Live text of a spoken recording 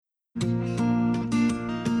Welcome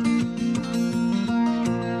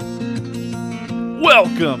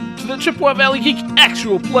to the Chippewa Valley Geek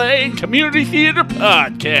Actual Play and Community Theater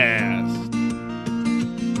Podcast.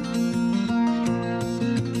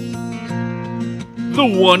 The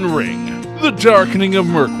One Ring, the Darkening of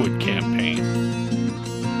Mirkwood campaign.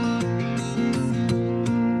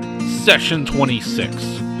 Session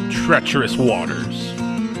 26, Treacherous Waters.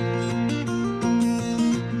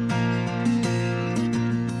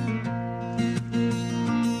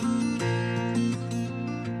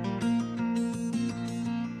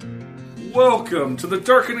 Welcome to the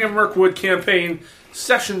Darkening of Mirkwood campaign,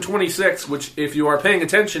 Session 26, which, if you are paying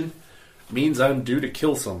attention, means I'm due to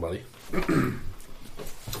kill somebody.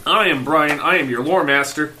 I am Brian, I am your lore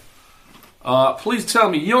master. Please tell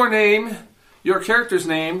me your name, your character's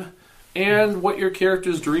name, and what your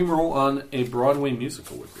character's dream role on a Broadway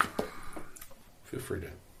musical would be. Feel free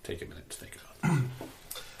to take a minute to think about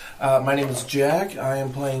it. My name is Jack. I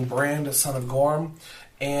am playing Brand, son of Gorm,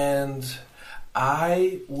 and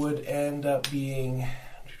I would end up being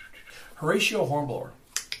Horatio Hornblower.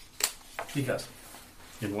 Because.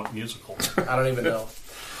 In what musical? I don't even know.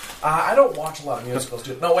 I don't watch a lot of musicals,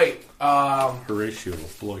 dude. No, wait. Horatio will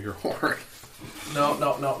blow your horn.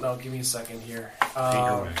 No. Give me a second here.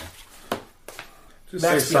 Just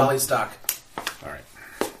Max say some- Bialystock. Alright.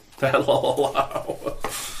 That'll allow.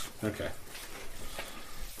 Okay.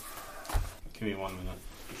 Give me 1 minute.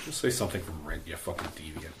 Just say something from Rent, you fucking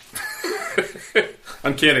deviant.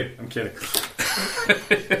 I'm kidding.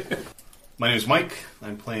 My name is Mike.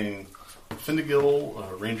 I'm playing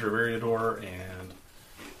Findigil, Ranger of Eriador, and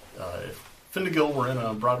if Findigil were in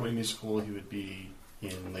a Broadway musical, he would be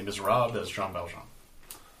in Les Miserables as Jean Valjean.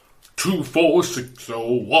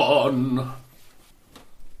 24601.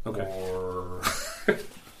 Okay. Or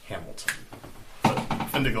Hamilton. But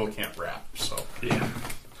Findigil can't rap, so. Yeah.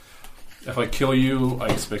 If I kill you, I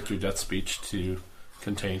expect your death speech to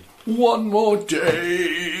contain one more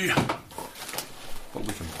day. But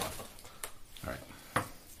we can move on. Alright.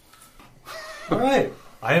 Alright,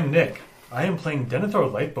 I am Nick. I am playing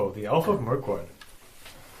Denethor Lightbow, the Elf of Mirkwood.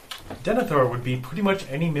 Denethor would be pretty much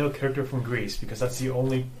any male character from Greece, because that's the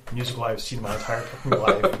only musical I've seen in my entire fucking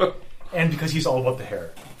life. And because he's all about the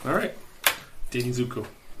hair. Alright. Danny Zuko.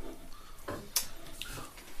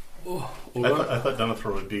 I thought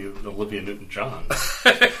Denethor would be Olivia Newton-John.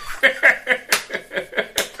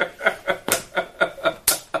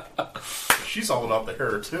 She's all about the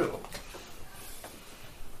hair, too.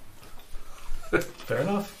 Fair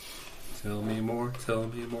enough. Tell me more.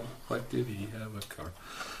 Like, did he have a car?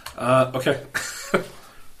 Okay.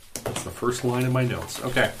 That's the first line of my notes.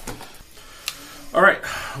 Okay. Alright.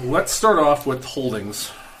 Let's start off with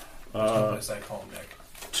holdings. There's no place I call him Nick.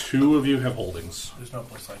 Two of you have holdings. There's no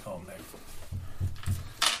place I call him Nick.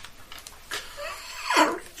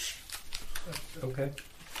 Okay.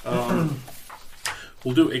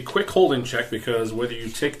 We'll do a quick holding check because whether you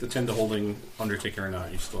take the 10 to holding undertaking or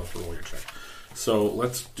not, you still have to roll your check. So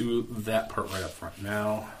let's do that part right up front.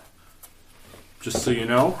 Now, just so you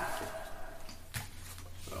know.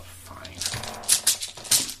 Oh, fine.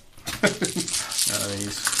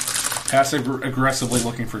 He's passive-aggressively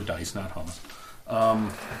looking for dice, not hummus.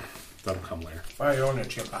 That'll come later. Why are you on a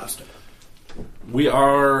chip pasta? We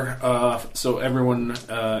are, so everyone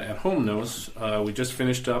at home knows, we just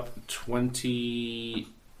finished up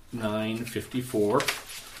 2954,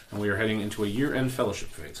 and we are heading into a year-end fellowship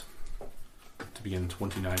phase to begin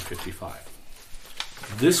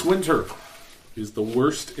 2955. This winter is the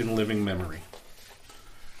worst in living memory.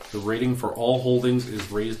 The rating for all holdings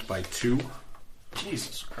is raised by 2.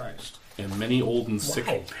 Jesus Christ. And many old and sick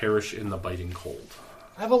perish in the biting cold.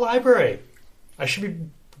 I have a library. I should be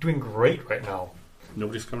doing great right now.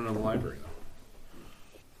 Nobody's coming to the library, though.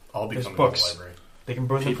 I'll be There's coming to the books. library. They can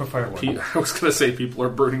burn them for firewood. I was going to say people are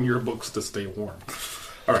burning your books to stay warm.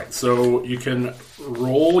 Alright, so you can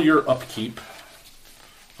roll your upkeep,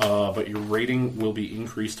 but your rating will be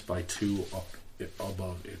increased by 2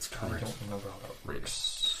 above its current I don't remember how that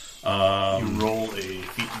works. You roll a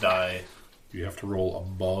feat die. You have to roll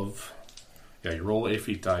above. Yeah, you roll a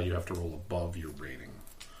feat die, you have to roll above your rating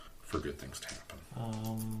for good things to happen.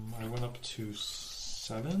 I went up to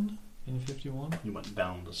 7 in 51. You went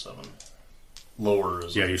down to 7. Lower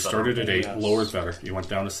is Yeah, you started at 8. Yes. Lower is better. You went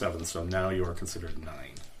down to 7, so now you are considered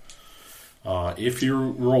 9. If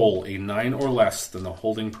you roll a 9 or less, then the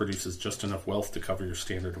holding produces just enough wealth to cover your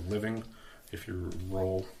standard of living. If you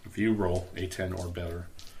roll a 10 or better,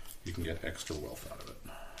 you can get extra wealth out of it.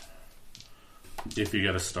 If you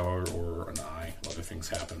get a star or an eye, other things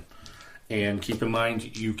happen. And keep in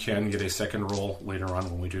mind, you can get a second roll later on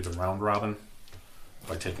when we do the round robin.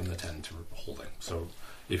 by taking the 10 to holding. So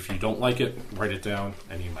if you don't like it, write it down,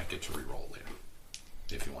 and you might get to re-roll it later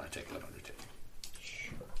if you want to take that undertaking.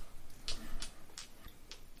 Sure.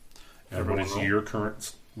 Everybody's your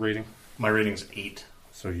current rating? My rating's 8.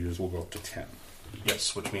 So yours will go up to 10.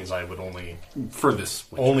 Yes, which means I would only... For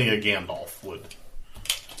this winter. Only a Gandalf would.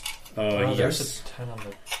 There's Yes. a 10 on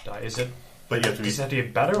the die. Is it? But you have to be... Does it have to be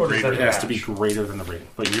better, or does Greater. that It has to be match? greater than the rating.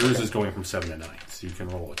 But yours is going from 7 to 9. So you can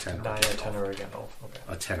roll a 10 or 9, a a 10, or a Gandalf. Okay.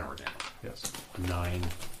 A 10 or a 10. Yes. 9.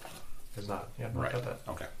 Is not. Yeah, not Right. got that.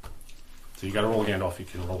 Okay. So you got to roll a Gandalf. You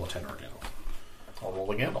can roll a 10 or a Gandalf. I'll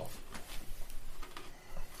roll a Gandalf.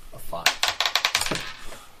 A 5.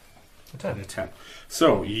 A 10. And a 10.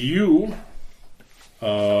 So you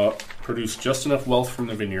produce just enough wealth from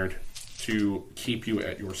the vineyard to keep you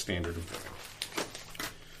at your standard of living.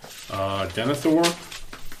 Denethor,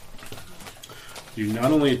 you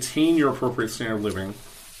not only attain your appropriate standard of living,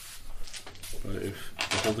 but if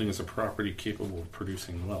the holding is a property capable of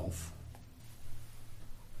producing wealth.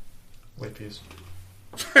 Wait, please.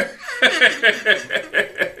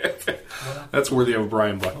 That's worthy of a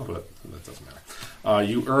Brian Buck, but that doesn't matter.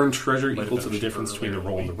 You earn treasure Might equal have to been the difference cheaper between the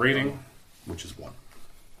roll and the earlier. rating, which is 1.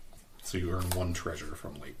 So you earn 1 treasure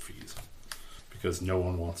from late fees. Because no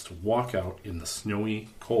one wants to walk out in the snowy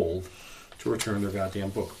cold to return their goddamn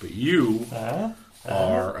book. But you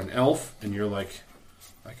are an elf, and you're like,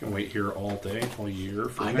 I can wait here all day, all year,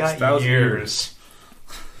 for the I next got 1,000 years.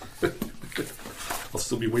 I'll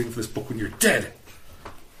still be waiting for this book when you're dead,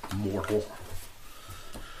 mortal.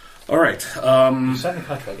 All right. You signed a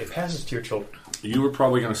contract. It passes to your children. You were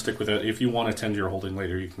probably going to stick with it. If you want to tend to your holding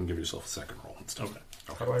later, you can give yourself a second roll instead. Okay.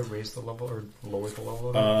 How do I raise the level or lower the level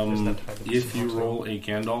of it? Is that tied to the If you same roll a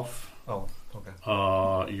Gandalf, Oh,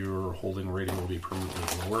 okay. your holding rating will be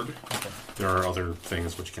permanently lowered. Okay. There are other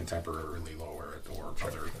things which can temporarily lower it, or Sure,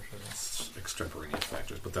 other sure. extemporaneous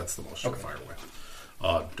factors, but that's the most Okay. surefire way.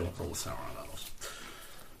 Don't roll a Sauron on those.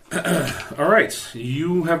 All right,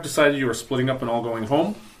 you have decided you are splitting up and all going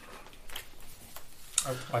home.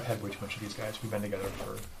 I've had way too much of these guys. We've been together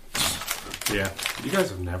for... Yeah, you guys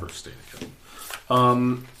have never stayed together.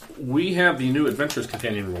 We have the new Adventures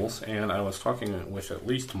Companion rules, and I was talking with at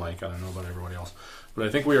least Mike. I don't know about everybody else, but I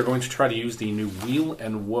think we are going to try to use the new Wheel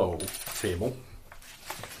and Woe table.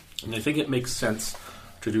 And I think it makes sense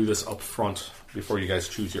to do this up front before you guys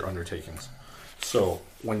choose your undertakings. So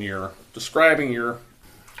when you're describing your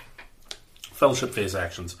fellowship phase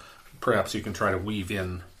actions, perhaps you can try to weave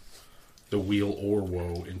in the Wheel or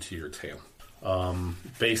Woe into your tale.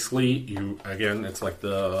 Basically, it's like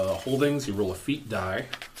the holdings. You roll a feat die,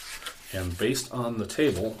 and based on the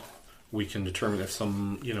table, we can determine if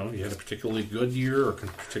you had a particularly good year or a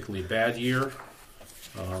particularly bad year.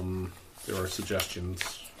 There are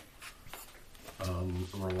suggestions.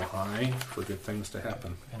 Roll high for good things to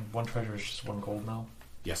happen. And 1 treasure is just 1 gold now?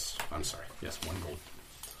 Yes, I'm sorry. Yes, 1 gold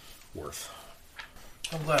worth.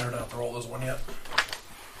 I'm glad I don't have to roll this one yet.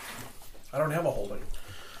 I don't have a holding.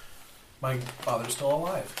 My father's still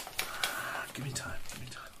alive. Give me time. Give me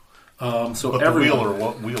time. But the wheel or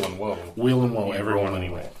wheel and woe. Wheel and Woe, You everyone roll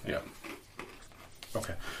anyway. anyway. Yeah.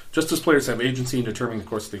 Okay. Just as players have agency in determining the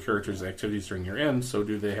course of the character's activities during your end, so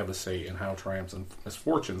do they have a say in how triumphs and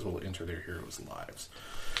misfortunes will enter their heroes' lives.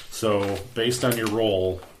 So, based on your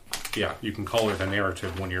role, yeah, you can color the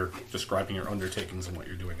narrative when you're describing your undertakings and what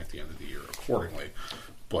you're doing at the end of the year accordingly.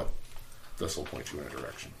 But this will point you in a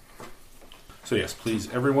direction. So yes, please,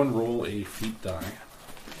 everyone roll a feat die.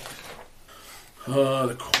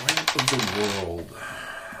 The Quiet of the World.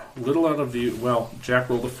 Little out of the... Well, Jack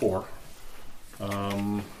rolled a 4,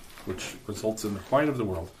 which results in the Quiet of the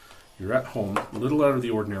World. You're at home. Little out of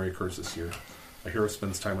the ordinary occurs this year. A hero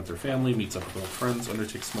spends time with their family, meets up with old friends,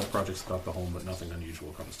 undertakes small projects about the home, but nothing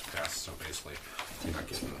unusual comes to pass. So basically, you're not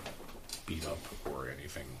getting beat up or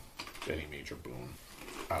anything, any major boon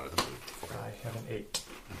out of the blue. I have an 8.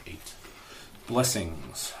 An 8.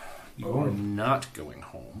 Blessings. You are not going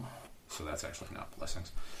home, so that's actually not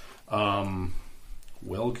blessings.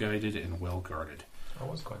 Well guided and well guarded. I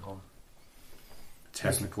was going home.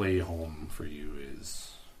 Technically, home for you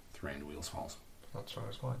is Thranduil's Wheels Falls. That's where I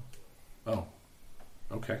was going. Oh,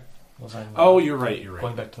 okay. Was I? Oh, you're right. You're right.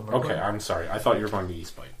 Going back to Mirkwood? Okay, I'm sorry. I thought you were going to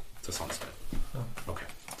Eastbite, to Sunstead. Oh. Okay,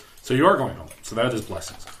 so you are going home. So that is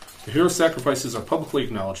blessings. The hero's sacrifices are publicly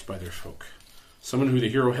acknowledged by their folk. Someone who the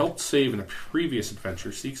hero helped save in a previous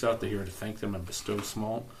adventure seeks out the hero to thank them and bestow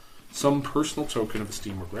some personal token of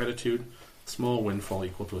esteem or gratitude. Small windfall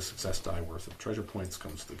equal to a success die worth of treasure points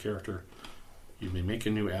comes to the character. You may make a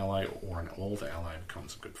new ally, or an old ally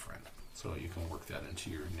becomes a good friend. So you can work that into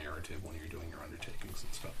your narrative when you're doing your undertakings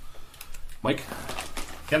and stuff. Mike?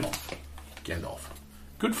 Gandalf. Gandalf.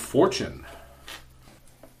 Good fortune.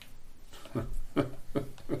 We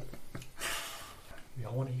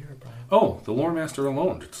all want to hear it, Brian. Oh, the lore master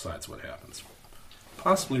alone decides what happens,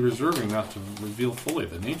 possibly reserving not to reveal fully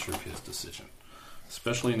the nature of his decision,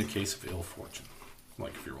 especially in the case of ill fortune,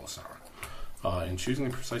 like if you roll sour. In choosing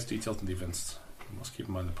the precise details of the events, you must keep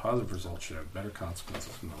in mind the positive result should have better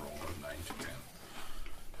consequences than the roll of 9 to 10,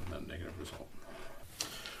 and that negative result.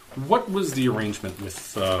 What was the arrangement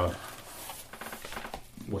with,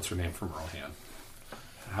 what's her name from Rohan?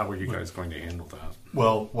 How were you guys going to handle that?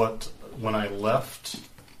 Well, when I left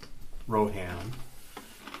Rohan,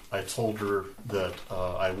 I told her that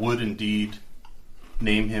I would indeed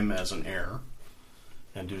name him as an heir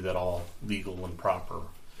and do that all legal and proper.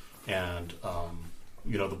 And,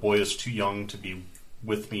 the boy is too young to be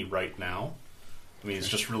with me right now. I mean, he's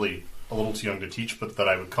just really a little too young to teach, but that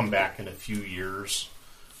I would come back in a few years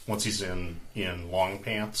once he's in long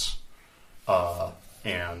pants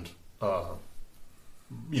and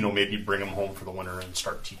maybe bring him home for the winter and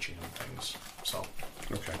start teaching him things. So,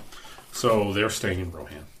 okay. So they're staying in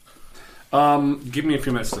Rohan. Give me a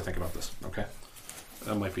few minutes to think about this, okay?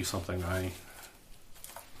 That might be something I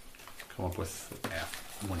come up with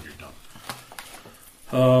when you're done.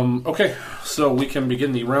 Okay, so we can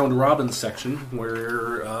begin the round robin section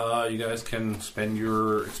where you guys can spend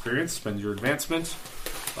your experience, spend your advancement,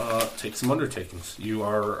 take some undertakings. You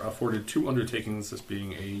are afforded 2 undertakings, this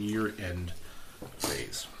being a year-end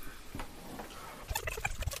raise.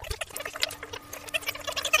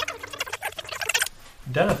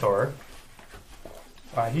 Denethor,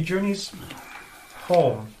 he journeys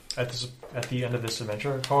home at the end of this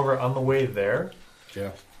adventure. However, on the way there,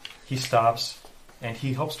 he stops and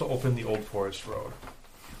he helps to open the Old Forest Road.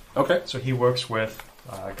 Okay. So he works with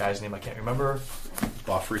a guy's name I can't remember.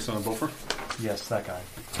 Boffrey, son of Beaufort? Yes, that guy.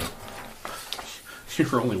 You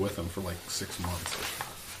were only with him for like 6 months.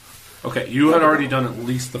 Okay, you had already done at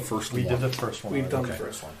least the first one. We did the first one. We've done Okay. the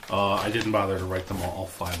first one. I didn't bother to write them all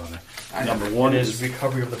 5 on there. Number One one is is...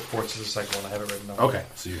 Recovery of the Forts is the second one. I have it written down. Okay,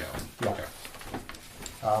 so you have it. Yeah. Okay.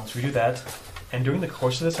 So we do that. And during the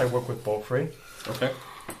course of this, I work with Beaufrey. Okay.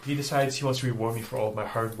 He decides he wants to reward me for all of my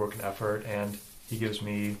hard work and effort, and he gives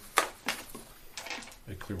me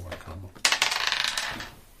A clear water combo.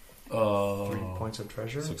 3 points of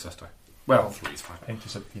treasure. Success die. Well, 3 is fine. I think you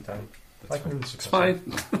said he died. That's I can do the It's success. fine.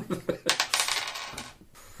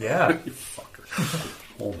 Yeah. You fucker.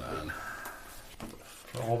 Hold on.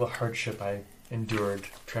 For all the hardship I endured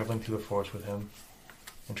traveling through the forest with him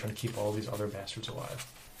and trying to keep all these other bastards alive.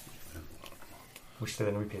 Which they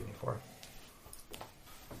then repaid me for.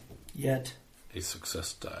 Yet. A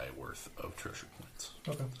success die worth of treasure points.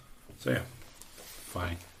 Okay. So yeah.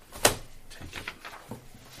 Fine. Take it.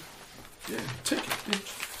 Yeah, take it,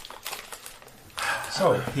 bitch.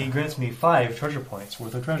 So, he grants me 5 treasure points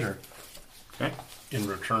worth of treasure. Okay. in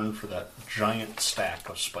return for that giant stack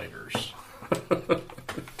of spiders.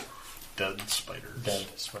 Dead spiders. Dead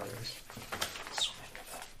spiders. So many of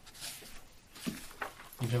them.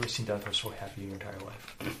 You've never seen Denethor so happy in your entire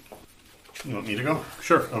life. You want me to go?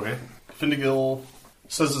 Sure. Okay. Finnegill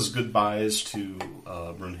says his goodbyes to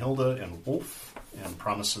Brunhilde and Wolf and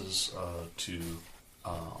promises to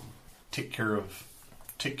take care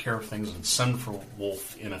of things and send for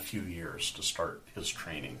Wolf in a few years to start his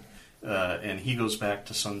training. And he goes back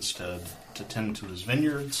to Sunstead to tend to his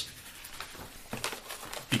vineyards.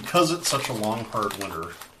 Because it's such a long, hard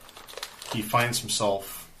winter, he finds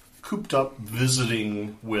himself cooped up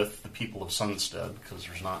visiting with the people of Sunstead because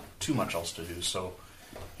there's not too much else to do. So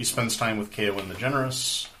he spends time with Kaowin the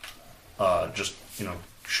Generous, just,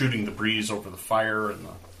 shooting the breeze over the fire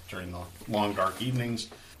during the long, dark evenings,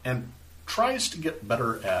 and tries to get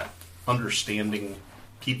better at understanding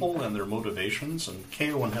people and their motivations, and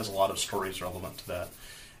Kaowin has a lot of stories relevant to that.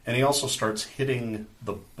 And he also starts hitting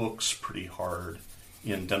the books pretty hard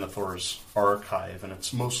in Denethor's archive, and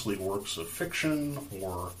it's mostly works of fiction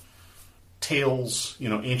or tales,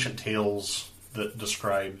 ancient tales that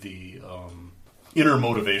describe the inner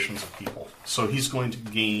motivations of people. So he's going to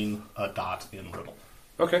gain a dot in Riddle.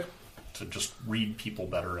 Okay. To just read people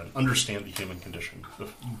better and understand the human condition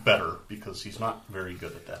better, because he's not very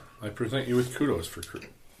good at that. I present you with kudos for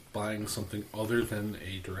buying something other than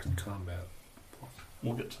a direct combat.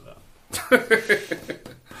 We'll get to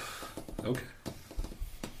that. Okay.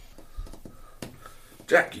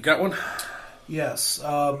 Jack, you got one? Yes.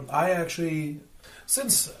 I actually,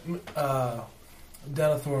 since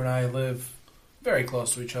Denethor and I live very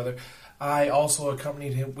close to each other, I also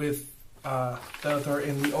accompanied him with Denethor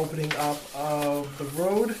in the opening up of the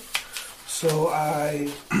road. So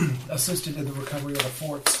I assisted in the recovery of the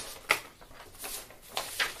forts.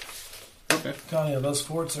 Okay. Telling you, those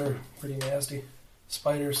forts are pretty nasty.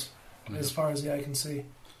 Spiders, as far as the eye can see.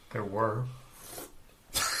 There were.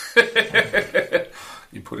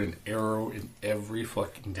 You put an arrow in every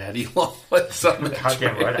fucking daddy long legs on the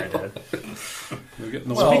Goddamn right I did. We're getting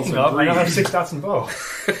the Well, walls Speaking of, I now have breathe. 6 dots in bow.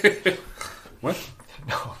 What?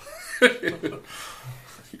 No. You're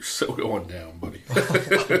so going down, buddy.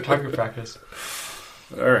 Target practice.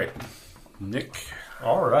 All right. Nick.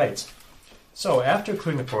 All right. So after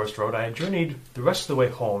clearing the forest road, I journeyed the rest of the way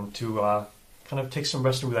home to kind of take some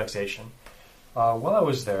rest and relaxation. While I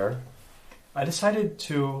was there, I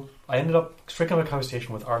ended up striking up a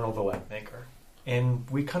conversation with Arnold the lamp maker, and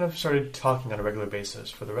we kind of started talking on a regular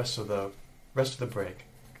basis for the rest of the break.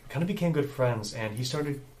 We kind of became good friends, and he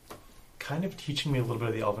started kind of teaching me a little bit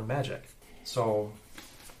of the elven magic. So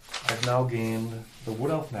I've now gained the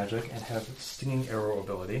wood elf magic and have stinging arrow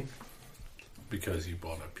ability. Because you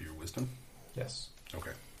bought up your wisdom? Yes.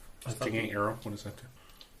 Okay. Stinging arrow, what does that do?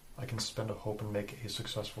 I can spend a hope and make a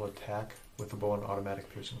successful attack with the bow and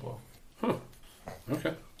automatic piercing blow. Huh.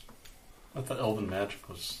 Okay. I thought elven magic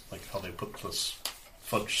was like how they put this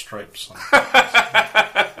fudge stripes on.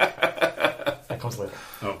 That comes later.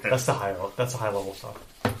 Okay. That's the high level stuff.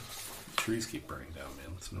 Trees keep burning down,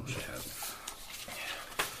 man. That's no shit happening.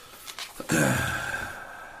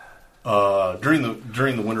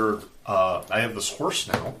 During the winter, I have this horse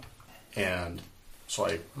now, and so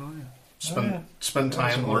I spend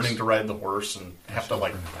time learning to ride the horse, and have to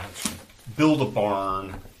like build a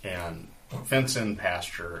barn and fence in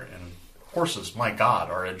pasture. And horses, my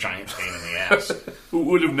God, are a giant pain in the ass. Who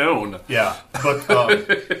would have known? Yeah, but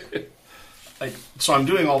so I'm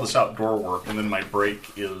doing all this outdoor work, and then my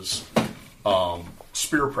break is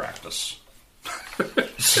spear practice.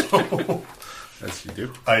 So As you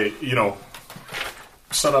do. I,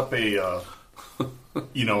 set up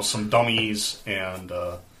some dummies and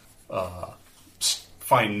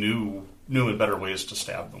find new and better ways to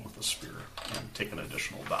stab them with the spear, and take an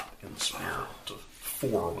additional dot in the spear to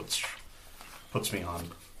 4, which puts me on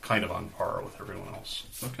par with everyone else.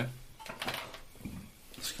 Okay.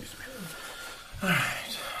 Excuse me.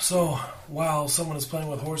 Alright, so while someone is playing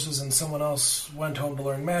with horses and someone else went home to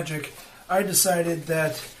learn magic, I decided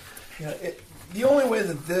that the only way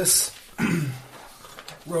that this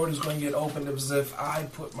road is going to get opened is if I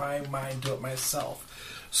put my mind to it myself.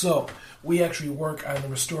 So we actually work on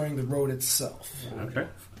restoring the road itself. Okay.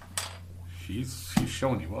 He's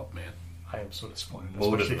showing you up, man. I am so disappointed,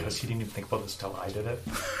 Motivated. especially because he didn't even think about this until I did it.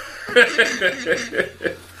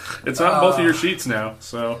 It's on both of your sheets now,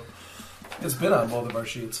 so... It's been on both of our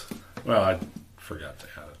sheets. Well, I forgot to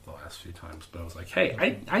add it the last few times, but I was like,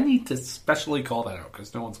 hey, I need to specially call that out,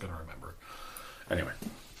 because no one's going to remember. Anyway.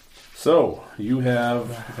 So, you have...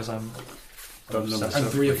 Because I'm done number I'm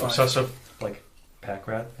 3 of 5. obsessed with, like, pack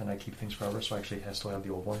rat, and I keep things forever, so I actually still have the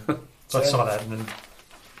old one. So I saw that, and then...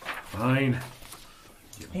 Fine.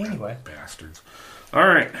 You Anyway. bastards. All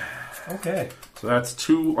right. Okay. So that's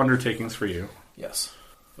 2 undertakings for you. Yes.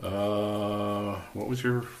 What was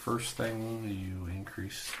your first thing you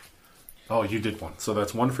increased? Oh, you did 1. So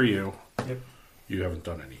that's 1 for you. Yep. You haven't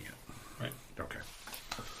done any yet. Right. Okay.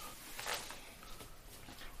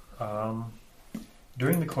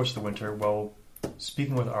 During the course of the winter, while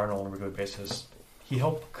speaking with Arnold on a regular basis, he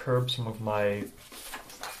helped curb some of my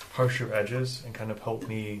harsher edges and kind of help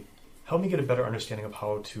me get a better understanding of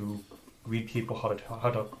how to read people, how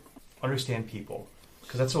to understand people,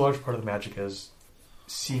 because that's a large part of the magic is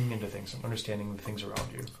seeing into things and understanding the things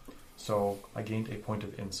around you. So I gained a point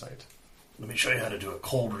of insight. Let me show you how to do a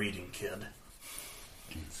cold reading, kid.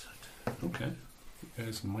 Okay. You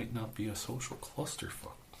guys might not be a social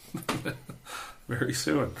clusterfuck very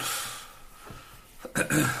soon.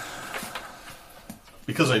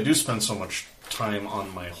 Because I do spend so much time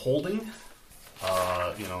on my holding,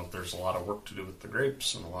 there's a lot of work to do with the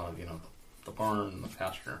grapes and a lot of, the barn and the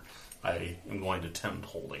pasture. I am going to tend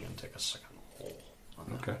holding and take a second hole on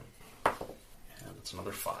that. Okay. And it's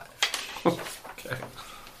another 5. Okay.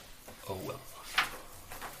 Oh well.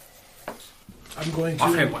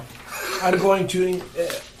 Offhand one.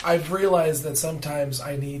 I've realized that sometimes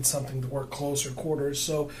I need something to work closer quarters,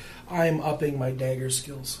 so I'm upping my dagger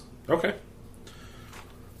skills. Okay.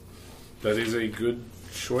 That is a good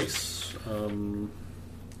choice. God,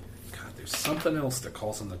 there's something else that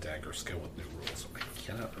calls in the dagger skill with new rules. I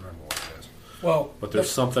cannot remember what it is. Well, But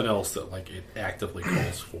there's something else that it actively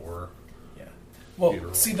calls for. yeah. Well,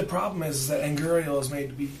 Either see, one. the problem is that Anguriel is made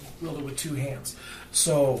to be wielded with 2 hands,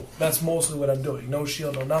 so that's mostly what I'm doing. No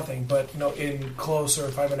shield, no nothing. But in close, or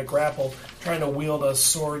if I'm in a grapple, trying to wield a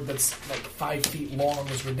sword that's like 5 feet long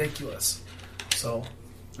is ridiculous. So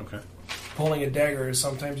Okay. pulling a dagger is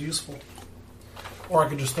sometimes useful. Or I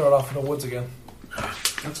could just throw it off in the woods again.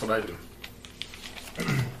 That's what I do.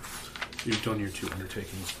 You've done your 2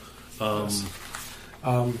 undertakings.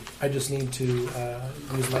 I just need to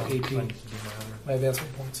use my AP, my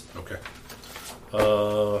advancement points. Okay.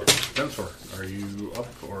 Denethor, are you up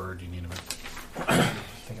or do you need a minute? I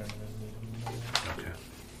think I'm going to need a minute. Okay.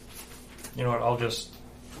 You know what? I'll just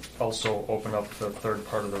also open up the third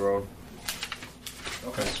part of the road.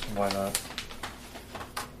 Okay. Why not?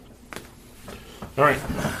 All right.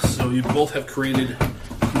 So you both have completed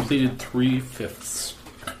 3/5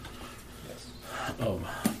 of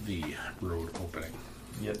the road opening.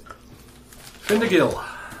 Yep. Findigil.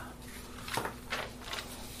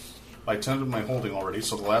 I tended my holding already,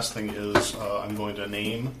 so the last thing is I'm going to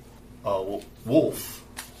name Wolf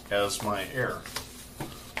as my heir.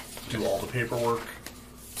 Do all the paperwork,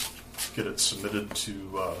 get it submitted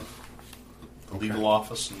to the legal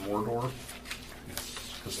office in Mordor,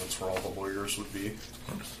 because that's where all the lawyers would be.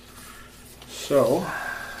 So,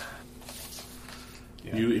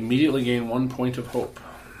 Yeah. you immediately gain 1 point of hope.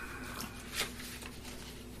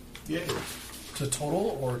 Yay. To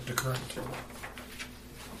total or to current total?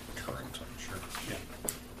 Current, I'm sure. Yeah.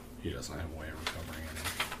 He doesn't have a way of recovering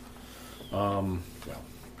anything. Well,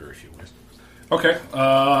 very few ways. Okay,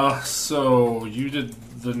 so you did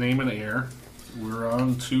the name and heir. We're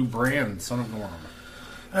on to Brand, son of Norm.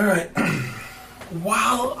 All right.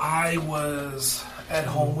 While I was at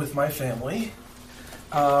home with my family,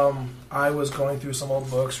 I was going through some old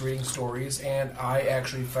books, reading stories, and I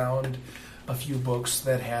actually found a few books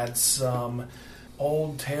that had some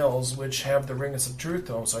old tales which have the ringness of truth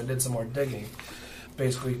to them, so I did some more digging.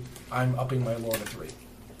 Basically, I'm upping my lore to 3.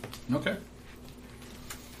 Okay.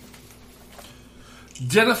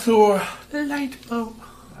 Denethor Lightbow.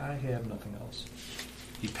 I have nothing else.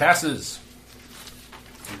 He passes.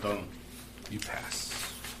 I'm done. You pass.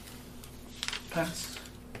 Pass.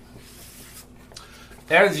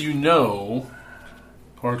 As you know,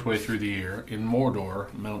 partway through the year, in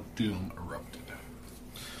Mordor, Mount Doom erupted.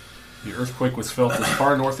 The earthquake was felt as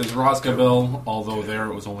far north as Rosgabel, although there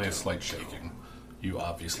it was only a slight shaking. You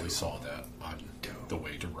obviously saw that on the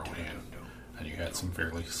way to Rohan, and you had some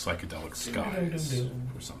fairly psychedelic skies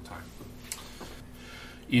for some time.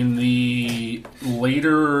 In the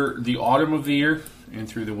autumn of the year and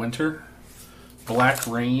through the winter, black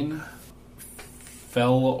rain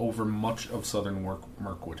fell over much of southern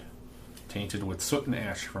Mirkwood, tainted with soot and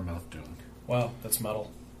ash from Mount Doom. Wow, that's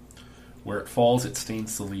metal. Where it falls, it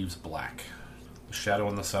stains the leaves black. The shadow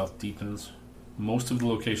in the south deepens. Most of the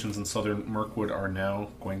locations in southern Mirkwood are now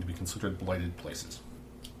going to be considered blighted places.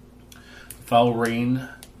 The foul rain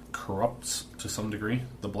corrupts, to some degree,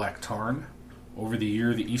 the black tarn. Over the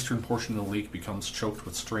year, the eastern portion of the lake becomes choked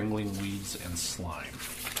with strangling weeds and slime.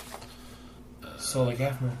 So like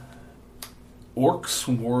half moon. Orcs,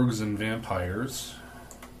 wargs, and vampires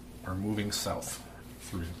are moving south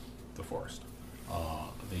through the forest.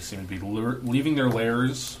 They seem to be leaving their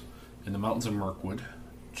lairs in the mountains of Mirkwood,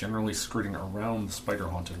 generally skirting around the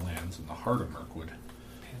spider-haunted lands in the heart of Mirkwood,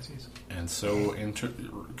 and so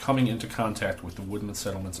coming into contact with the woodman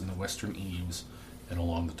settlements in the western eaves and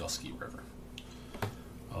along the Dusky River.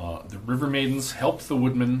 The river maidens help the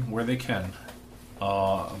woodmen where they can,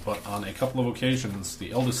 but on a couple of occasions,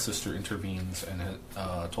 the eldest sister intervenes and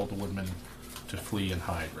told the woodmen to flee and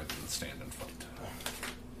hide rather than stand and fight.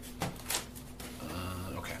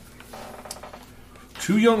 Okay.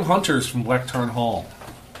 2 young hunters from Blacktarn Hall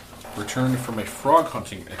returned from a frog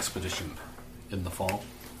hunting expedition in the fall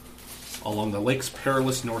along the lake's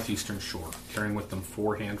perilous northeastern shore, carrying with them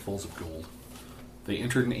 4 handfuls of gold. They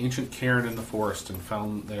entered an ancient cairn in the forest and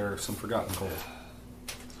found there some forgotten gold.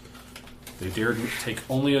 They dared take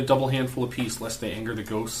only a double handful apiece, lest they anger the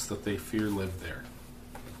ghosts that they fear live there.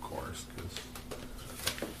 Of course, because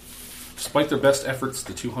despite their best efforts,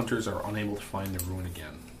 the 2 hunters are unable to find the ruin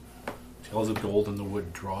again. Tales of gold in the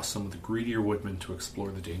wood draw some of the greedier woodmen to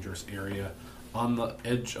explore the dangerous area on the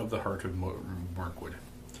edge of the heart of Mirkwood.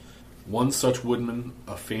 One such woodman,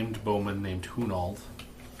 a famed bowman named Hunald,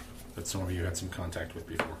 that some of you had some contact with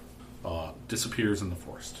before, disappears in the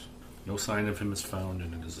forest. No sign of him is found,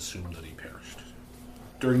 and it is assumed that he perished.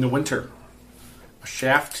 During the winter, a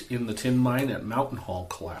shaft in the tin mine at Mountain Hall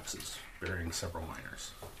collapses, burying several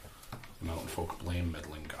miners. The mountain folk blame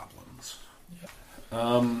meddling goblins.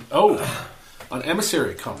 An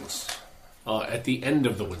emissary comes at the end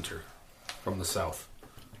of the winter from the south.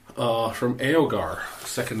 From Eogar,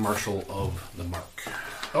 second marshal of the Mark.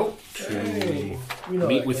 To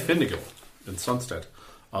meet with Findigil in Sunstead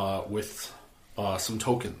with some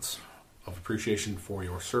tokens of appreciation for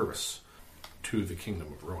your service to the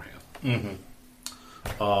kingdom of Rohan.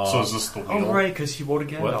 So is this the wheel? Oh, right, because he voted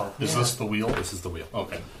again. What? Oh, Is this the wheel? This is the wheel.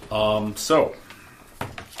 Okay. So,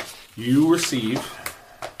 you receive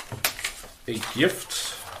a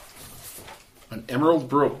gift, an emerald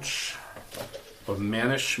brooch of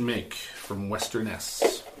Manish make from Western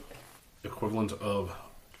S, equivalent of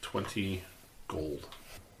 20 gold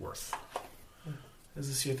worth. Is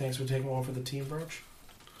this your thanks for taking one for the team brooch?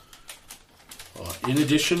 In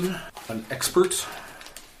addition, an expert,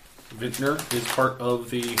 Vintner, is part of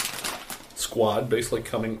the squad,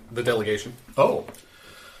 basically the delegation. Oh.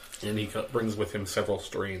 And he brings with him several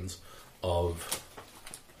strains of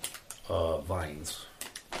vines.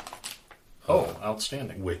 Oh,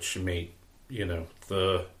 outstanding. Which made,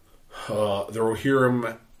 the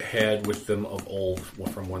Rohirrim had with them of old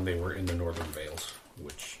from when they were in the Northern Vales,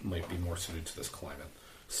 which might be more suited to this climate.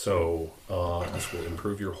 So, this will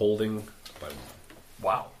improve your holding by 1.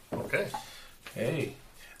 Wow. Okay. Hey.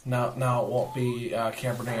 Now it won't be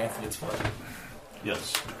Cabernet Athlete's foot.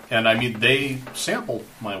 Yes. And I mean, they sampled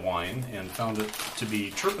my wine and found it to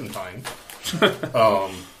be turpentine.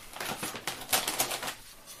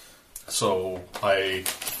 So I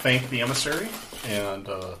thank the emissary and,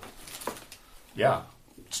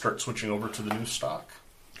 start switching over to the new stock.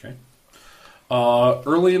 Okay.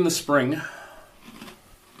 Early in the spring,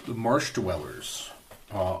 the marsh dwellers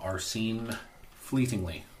are seen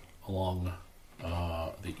fleetingly along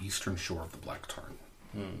the eastern shore of the Black Tarn.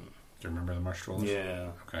 Do you remember the marsh dwellers? Yeah.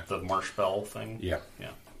 Okay. The marsh bell thing? Yeah.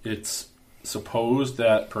 Yeah. It's supposed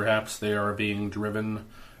that perhaps they are being driven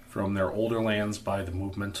from their older lands by the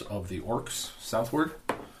movement of the orcs southward,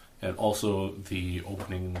 and also the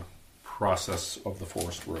opening process of the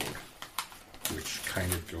forest road, which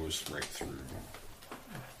kind of goes right through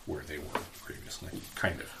where they were previously.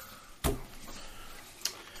 Kind of.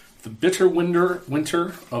 The bitter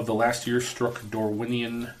winter of the last year struck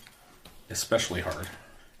Dorwinion especially hard,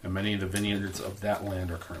 and many of the vineyards of that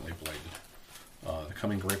land are currently blighted. The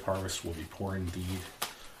coming grape harvest will be poor indeed.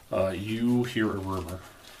 You hear a rumor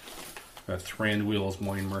that Thranduil's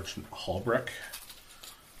wine merchant Halbreck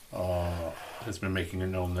has been making it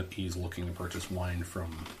known that he's looking to purchase wine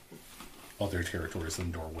from other territories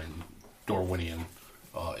than Dorwinion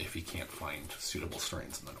if he can't find suitable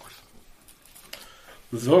strains in the north.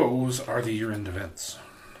 Those are the year-end events.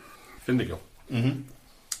 Findigo. Mm-hmm.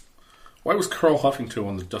 Why was Carl Huffington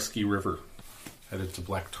on the Dusky River headed to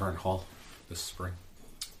Black Tarn Hall this spring?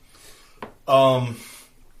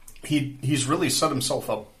 He's really set himself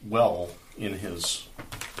up well in his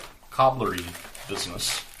cobblery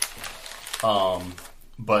business,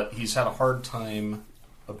 but he's had a hard time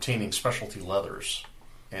obtaining specialty leathers,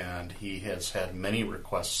 and he has had many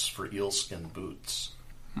requests for eelskin boots.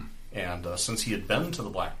 And since he had been to the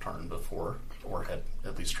Black Tarn before, or had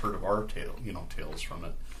at least heard of our tales from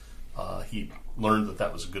it, he learned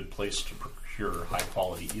that was a good place to procure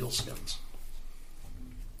high-quality eelskins.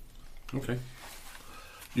 Okay.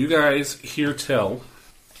 You guys hear tell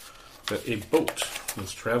that a boat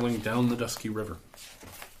was traveling down the Dusky River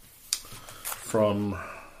from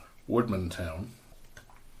Woodman Town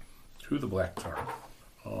to the Black Tarn,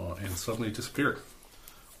 and suddenly disappeared,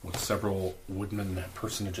 with several Woodman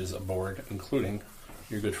personages aboard, including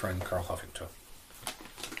your good friend Carl Huffington.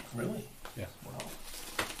 Really? Yeah. Wow.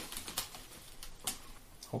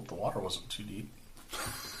 Hope the water wasn't too deep.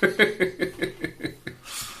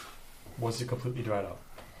 Was it completely dried up?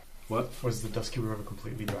 What? Was the Dusky River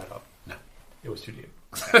completely dried up? No. It was too deep.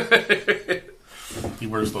 He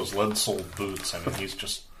wears those lead-soled boots. I mean, he's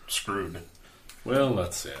just screwed. Well,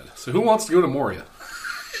 that's sad. So who wants to go to Moria?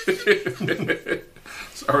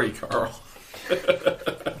 Sorry, Carl.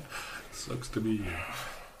 Sucks to be you.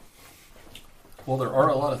 Well, there are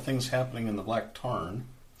a lot of things happening in the Black Tarn.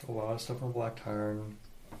 A lot of stuff in Black Tarn.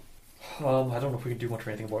 I don't know if we can do much or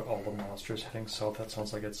anything about all the monsters heading south. That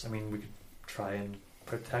sounds like it's... I mean, we could try and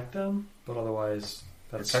protect them, but otherwise...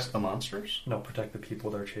 Protect the monsters? No, protect the people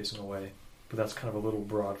they're chasing away. But that's kind of a little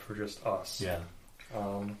broad for just us. Yeah.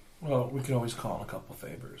 Well, we can always call in a couple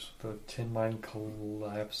favors. The tin mine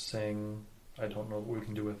collapsing... I don't know what we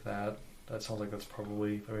can do with that. That sounds like that's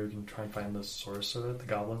probably... I mean, we can try and find the source of it, the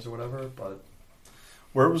goblins or whatever, but...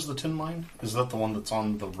 Where was the tin mine? Is that the one that's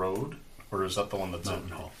on the road? Or is that the one that's in?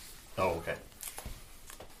 No. Oh, okay.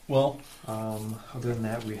 Well... other than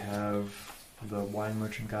that, we have the wine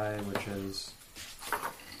merchant guy, which is...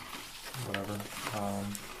 whatever.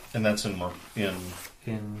 And that's in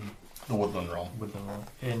In the Woodland Realm. Woodland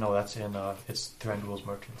Realm. No, that's in... it's Thranduil's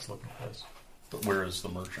merchants looking at this. But where is the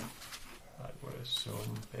merchant? I would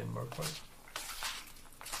assume in Mirkwood.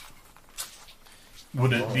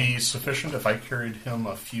 Would it be sufficient if I carried him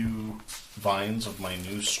a few vines of my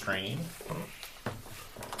new strain?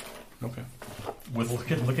 Okay. Look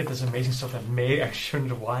at this amazing stuff that may actually turn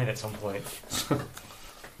into wine at some point.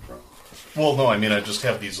 Well, no, I mean, I just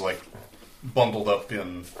have these, like, bundled up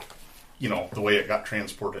in, the way it got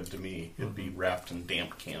transported to me. It'd be wrapped in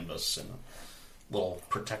damp canvas in a little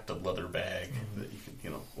protected leather bag that you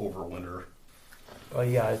can, overwinter.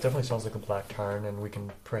 Yeah, it definitely sounds like a black tarn, and we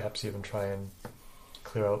can perhaps even try and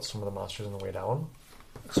clear out some of the monsters on the way down.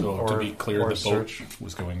 So to be clear, the search boat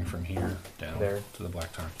was going from here down there to the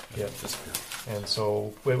Black Tarn. Yep. Disappeared. And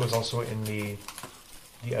so it was also in the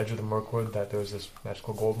edge of the Mirkwood that there was this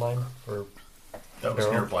magical gold mine. That was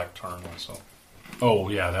near Black Tarn also. Oh,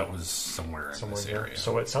 yeah, that was somewhere in this here. area.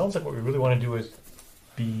 So it sounds like what we really want to do is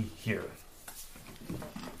be here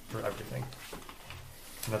for everything.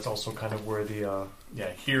 And that's also kind of where the...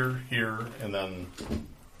 here, and then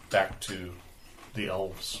back to the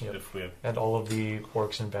elves. Yep. If we have... And all of the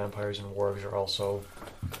orcs and vampires and wargs are also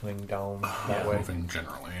coming down that way. Moving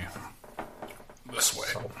generally this way.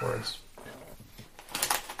 Southwards.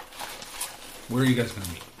 Where are you guys going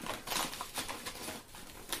to meet?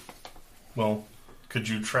 Well, could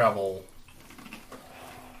you travel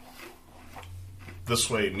this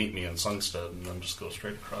way, meet me in Sunstead, and then just go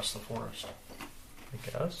straight across the forest? I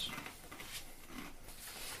guess.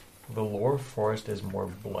 The lower forest is more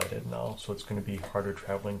blighted now, so it's going to be harder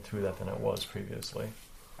traveling through that than it was previously.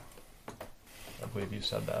 I believe you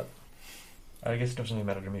said that. I guess it doesn't really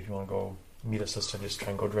matter to me if you want to go meet us this time, just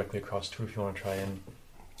try and go directly across too if you want to try and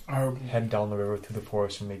head down the river through the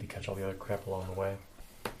forest and maybe catch all the other crap along the way.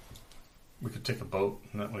 We could take a boat,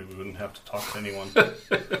 and that way we wouldn't have to talk to anyone.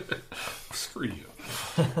 Screw you.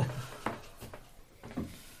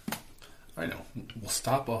 I know. We'll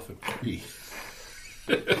stop off at Cree.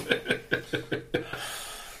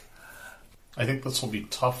 I think this will be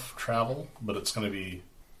tough travel, but it's going to be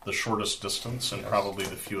the shortest distance and probably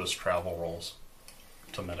the fewest travel rolls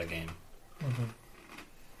to metagame. Mm-hmm.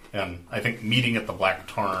 And I think meeting at the Black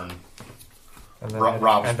Tarn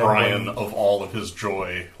robs Brian of all of his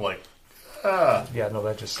joy. Yeah, no,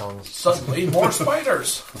 that just sounds... Suddenly, more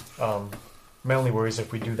spiders! My only worry is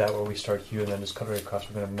if we do that where we start here and then just cut right across,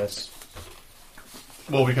 we're going to miss...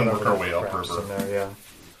 Well, we can work our way upriver. In there,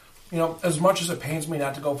 yeah. As much as it pains me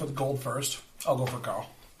not to go for the gold first, I'll go for Carl.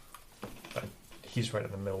 But he's right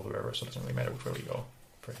in the middle of the river, so it doesn't really matter which way we go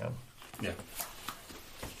for him. Yeah.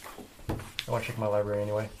 I want to check my library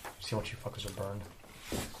anyway, see what you fuckers are burned.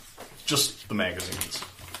 Just the magazines.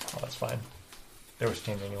 Oh, that's fine. They were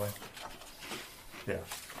stained anyway. Yeah.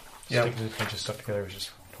 Sticking the pages stuck together is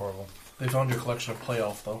just horrible. They found your collection of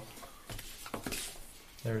playoff, though.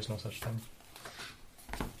 There is no such thing.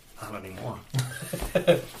 Not anymore.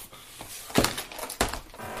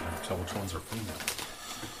 Tell which ones are female.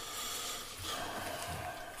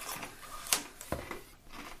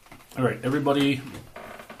 All right, everybody,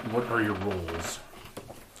 what are your roles?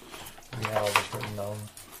 Yeah, all this written down.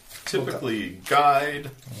 Typically,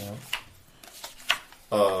 guide. Yeah.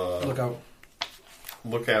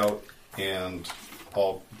 Lookout, and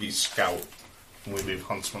I'll be scout. And we leave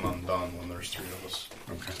huntsman undone when there's three of us.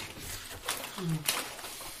 Okay.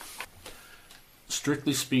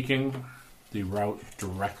 Strictly speaking, the route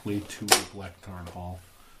directly to the Black Tarn Hall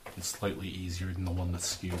is slightly easier than the one that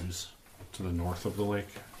skews to the north of the lake.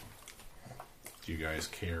 Do you guys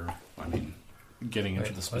care? I mean, getting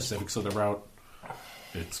into the specifics of the route,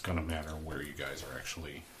 it's going to matter where you guys are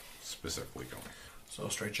actually specifically going. So,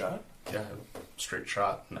 straight shot? Yeah, straight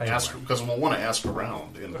shot. And ask, because we'll want to ask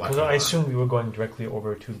around in Black Because Tarn. I assume we were going directly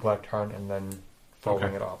over to Black Tarn and then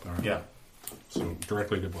following it up. Right. Yeah. So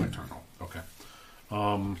directly to Black Tarn Hall. Okay.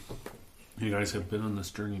 You guys have been on this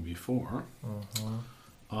journey before.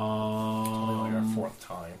 Mm-hmm. Only our fourth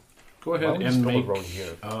time. Go ahead and make road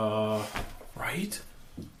here. Right?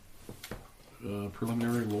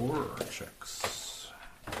 Preliminary lore checks.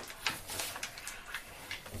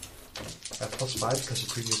 At +5 because of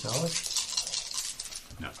previous knowledge?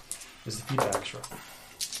 No. Is the feedback extra?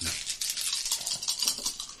 No.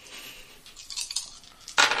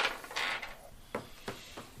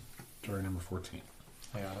 Story number 14.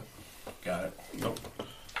 I got it. Got it. Nope.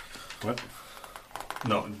 What?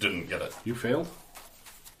 No, didn't get it. You failed?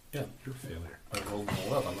 Yeah. You're a failure. I rolled an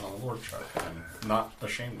 11 on a lore check. I'm not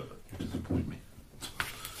ashamed of it. You disappoint me.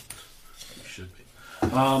 You should be.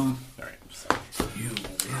 Alright. So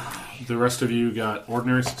the rest of you got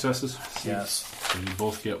ordinary successes? Yes. So you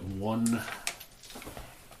both get one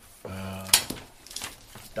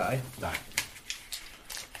Die.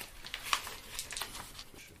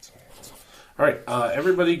 Alright,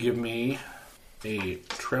 everybody give me a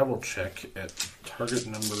travel check at target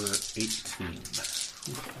number 18.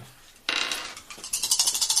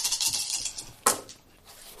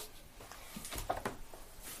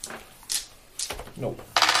 Nope.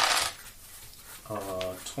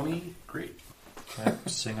 20, great. Can I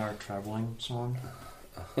sing our traveling song?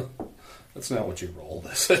 That's not what you rolled,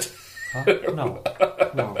 is it? Huh? No.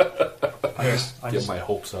 I Get just my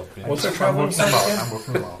hopes up. Man. What's our I'm traveling working song them out. again? I'm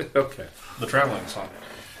working them out. Okay. The traveling song.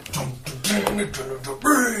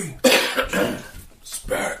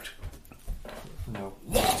 Respect. No.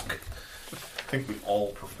 Lock. I think we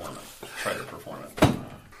all perform it. Try to perform it.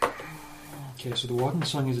 Okay, so the walking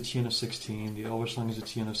song is a TN of 16, the Elvish song is a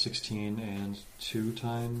TN of 16, and 2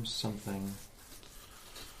 times something.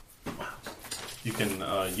 You can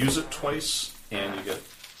use it twice, and you get...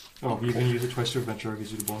 Oh, you can use it twice to adventure,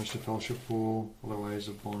 gives you the bonus to fellowship pool, otherwise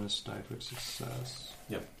a bonus die for success.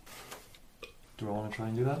 Yep. Do I want to try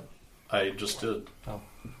and do that? I just did. Oh.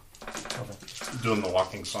 Okay. Doing the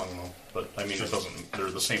walking song, though. But, I mean, it doesn't...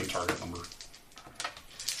 They're the same target number.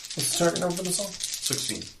 What's the target number for the song?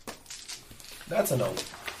 16. That's a no.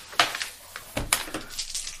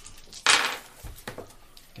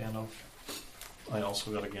 Gandalf. I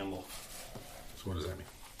also got a Gandalf So what does that mean?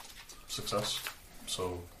 success.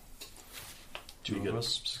 So... Two You of get-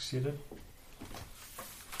 us succeeded.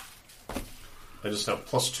 I just have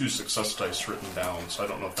 +2 success dice written down, so I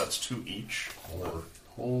don't know if that's 2 each or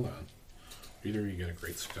Hold on. Either you get a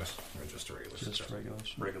great success or just a regular Just success. regular.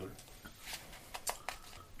 regular.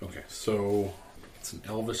 Okay, so it's an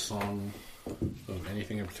Elvish song of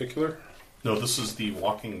anything in particular? No, this is the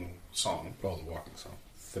walking song. Oh, the walking song.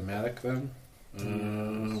 Thematic then?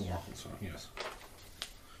 Walking song, yes.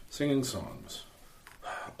 Singing songs.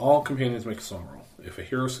 All companions make a song roll. If a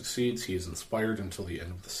hero succeeds, he is inspired until the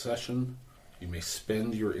end of the session. You may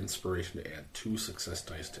spend your inspiration to add 2 success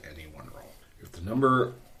dice to any one roll. If the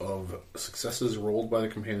number of successes rolled by the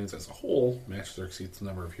companions as a whole matches or exceeds the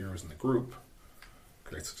number of heroes in the group,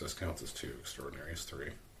 great success counts as 2, extraordinary is 3.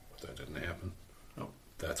 If that didn't happen,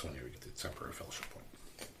 that's when you would get the temporary fellowship point.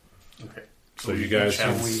 Okay. So you guys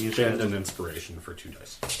can we spend an inspiration for 2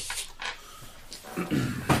 dice.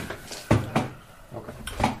 Okay.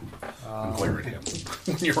 And glare at him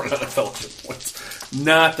when you run out of fellowship points.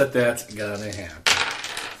 Not that that's gonna happen.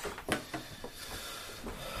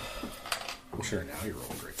 I'm sure now you're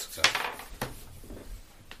rolling great success.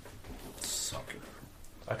 Sucker.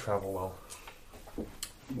 I travel well.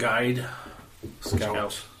 Guide.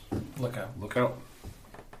 Scout. Look out. Look out.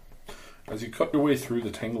 As you cut your way through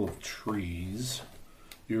the tangle of trees,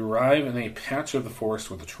 you arrive in a patch of the forest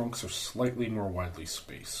where the trunks are slightly more widely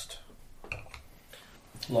spaced.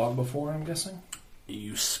 Log before, I'm guessing?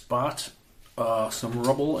 You spot some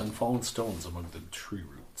rubble and fallen stones among the tree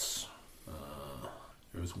roots.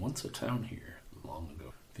 There was once a town here, long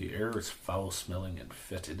ago. The air is foul-smelling and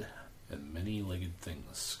fetid, and many-legged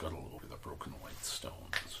things scuttle over the broken white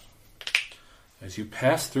stones. As you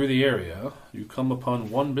pass through the area, you come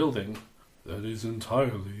upon one building that is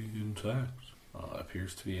entirely intact.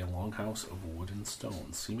 Appears to be a longhouse of wood and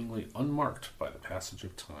stone, seemingly unmarked by the passage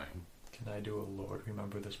of time. Can I do a lore to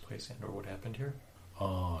remember this place and or what happened here?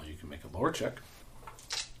 You can make a lore check.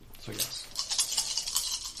 So yes.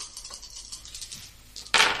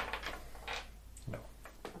 No.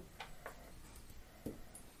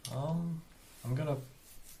 I'm gonna...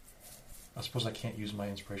 I suppose I can't use my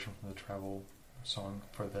inspiration from the travel song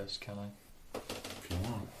for this, can I? If you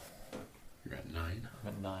want. You're at 9. I'm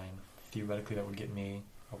at 9. Theoretically, that would get me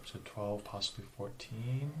up to 12, possibly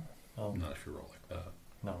 14. Not if you roll like that.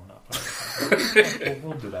 No, not.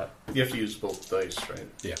 We'll do that. You have to use both dice, right?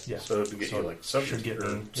 Yeah. Yeah. So to get you like 7 should get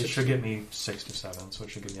me. It should get me 6 to 7, so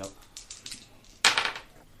it should get me up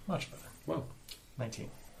much better. Well, 19.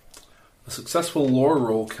 a successful lore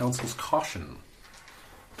roll counsels caution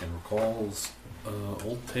and recalls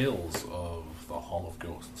old tales of the Hall of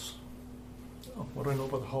Ghosts. Oh, what do I know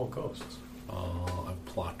about the Hall of Ghosts? A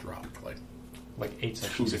plot dropped Like 8 2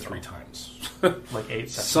 sections to ago. 3 times. Like 8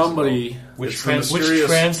 sections Somebody, ago. Which, It's the which mysterious-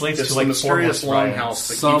 translates it's to the like 4 mysterious months, Ryan. longhouse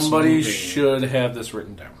that keeps somebody moving. should have this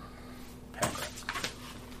written down.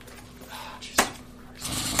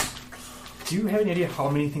 Do you have any idea how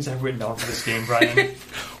many things I've written down for this game, Brian?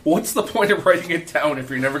 What's the point of writing it down if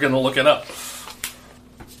you're never going to look it up? The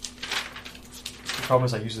problem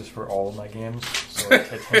is I use this for all of my games, so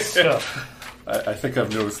it tends to... I think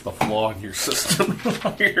I've noticed the flaw in your system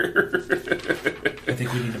here. I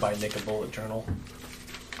think we need to buy Nick a bullet journal.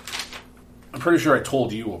 I'm pretty sure I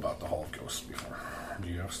told you about the Hall of Ghosts before. Do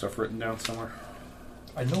you have stuff written down somewhere?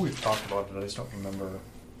 I know we've talked about it, I just don't remember.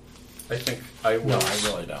 I think I was No, I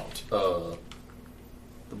really don't.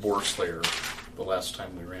 the Boar Slayer the last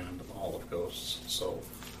time we ran into the Hall of Ghosts, so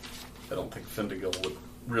I don't think Findigil would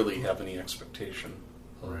really have any expectation.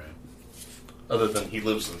 Right. Other than he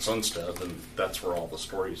lives in Sunstead, and that's where all the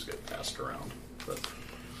stories get passed around.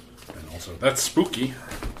 And also, that's spooky.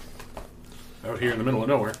 Out here in the middle of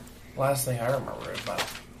nowhere. Last thing I remember about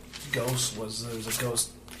ghosts was there was a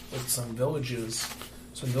ghost with some villagers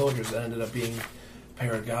that ended up being a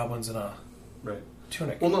pair of goblins in a Right.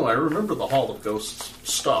 tunic. Well, no, I remember the Hall of Ghosts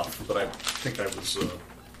stuff, but I think I was...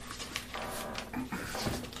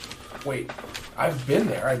 Wait, I've been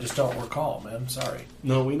there. I just don't recall, man. Sorry.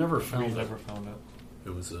 No, we never found We it. never found it.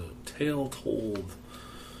 It was a tale told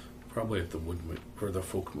probably at the Woodmoot, or the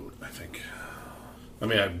Folk Moot, I think. I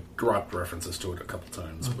mean, I dropped references to it a couple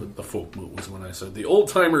times, but the Folk Moot was when I said, the old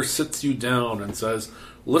timer sits you down and says,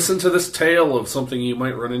 listen to this tale of something you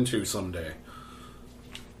might run into someday.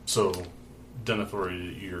 So, Denethor,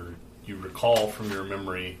 you recall from your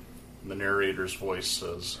memory, the narrator's voice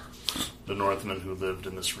says, the Northmen who lived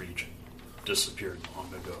in this region disappeared long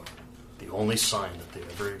ago. The only sign that they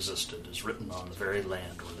ever existed is written on the very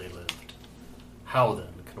land where they lived. How, then,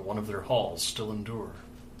 can one of their halls still endure?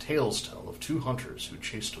 Tales tell of 2 hunters who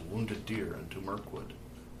chased a wounded deer into Mirkwood.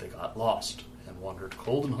 They got lost and wandered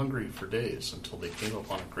cold and hungry for days until they came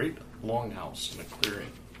upon a great longhouse in a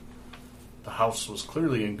clearing. The house was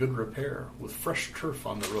clearly in good repair, with fresh turf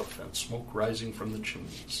on the roof and smoke rising from the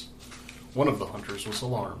chimneys. One of the hunters was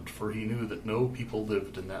alarmed, for he knew that no people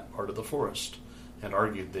lived in that part of the forest, and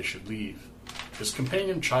argued they should leave. His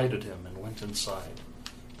companion chided him and went inside.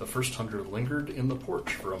 The first hunter lingered in the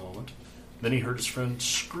porch for a moment. Then he heard his friend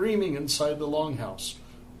screaming inside the longhouse,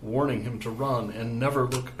 warning him to run and never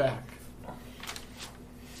look back.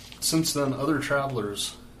 Since then, other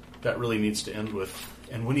travelers, that really needs to end with,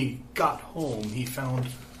 and when he got home, he found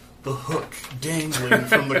the hook dangling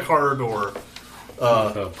from the car door.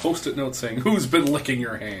 A post-it note saying, who's been licking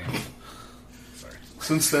your hand? Sorry.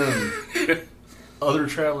 Since then, other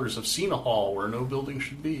travelers have seen a hall where no building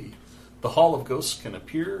should be. The Hall of Ghosts can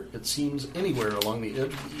appear, it seems, anywhere along the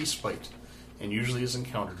edge of the East Bight, and usually is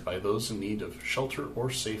encountered by those in need of shelter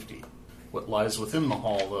or safety. What lies within the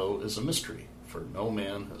hall, though, is a mystery, for no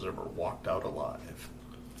man has ever walked out alive.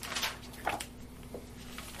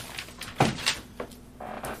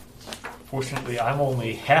 Fortunately, I'm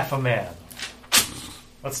only half a man.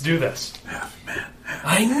 Let's do this.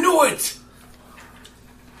 I knew it!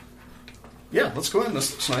 Yeah, let's go in.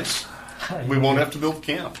 This looks nice. We won't have to build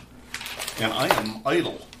camp. And I am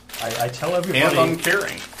idle I tell everybody. and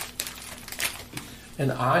uncaring.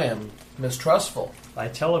 And I am mistrustful. I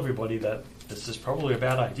tell everybody that this is probably a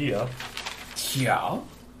bad idea, Yeah?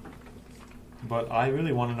 but I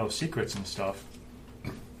really want to know secrets and stuff.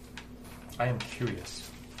 I am curious.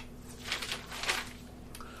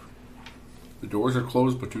 The doors are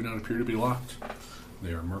closed but do not appear to be locked.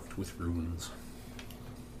 They are marked with runes.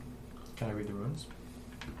 Can I read the runes?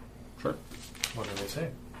 Sure. What do they say?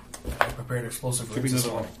 I prepared explosive Give me rings this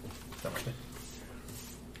another morning.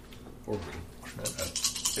 Or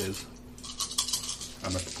that is.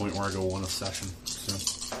 I'm at the point where I go one a session.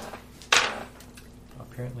 So.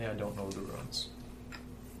 Apparently I don't know the runes.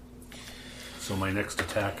 So my next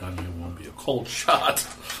attack on you won't be a cold shot.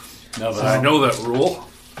 Now that I know that rule.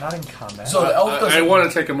 Not in combat. So the elf I doesn't...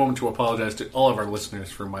 want to take a moment to apologize to all of our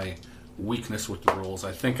listeners for my weakness with the rules.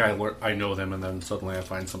 I think I know them, and then suddenly I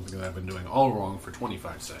find something that I've been doing all wrong for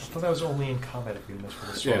 25 I sessions. thought that was only in combat agreements for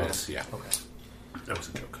the sword. Yeah, it is, yeah. Okay. That was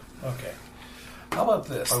a joke. Okay. How about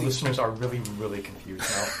this? Our The- listeners are really, really confused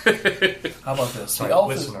now. How about this? Sorry, The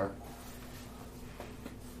elf is... listener.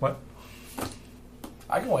 What?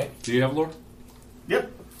 I can wait. Do you have lore?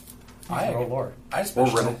 Yep. Oh, Lord. I Or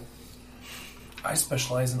specialize... riddle? I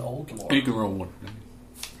specialize in old lore. You can roll one.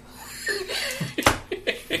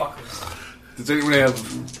 Fuckers. Does anybody have...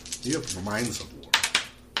 You have reminds of lore.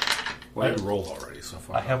 Well, you roll already so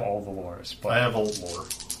far. I have all the lores, but I have old lore.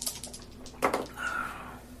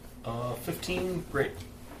 15, great.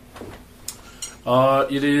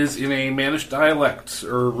 It is in a Manish dialect,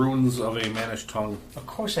 or runes of a Manish tongue. of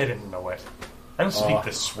course I didn't know it. I don't speak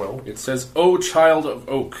this swill. It says, O child of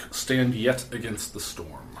oak, stand yet against the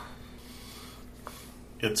storm.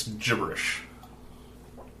 It's gibberish.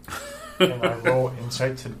 Can I roll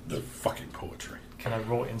insight to? The fucking poetry. Can I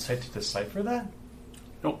roll insight to decipher that?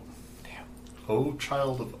 Nope. Damn. O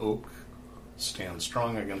child of oak, stand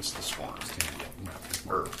strong against the storm.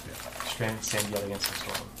 Or, Stand yet against the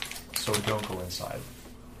storm. So don't go inside.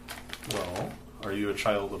 well, are you a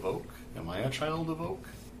child of oak? Am I a child of oak?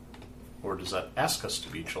 Or does that ask us to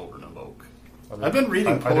be children of oak? I've been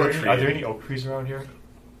reading poetry. Are there any oak trees around here?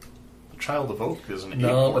 A child of oak is an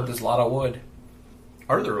No, acorn. but there's a lot of wood.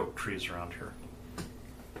 Are there oak trees around here?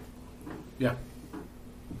 Yeah.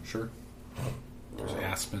 Sure. There's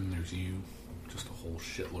aspen, there's yew, just a whole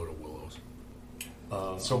shitload of willows.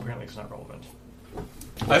 So apparently it's not relevant.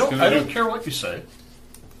 I don't care what you say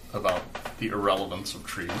about the irrelevance of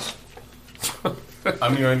trees.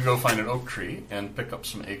 I'm going to go find an oak tree and pick up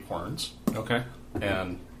some acorns. Okay.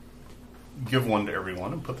 And give one to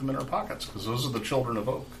everyone and put them in our pockets, because those are the children of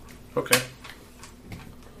oak. Okay.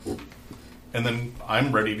 And then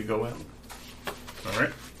I'm ready to go in. All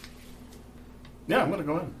right. Yeah, I'm going to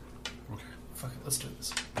go in. Okay. Fuck it, let's do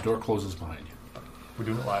this. The door closes behind you. We're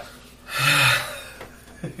doing it live.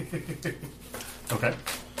 Okay.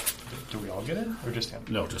 Do we all get in, or just him?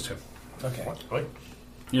 No, just him. Okay. What? Wait.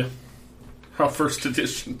 Yeah. Our first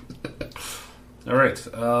edition. All right.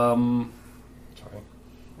 Sorry. I'm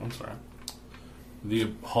sorry.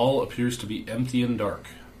 The hall appears to be empty and dark.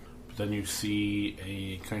 But then you see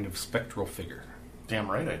a kind of spectral figure.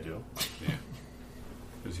 Damn right I do. Yeah.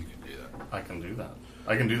 Because you can do that. I can do that.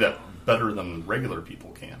 I can do that better than regular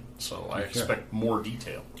people can. So I expect more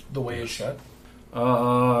detail. The way is shut.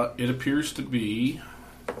 It appears to be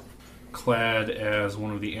clad as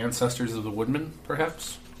one of the ancestors of the woodmen,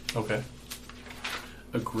 perhaps. Okay.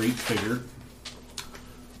 A great figure.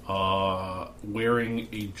 Wearing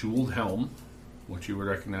a jeweled helm, which you would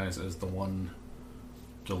recognize as the one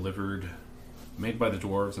made by the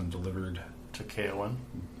dwarves and delivered To KON?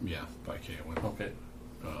 Yeah, by KON. Okay.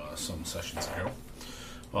 Some sessions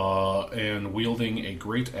ago. And wielding a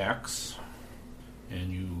great axe.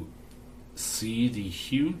 And you see the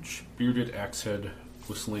huge bearded axe head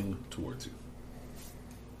whistling towards you.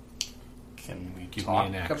 Can we Give me talk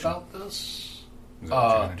an action. about this? Is that what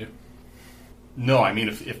you're going to do? No, I mean,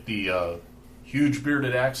 if the huge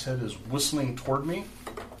bearded axe head is whistling toward me,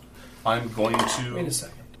 I'm going to Wait a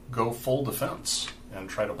second. go full defense and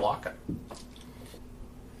try to block it.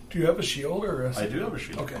 Do you have a shield or a... I do have a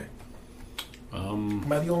shield. Okay.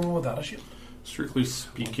 Am I the only one without a shield? Strictly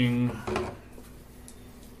speaking,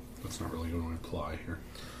 that's not really going to apply here.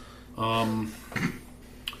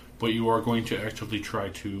 But you are going to actually try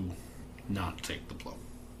to not take the blow.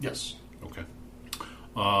 Yes. Okay.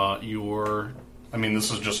 I mean,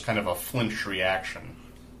 this is just kind of a flinch reaction.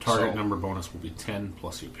 Target So- number bonus will be 10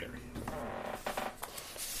 plus you parry.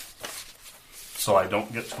 So I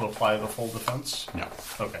don't get to apply the full defense? No.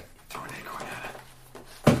 Okay. Throw an acorn at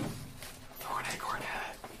it. Throw an acorn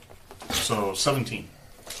at it. So 17.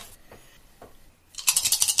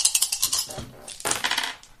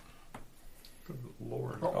 Good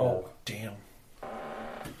Lord. Oh, damn.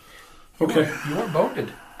 Okay. You weren't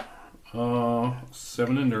boned.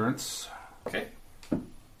 7 endurance. Okay.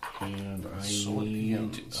 And I So it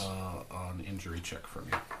need begins. an injury check from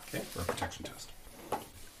you. Okay. For a protection test.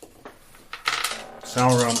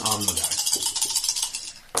 Sauron on the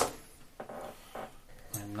die.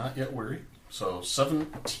 I'm not yet weary. So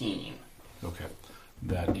 17. Okay.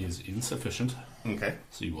 That is insufficient, Okay.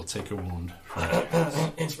 so you will take a wound from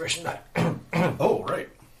that. Inspiration die. Oh, right.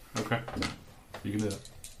 Okay. You can do that.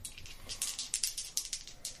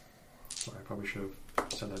 Sorry, I probably should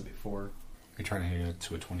have said that before. You're trying to hit it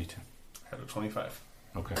to a 22. I had a 25.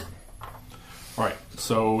 Okay. Alright,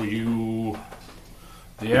 so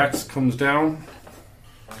the axe comes down.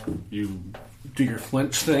 You do your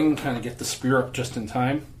flinch thing, kind of get the spear up just in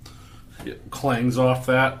time. It clangs off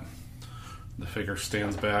that. The figure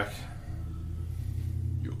stands back.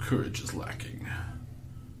 Your courage is lacking.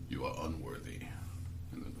 You are unworthy.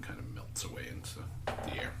 And then kind of melts away into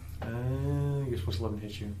the air. You're supposed to let him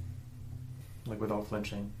hit you. Like without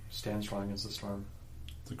flinching. Stand strong against the storm.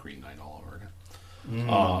 The Green Knight all over again.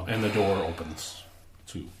 And the door opens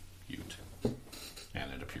to you two.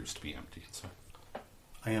 And it appears to be empty inside.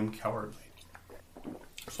 I am cowardly.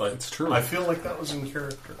 So it's true. I feel like that was in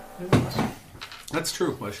character. That's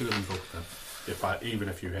true. I should have invoked that. Even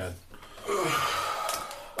if you had.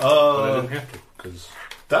 But I didn't have to, because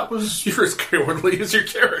That was you're as cowardly as your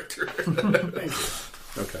character. thank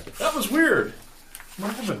you. Okay. That was weird.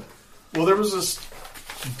 What happened? Well, there was this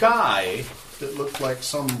guy that looked like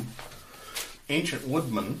some ancient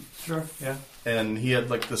woodman, Sure, yeah. and he had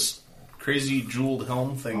like this crazy jeweled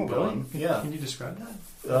helm thing going. Really? Yeah. Can you describe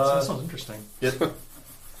that? Uh, That sounds interesting. It,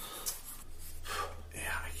 yeah,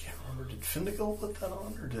 I can't remember. Did Findigal put that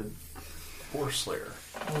on, or did Horslayer?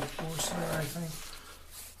 I think.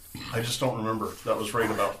 I just don't remember. That was right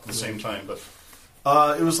about the same time, but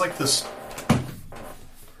it was like this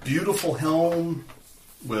beautiful helm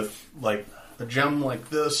with like a gem like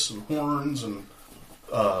this and horns and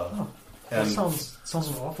That and sounds an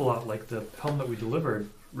awful lot like the helm that we delivered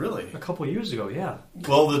really a couple of years ago, yeah.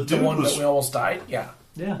 well the The dude one was that we almost died? Yeah.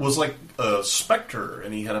 Yeah. was like a specter,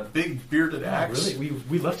 and he had a big bearded Yeah, axe. really?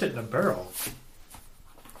 We left it in a barrel.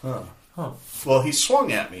 Huh. Huh. Well, he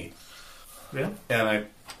swung at me, Yeah? and I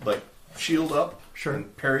like shield up, Sure.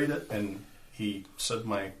 and parried it, and He said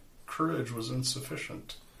my courage was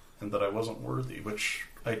insufficient and that I wasn't worthy, which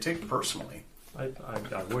I take personally. I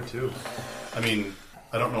would too. I mean,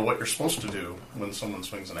 I don't know what you're supposed to do when someone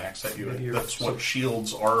swings an axe at you. Maybe That's what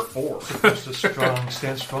shields are for. Just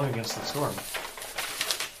stand strong against the storm.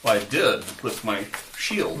 Well, I did with my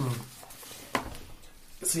shield.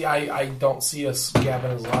 See, I don't see us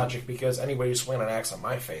gabbing his logic because anybody who swing an axe on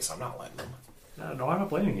my face, I'm not letting him. No, I'm not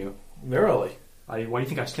blaming you. Verily. Why do you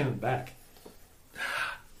think I stand in the back?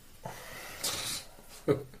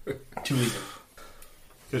 Too easy.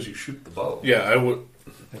 Because you shoot the bow. Yeah, I would.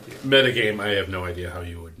 Thank you. Metagame, I have no idea how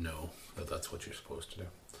you would know that that's what you're supposed to do.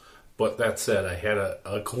 But that said, I had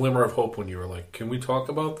a glimmer of hope when you were like, can we talk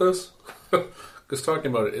about this? Because talking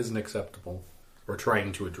about it isn't acceptable. Or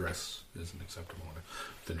trying to address isn't acceptable.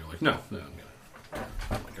 Then you're like, no,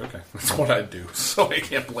 I'm like, okay, that's what I'd do. So I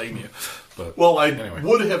can't blame you. But Well, I anyway.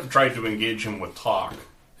 would have tried to engage him with talk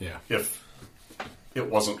Yeah. if it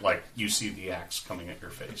wasn't like you see the axe coming at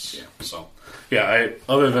your face. Yeah. So, Yeah,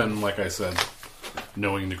 other than, like I said,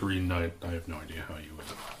 knowing the Green Knight, I have no idea how you would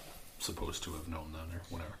have supposed to have known that or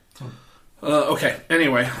whatever. Okay,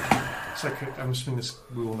 anyway. It's like, I'm assuming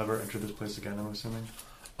we will never enter this place again, I'm assuming.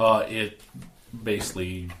 It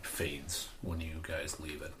basically fades when you guys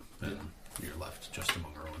leave it, and you're left just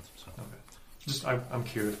among ruins. So. Okay. I'm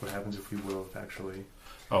curious what happens if we will actually...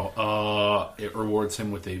 It rewards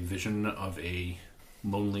him with a vision of a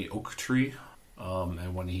lonely oak tree,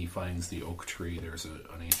 and when he finds the oak tree, there's an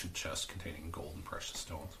ancient chest containing gold and precious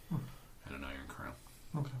stones, and an iron crown.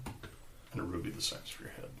 Okay. and a ruby the size of your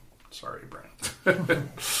head. Sorry, Brand.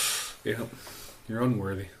 Yeah, you're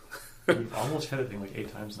unworthy. We've almost hit it like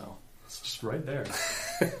 8 times now. It's just right there.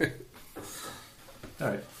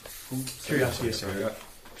 Alright. Curiosity aside.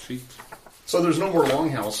 Sheets. So there's no more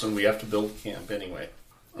longhouse, and we have to build camp anyway.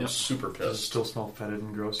 I'm Yep. super Does it pissed. still smell fetid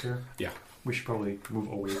and gross here? Yeah. We should probably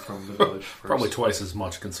move away from the village first. Probably twice as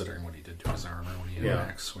much considering what he did to his armor when he had Yeah. an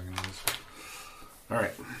axe swinging his.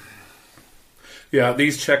 Alright. Yeah,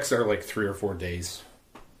 these checks are like 3 or 4 days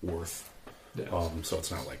worth. Yeah. So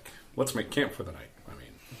it's not like, let's make camp for the night. I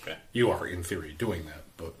mean, Okay. you are in theory doing that,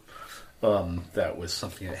 but that was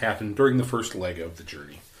something that happened during the first leg of the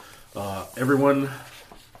journey. Everyone,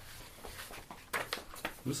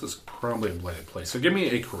 this is probably a blighted place, so give me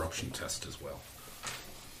a corruption test as well.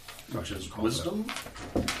 Which is Call wisdom?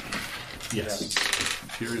 that. Yes.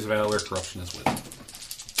 Fear is valor, corruption is wisdom.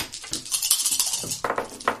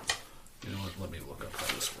 You know what? Let me look up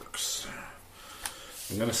how this works.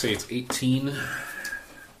 I'm going to say it's 18,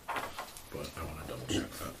 but I want to double check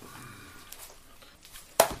that.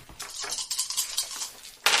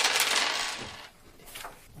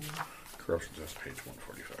 Corruption test, page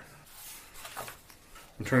 145.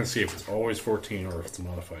 I'm trying to see if it's always 14 or if it's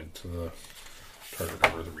modified to the target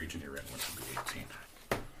number of the region you're in, which would be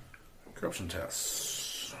 18. Corruption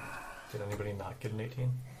tests. Did anybody not get an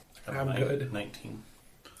 18? I'm good. 19.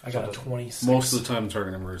 I got a 26. Most of the time, the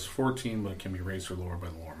target number is 14, but it can be raised or lowered by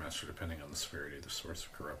the lore master depending on the severity of the source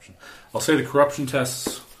of corruption. I'll say the corruption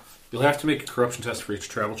tests, you'll have to make a corruption test for each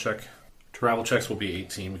travel check. Travel checks will be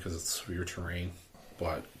 18 because it's severe terrain,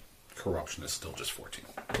 but corruption is still just 14.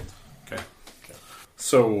 Okay.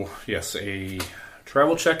 So, yes, a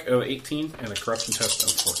travel check of 18 and a corruption test of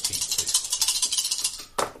 14, please.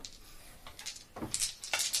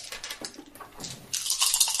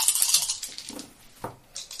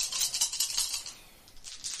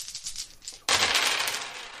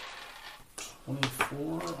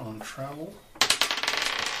 On travel.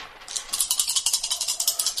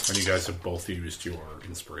 And you guys have both used your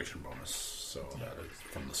inspiration bonus, so that is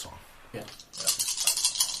from the song. Yeah.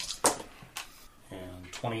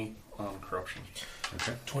 And 20 on corruption.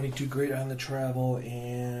 Okay. 22 great on the travel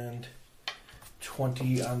and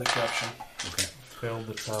 20 on the corruption. Okay. Failed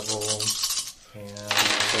the travel and...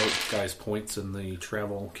 So, guys, points in the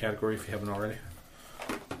travel category if you haven't already.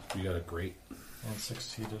 You got a great. And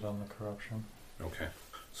succeeded on the corruption. Okay.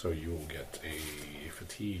 So you will get a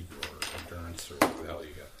fatigue or endurance or whatever the hell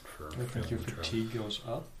you get for I think failing your the travel. fatigue goes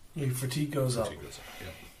up. Your fatigue goes up. Fatigue goes up,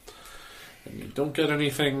 yeah. And you don't get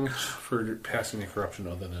anything for passing the corruption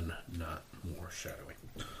other than not more shadowing.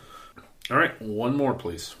 Alright, one more,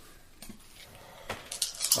 please.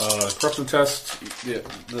 Corruption test.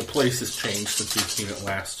 The place has changed since you've seen it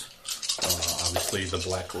last. Obviously, the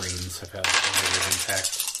black rains have had a negative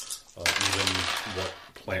impact. Even what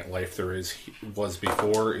plant life there was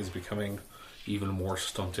before is becoming even more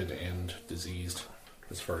stunted and diseased,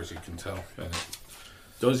 as far as you can tell. And it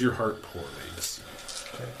does your heart poorly to see.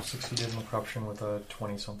 Okay, succeeded in the corruption with a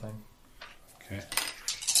 20-something. Okay.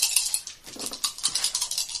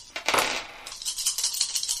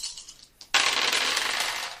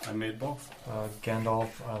 I made both. Gandalf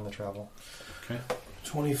on the travel. Okay.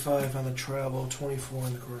 25 on the travel, 24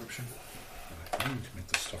 on the corruption. I need to make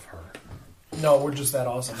this stuff harder. No, we're just that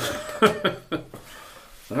awesome.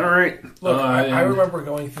 All right. Look, I remember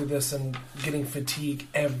going through this and getting fatigue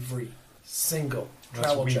every single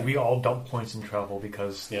travel check. We all dump points in travel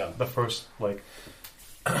because the first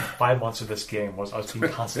 5 months of this game was us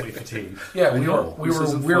being constantly fatigued. Yeah, we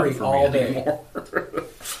were weary all day.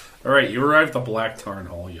 All right, you arrived at the Black Tarn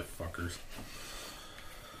Hall, you fuckers.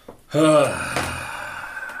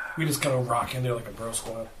 We just kind of rock in there like a bro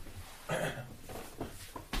squad.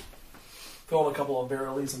 Fill a couple of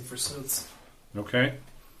barrelies and pursuits. Okay.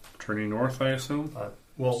 Turning north, I assume?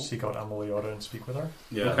 We'll seek out Emiliota and speak with her.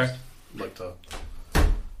 Yeah. Okay. I'd like to,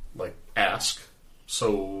 ask.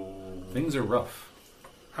 So... Things are rough.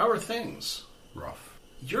 How are things? Rough.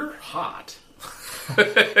 You're hot.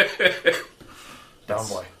 Down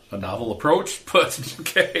boy. A novel approach, but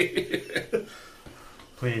okay.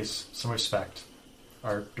 Please, some respect.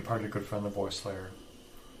 Our departed good friend, the Voice Slayer.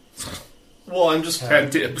 Well, I'm just... Had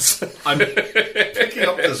dibs. I'm picking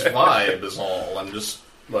up this vibe is all. I'm just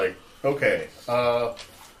okay. Where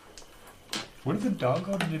did the dog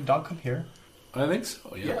go? Did the dog come here? I think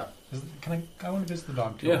so, yeah. Can I want to visit the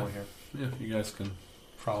dog too Yeah. over here? Yeah, you guys can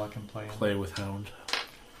Frolic and play. play with Hound.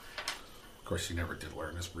 Of course, he never did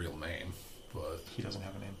learn his real name, but... He doesn't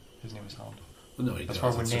have a name. His name is Hound. No, he That's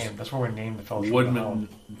does. why we're named. That's why we're named the Fellowship of the Woodmen Hound.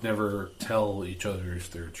 never tell each other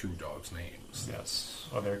their true dog's names. Yes.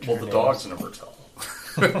 Oh, they're Well, the dogs never tell.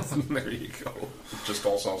 There you go. It just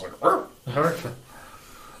all sounds like... "Rrr."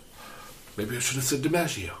 Maybe I should have said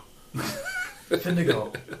DiMaggio.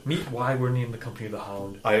 Findigo, meet why we're named the Company of the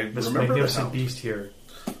Hound. I This remember the magnificent Hound. beast here.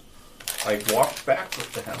 I walked back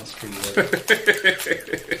with the hounds.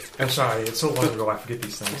 I'm sorry, it's so long ago I forget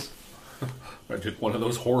these things. I did one of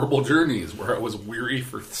those horrible journeys where I was weary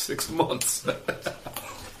for 6 months.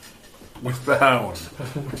 With the Hound.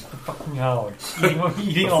 Fucking Hound.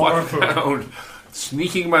 Eating The all our fucking food. Hound.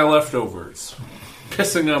 Sneaking my leftovers.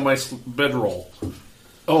 Pissing on my bedroll.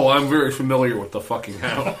 Oh, I'm very familiar with the fucking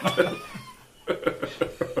Hound.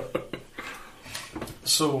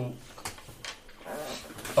 So,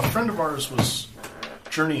 a friend of ours was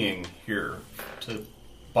journeying here to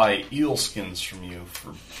buy eel skins from you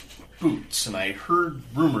for boots, and I heard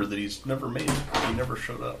rumor that he never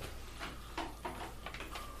showed up.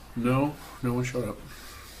 No one showed up.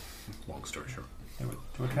 Long story short. They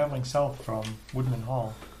were traveling south from Woodman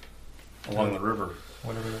Hall, Along the river.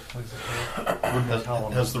 whatever that place is called. Woodman Hall.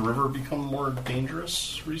 Has the river become more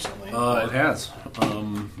dangerous recently? It has.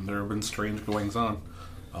 There have been strange goings on.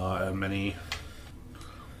 And many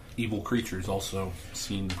evil creatures also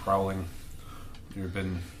seen prowling. There have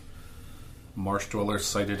been marsh dwellers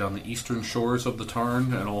sighted on the eastern shores of the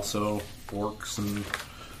Tarn, and also orcs and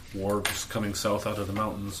wargs coming south out of the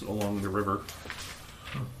mountains along the river.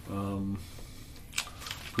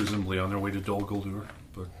 Presumably on their way to Dol Guldur,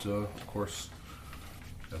 but of course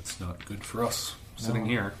that's not good for us sitting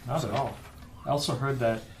here. Not at all. I also heard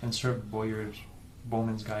that Insert Boyer's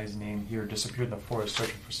Bowman's guy's name here disappeared in the forest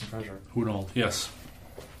searching for some treasure. Hunald, yes.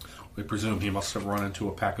 We presume he must have run into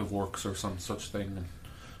a pack of orcs or some such thing,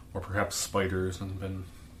 or perhaps spiders, and been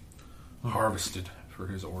harvested for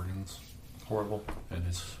his organs Horrible. and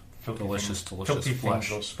his Filthy delicious things, filthy flesh. things,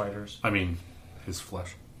 those spiders. I mean, his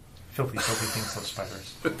flesh. Filthy things, those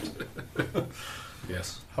spiders.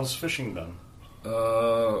 Yes. How's fishing done?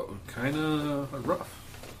 Kind of rough.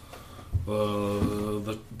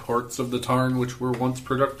 The ports of the Tarn, which were once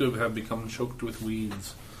productive, have become choked with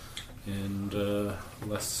weeds, and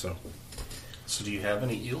less so. So do you have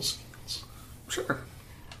any eel skins? Sure.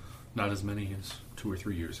 Not as many as 2 or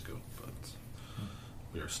 3 years ago, but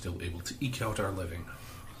we are still able to eke out our living.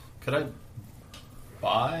 Could I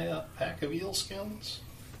buy a pack of eel skins?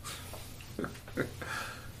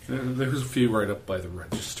 There's a few right up by the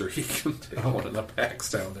register. You can take one of the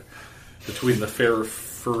packs down there. Between the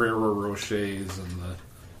Ferrero Rochers and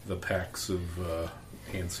the packs of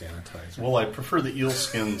hand sanitizer. Well, I prefer the eel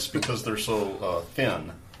skins because they're so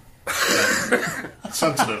thin and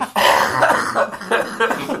sensitive. I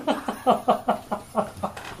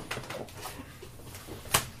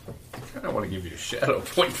kind of want to give you a shadow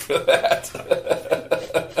point for that.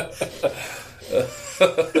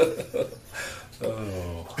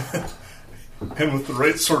 Oh. And with the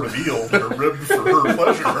right sort of eel, they're ribbed for her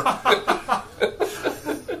pleasure.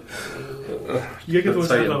 You get those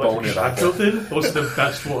That's how you that bone like it shot up. tilted? Those are the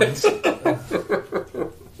best ones.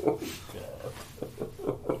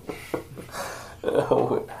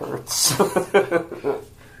 Oh, it hurts.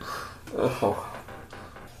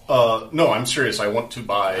 No, I'm serious. I want to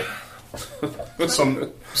buy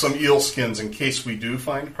some eel skins in case we do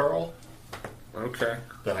find Carl. Okay.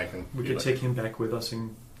 Then I can. We could take him back with us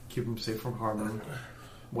and keep him safe from harm and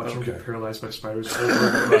watch him Okay. get paralyzed by spiders over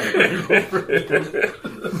and over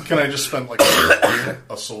again. Can I just spend like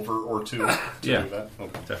a silver or two to Yeah. do that?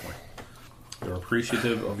 Okay. Definitely. They're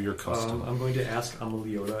appreciative of your custom. I'm going to ask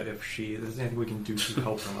Ameliota if there's anything we can do to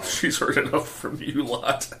help them out. She's heard enough from you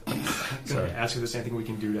lot. I'm going to ask if there's anything we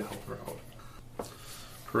can do to help her out.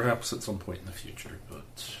 Perhaps at some point in the future,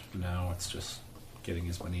 but now it's just getting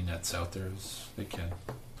as many nets out there as they can.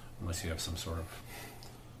 Unless you have some sort of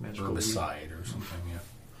Magical herbicide or something, yeah.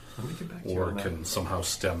 Let me get back to you Or on that. can somehow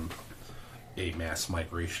stem a mass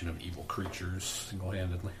migration of evil creatures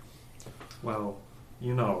single-handedly. Well,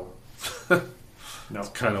 you know. No.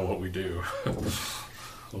 Kind of what we do.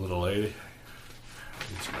 Little lady.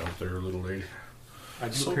 It's out there, little lady. I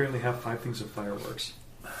do apparently have 5 things of fireworks.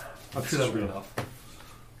 I'm sure that'll be enough.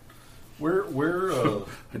 Where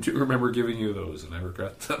I do remember giving you those, and I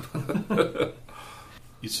regret them.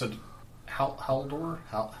 you said Haldor?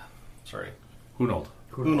 Sorry. Hunold.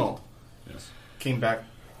 Hunold Yes. came back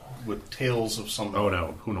with tales of some. Oh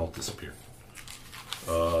no, Hunold disappeared.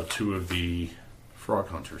 2 of the frog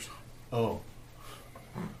hunters. Oh,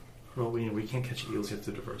 Well, we can't catch eels. You have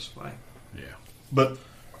to diversify. Yeah. but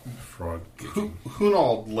Frog.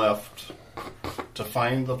 Hunold left to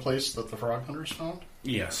find the place that the frog hunters found,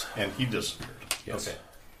 Yes. and he disappeared. Yes. Okay.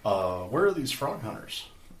 Where are these frog hunters?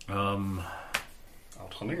 Out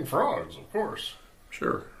hunting frogs, of course.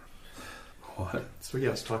 Sure. What? So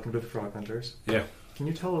yes, talking to the frog hunters. Yeah. Can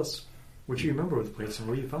you tell us what you remember of the place and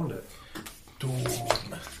where you found it?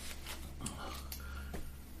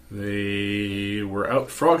 They were out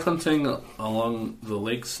frog hunting along the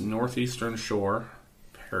lake's northeastern shore.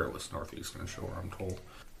 Perilous northeastern shore, I'm told.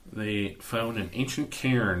 They found an ancient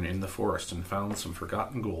cairn in the forest and found some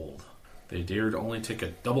forgotten gold. They dared only take a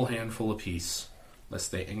double handful apiece,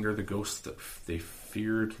 lest they anger the ghosts that they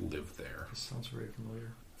feared lived there. This sounds very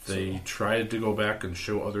familiar. They tried to go back and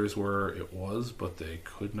show others where it was, but they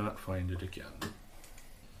could not find it again.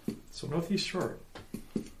 So northeast shore,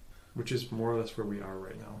 which is more or less where we are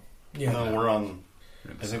right now. Yeah. No, we're on.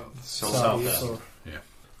 In I the think south. Southeast south or Yeah.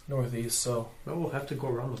 northeast, so... Well, we'll have to go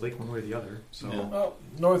around the lake one way or the other. So Yeah. Well,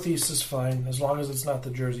 northeast is fine. As long as it's not the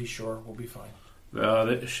Jersey Shore, we'll be fine.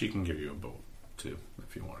 She can give you a boat, too,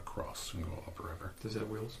 if you want to cross and go upriver. does it have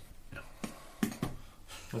wheels? Yeah.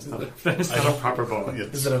 That's not a proper boat.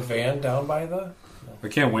 Is it a van down by the... I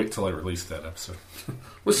can't wait till I release that episode.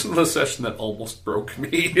 Listen to the session that almost broke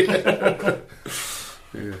me.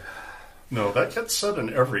 Yeah. No, that gets said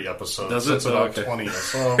in every episode. Does since it? about Okay. 20.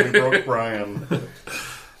 So we broke Brian.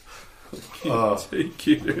 Can't take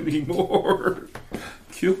it anymore.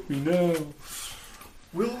 Kill me now.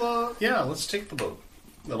 We'll, let's take the boat.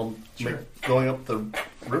 That'll Sure. make going up the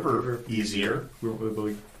river easier. We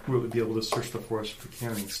won't be able to search the forest for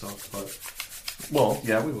carrying stuff, but Well,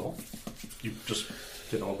 yeah, we will. You just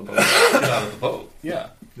get all the boats. get out of the boat. Yeah.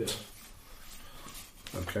 Yeah.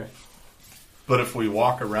 Okay. But if we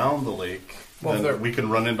walk around the lake, Well, then they're- we can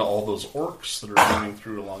run into all those orcs that are running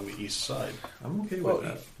through along the east side. I'm okay Well, with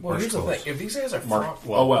that. here's the close. thing. If these guys are Mark,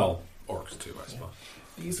 frog, Oh, well, orcs, too, I suppose.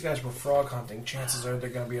 these guys were frog hunting, chances are they're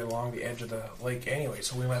going to be along the edge of the lake anyway,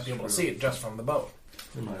 so we might be able to see it just from the boat.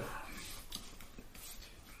 We might.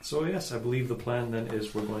 So yes, I believe the plan then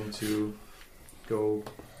is we're going to go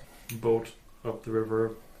boat up the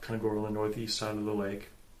river, kind of go around the northeast side of the lake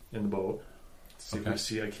in the boat, see if we Okay.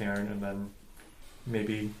 see a cairn, and then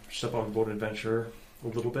maybe step off the boat and adventure a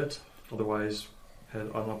little bit. Otherwise,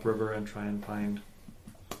 head on upriver and try and find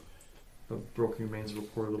the broken remains of a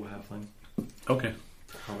poor little halfling. Okay.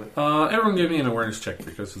 Hobbit. Everyone give me an awareness check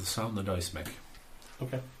because of the sound the dice make.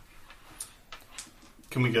 Okay.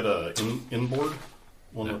 Can we get a inboard?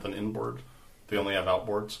 One Yeah. with an inboard? They only have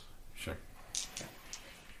outboards? Sure.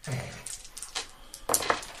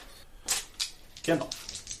 Kendall.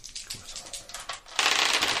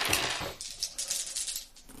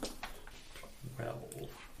 Well,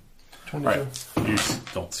 22. Alright. You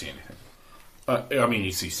don't see anything. I mean,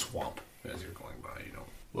 you see swamp as you're going by. You don't.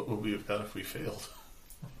 What would we have got if we failed?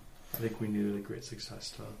 I think we needed a great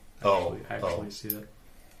success to Oh, actually see it.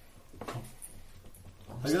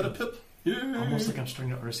 I got a pip. Yay! Almost like I'm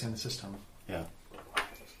starting to understand the system. Yeah.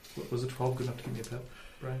 Was a 12 good enough to give me a pip,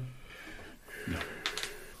 Brian? No.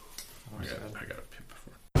 Oh, I sad. got a pip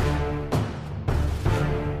before.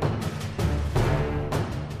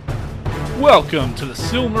 Welcome to the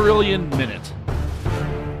Silmarillion Minute.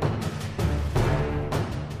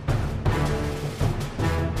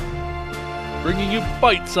 Bringing you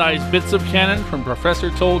bite-sized bits of canon from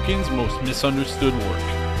Professor Tolkien's most misunderstood work.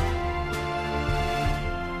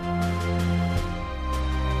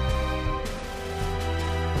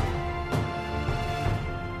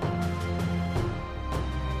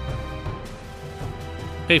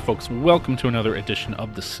 Hey folks, welcome to another edition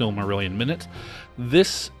of the Silmarillion Minute.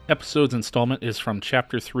 This episode's installment is from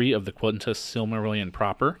Chapter 3 of the Quintus Silmarillion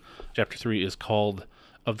proper. Chapter 3 is called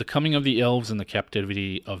Of the Coming of the Elves and the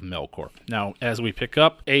Captivity of Melkor. Now, as we pick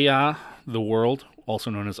up, Ea, the world, also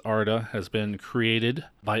known as Arda, has been created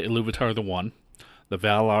by Iluvatar the One. The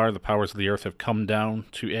Valar, the powers of the earth, have come down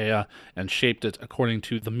to Ea and shaped it according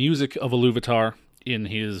to the music of Iluvatar in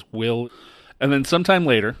his will. And then sometime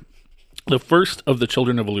later, the first of the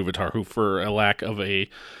children of Iluvatar, who for a lack of a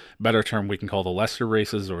better term we can call the lesser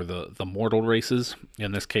races or the mortal races,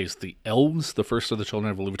 in this case the elves, the first of the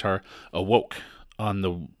children of Iluvatar, awoke on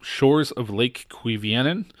the shores of Lake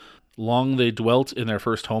Cuivienen. Long they dwelt in their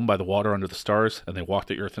first home by the water under the stars, and they walked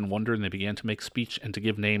the earth in wonder, and they began to make speech and to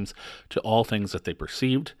give names to all things that they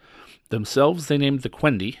perceived. Themselves they named the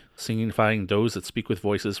Quendi, signifying those that speak with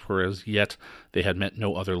voices, for as yet they had met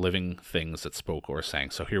no other living things that spoke or sang.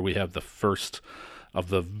 So here we have the first of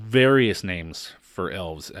the various names for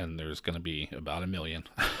elves, and there's going to be about 1 million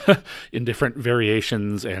in different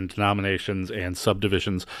variations and denominations and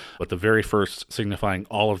subdivisions, but the very first signifying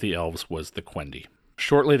all of the elves was the Quendi.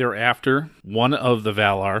 Shortly thereafter, one of the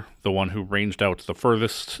Valar, the one who ranged out the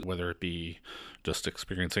furthest, whether it be just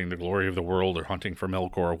experiencing the glory of the world or hunting for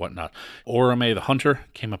Melkor or whatnot, Orome the hunter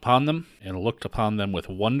came upon them and looked upon them with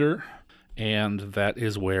wonder, and that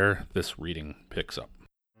is where this reading picks up.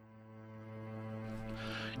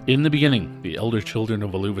 In the beginning, the elder children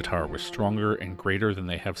of Iluvatar were stronger and greater than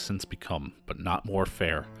they have since become, but not more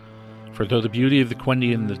fair. For though the beauty of the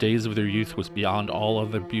Quendi in the days of their youth was beyond all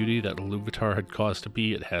other beauty that Iluvatar had caused to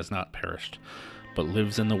be, it has not perished, but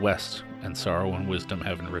lives in the west, and sorrow and wisdom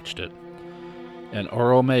have enriched it. And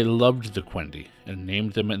Orome loved the Quendi, and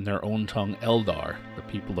named them in their own tongue Eldar, the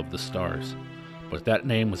people of the stars. But that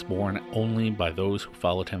name was borne only by those who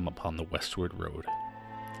followed him upon the westward road.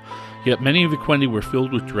 Yet many of the Quendi were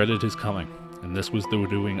filled with dread at his coming, and this was the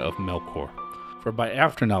doing of Melkor. For by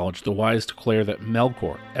after-knowledge the wise declare that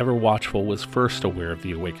Melkor, ever watchful, was first aware of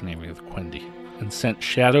the awakening of the Quendi, and sent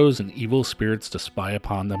shadows and evil spirits to spy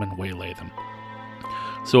upon them and waylay them.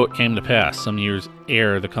 So it came to pass, some years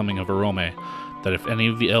ere the coming of Orome, that if any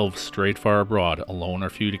of the elves strayed far abroad, alone or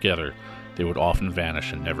few together, they would often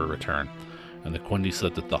vanish and never return. And the Quendi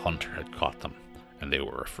said that the hunter had caught them, and they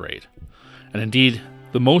were afraid. And indeed,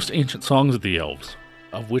 the most ancient songs of the elves,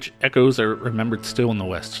 of which echoes are remembered still in the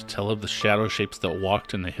west, tell of the shadow shapes that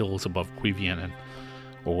walked in the hills above Cuivienen,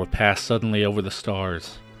 or were passed suddenly over the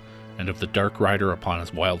stars, and of the dark rider upon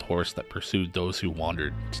his wild horse that pursued those who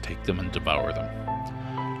wandered to take them and devour them.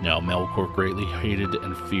 Now Melkor greatly hated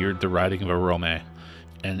and feared the riding of Orome,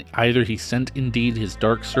 and either he sent indeed his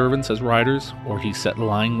dark servants as riders, or he set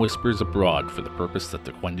lying whispers abroad for the purpose that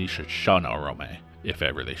the Quendi should shun Orome, if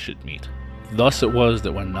ever they should meet. Thus it was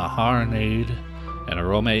that when Nahar neighed, and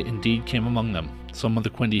Orome indeed came among them, some of the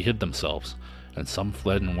Quendi hid themselves, and some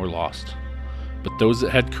fled and were lost. But those that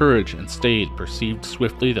had courage and stayed perceived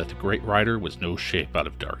swiftly that the great rider was no shape out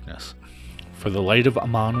of darkness. For the light of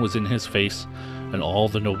Aman was in his face, and all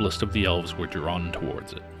the noblest of the elves were drawn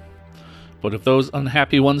towards it. But of those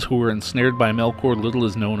unhappy ones who were ensnared by Melkor, little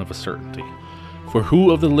is known of a certainty. For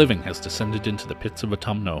who of the living has descended into the pits of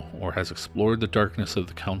Autumno, or has explored the darkness of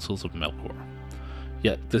the councils of Melkor?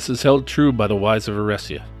 Yet this is held true by the wise of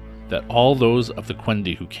Eresia, that all those of the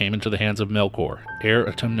Quendi who came into the hands of Melkor, ere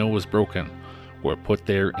Autumno was broken, were put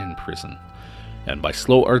there in prison, and by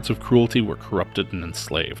slow arts of cruelty were corrupted and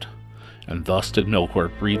enslaved. And thus did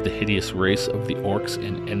Melkor breed the hideous race of the orcs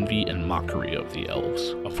in envy and mockery of the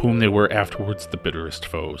elves, of whom they were afterwards the bitterest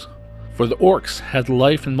foes. For the orcs had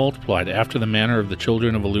life and multiplied after the manner of the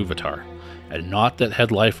children of Iluvatar, and naught that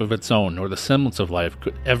had life of its own, nor the semblance of life,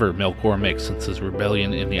 could ever Melkor make since his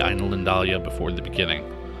rebellion in the Ainulindalea before the beginning.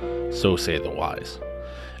 So say the wise.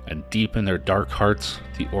 And deep in their dark hearts,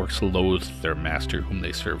 the orcs loathed their master whom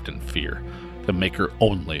they served in fear, the maker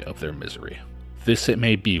only of their misery. This, it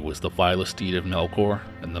may be, was the vilest deed of Melkor,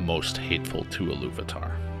 and the most hateful to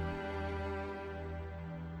Iluvatar.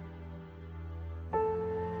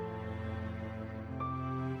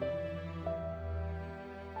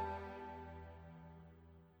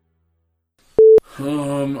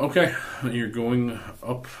 Okay, you're going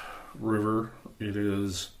up river. It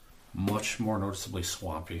is much more noticeably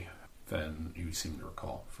swampy than you seem to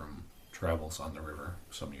recall from travels on the river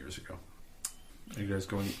some years ago. Are you guys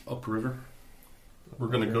going up river? We're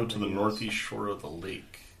going to go to the northeast shore of the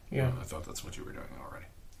lake. Yeah. I thought that's what you were doing already.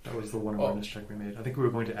 That was the one awareness check we made. I think we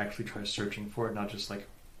were going to actually try searching for it, not just like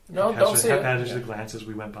No, don't say it. haphazardly glance as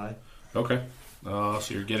we went by. Okay. So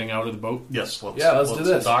you're getting out of the boat? Yes, let's do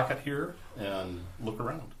this. dock it here and look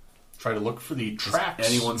around. Try to look for the tracks.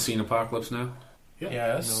 Has anyone seen Apocalypse Now? Yeah.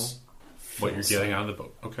 Yes. But you're getting out of the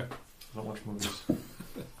boat. Okay. I don't watch movies.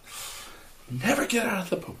 Never get out of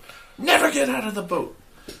the boat. Never get out of the boat.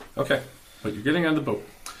 Okay. But you're getting out of the boat.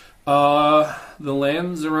 The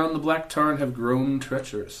lands around the Black Tarn have grown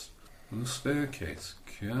treacherous. The staircase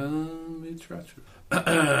can be treacherous.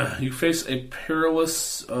 You face a perilous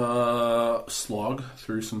slog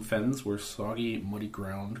through some fens where soggy, muddy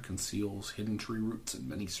ground conceals hidden tree roots and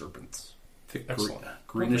many serpents. Thick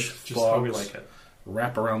greenish Just how we fogs like it.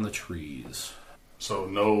 wrap around the trees. So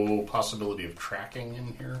no possibility of tracking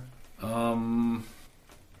in here? And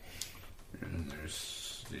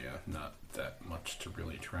there's, not that much to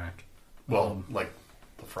really track. Well, like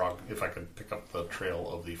the frog, if I could pick up the trail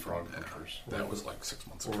of the frog hunters. That was like 6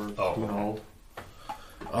 months ago. Or Oh. Gunald.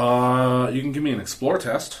 You can give me an explore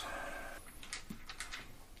test.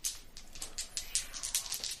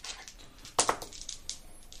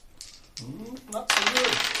 Not so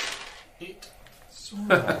good. 8. So,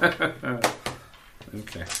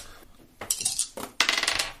 Okay.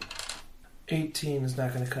 18 is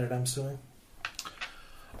not going to cut it, I'm assuming.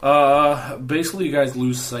 Basically, you guys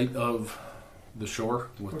lose sight of the shore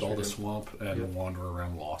with course all we the do. swamp and Yep. wander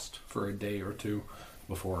around lost for a day or two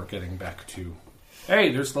before getting back to,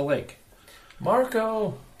 hey, there's the lake.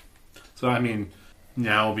 Marco! So, I mean,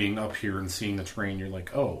 now being up here and seeing the terrain, you're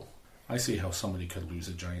like, oh, I see how somebody could lose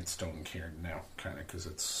a giant stone cairn now, kind of, because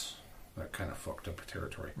it's that kind of fucked up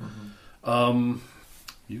territory.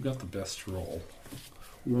 You got the best roll.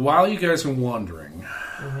 While you guys are wandering,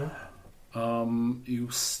 you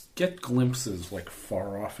get glimpses, like,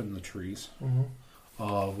 far off in the trees.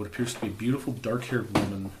 What appears to be a beautiful dark-haired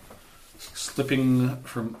woman slipping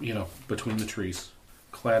from, between the trees,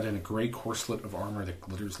 clad in a gray corselet of armor that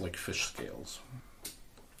glitters like fish scales.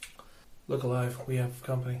 Look alive, we have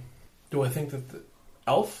company. Do I think that the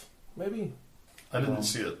elf? Maybe? I didn't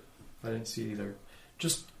see it. I didn't see it either.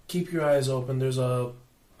 Just keep your eyes open. There's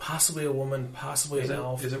possibly a woman, possibly an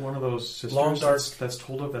elf. Is it one of those sisters Long, dark- that's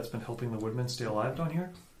told of that's been helping the woodmen stay alive down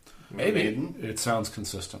here? Maybe. Maiden? It sounds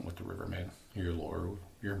consistent with the River Maiden, your lore,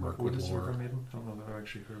 your What Mirkwood is the lore. River Maiden? I don't know that I've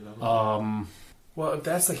actually heard of that. Well, if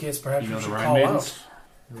that's the case, perhaps You we know should the Rhine call Maidens?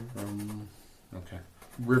 out. Okay.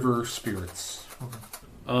 River spirits. Okay.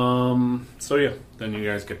 So yeah, then you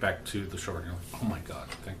guys get back to the shore and you're like, oh my god,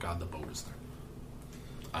 thank god the boat is there.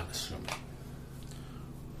 Unassuming.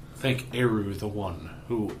 Thank Eru, the one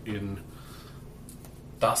who in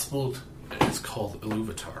Das Boot. is called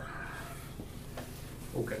Iluvatar.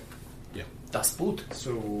 Okay. Yeah. Das Boot.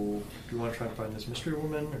 So, do you want to try and find this mystery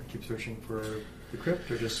woman, or keep searching for the crypt,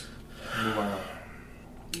 or just move on?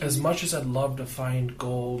 As much as I'd love to find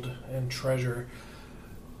gold and treasure,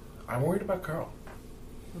 I'm worried about Carl.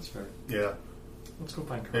 That's fair. Yeah. Let's go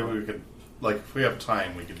find Carl. Maybe we could, if we have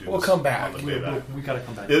time, we could do We'll this come back. on the way back. We gotta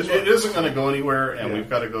come back. It isn't going to go anywhere, and Yeah. we've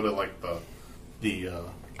got to go to, the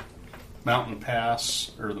mountain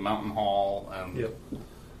pass, or the mountain hall, and... Yep.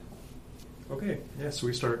 Okay. Yeah. So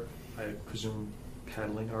we start, I presume,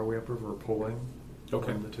 paddling our way upriver or pulling.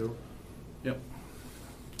 Okay. One of the two. Yep.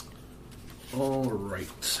 All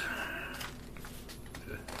right.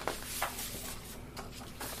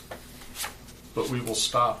 But we will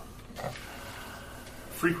stop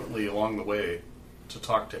frequently along the way to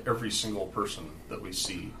talk to every single person that we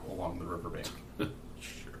see along the riverbank.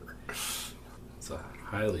 Sure. It's a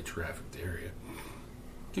highly trafficked area.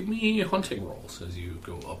 Give me hunting rolls as you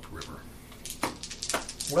go upriver.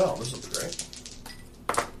 Well, this will be great.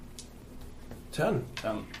 10.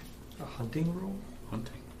 A hunting roll?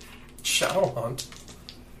 Hunting. Shadow hunt.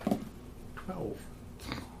 12.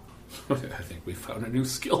 I think we found a new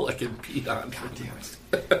skill I can beat on. God damn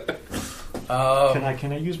it.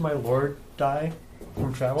 Can I use my lord die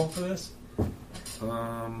from travel for this? You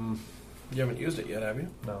haven't used it yet, have you?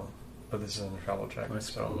 No. But this isn't a travel check. I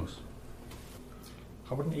suppose.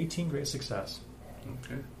 How about an 18 great success?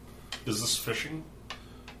 Okay. Is this fishing?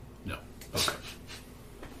 No. Okay.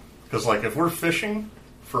 Because, if we're fishing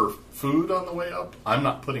for food on the way up, I'm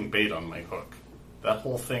not putting bait on my hook. That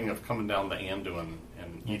whole thing of coming down the Anduin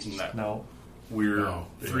and eating that No. weird No,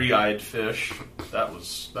 yeah. three-eyed fish, that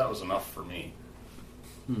was enough for me.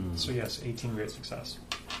 So yes, 18 great success.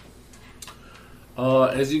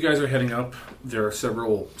 As you guys are heading up, there are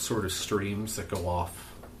several sort of streams that go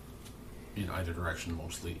off in either direction,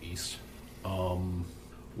 mostly east.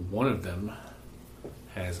 One of them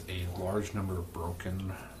has a large number of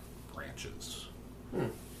broken branches.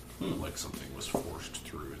 Like something was forced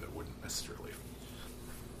through that wouldn't necessarily...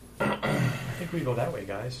 I think we go that way,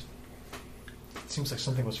 guys. It seems like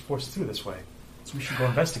something was forced through this way. So we should go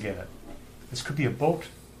investigate it. This could be a boat.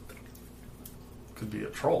 Could be a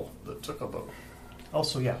troll that took a boat.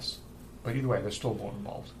 Also, yes. But either way, there's still a boat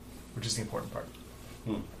involved, which is the important part.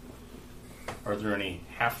 Are there any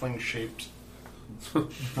halfling-shaped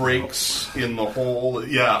breaks in the hole?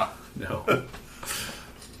 Yeah. No.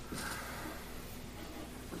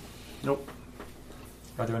 Nope.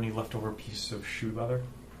 Are there any leftover pieces of shoe leather?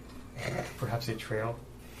 Perhaps a trail?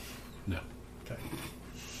 No. Okay.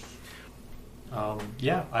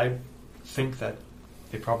 Yeah, I think that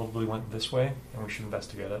they probably went this way, and we should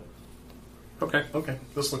investigate it. Okay. Okay,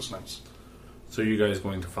 this looks nice. So you guys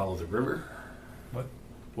going to follow the river? What?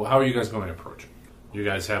 Well, how are you guys going to approach it? You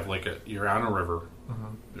guys have you're on a river. Mm-hmm.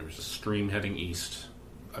 There's a stream heading east.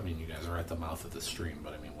 I mean, you guys are at the mouth of the stream,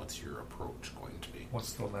 but I mean, what's your approach going to be?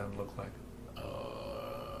 What's the land look like?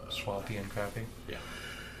 Swampy and crappy? Yeah.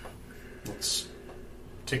 Let's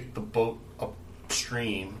take the boat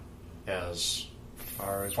upstream as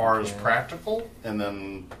Far as practical, and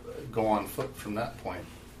then go on foot from that point.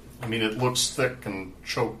 I mean, it looks thick and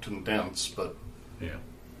choked and dense, but Yeah.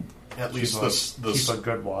 at least this keep a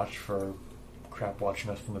good watch for crap watching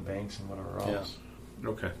us from the banks and whatever else.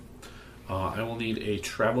 Okay. I will need a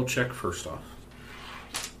travel check first off.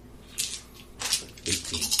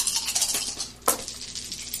 18.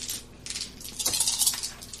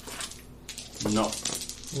 No.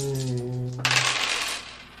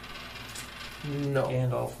 No.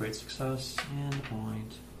 Gandalf, great success, and a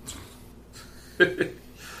point.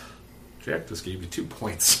 Jack just gave you 2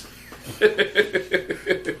 points. Okay.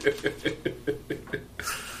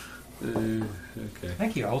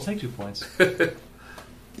 Thank you, I will take 2 points.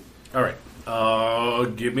 All right.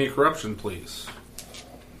 Give me a corruption, please.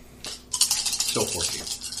 Still 14.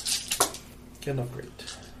 Gandalf, great.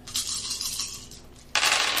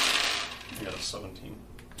 I got a 17.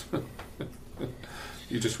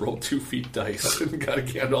 You just rolled 2 feet dice and got a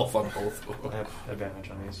Gandalf on both of I them. have advantage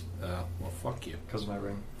on these Well, fuck you. because of my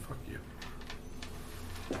ring. Fuck you.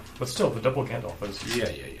 But still, the double Gandalf is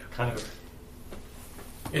Yeah. kind of...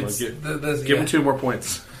 It's Give him 2 more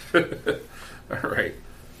points. All right.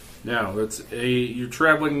 Now, you're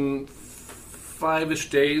traveling 5-ish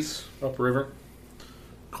days upriver.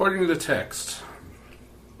 According to the text,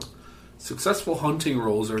 successful hunting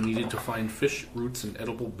rolls are needed to find fish, roots, and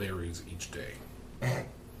edible berries each day.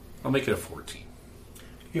 I'll make it a 14.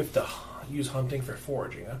 You have to use hunting for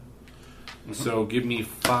foraging, huh? Mm-hmm. So give me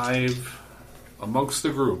 5 amongst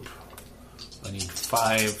the group. I need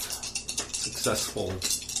 5 successful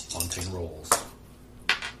hunting rolls.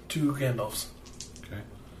 2 Gandalfs. Okay.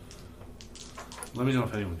 Let me know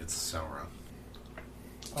if anyone gets Sauron.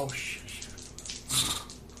 Oh, shit.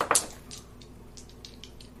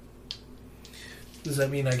 Does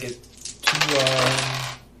that mean I get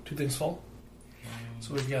 2 things full?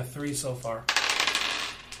 So we've got 3 so far.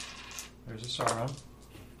 There's a Sauron.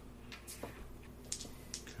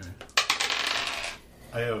 Okay.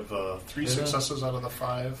 I have 3 There's successes out of the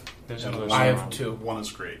 5. There's and another I have Sauron. 2. 1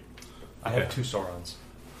 is great. I have 2 Saurons.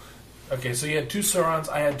 Okay, so you had 2 Saurons,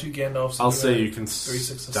 I had 2 Gandalfs. I'll and say then you can 3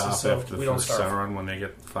 successes, stop so after the we don't first starve. Sauron when they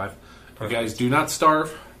get 5. Perfect. You guys do not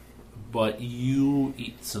starve, but you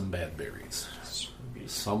eat some bad berries.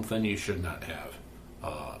 Something you should not have.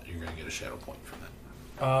 You're going to get a shadow point from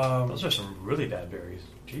that. Those are some really bad berries.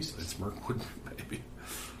 Jesus. It's Mirkwood, maybe.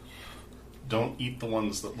 Don't eat the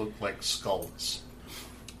ones that look like skulls.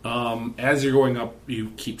 As you're going up,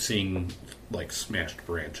 you keep seeing smashed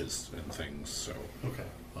branches and things. So Okay.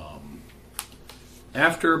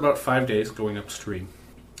 after about 5 days going upstream,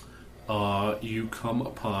 you come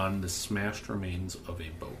upon the smashed remains of a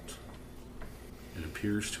boat. It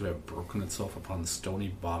appears to have broken itself upon the stony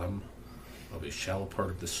bottom of a shallow part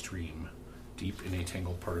of the stream, deep in a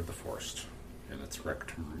tangled part of the forest, and its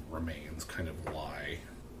wrecked remains kind of lie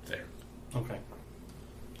there. Okay.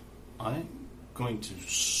 I'm going to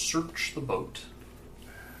search the boat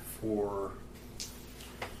for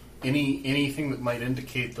anything that might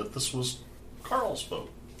indicate that this was Carl's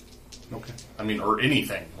boat. Okay. I mean, or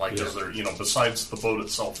anything. Yeah. Is there, besides the boat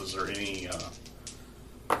itself, is there any...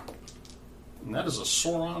 And that is a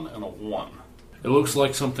Sauron and a 1. It looks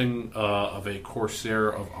like something of a Corsair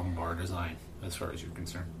of Umbar design, as far as you're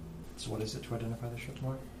concerned. So what is it to identify the ship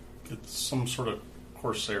more? It's some sort of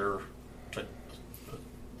Corsair type...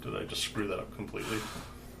 Did I just screw that up completely?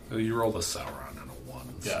 You rolled a Sauron and a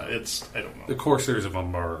 1. Yeah, it's... I don't know. The Corsairs of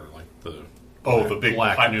Umbar are like the... the big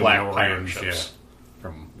black pirate Numenoreans, ships. yeah,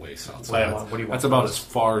 from way south. So What do you that's, want- what do you want that's for about this? as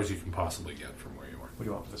far as you can possibly get from where you What do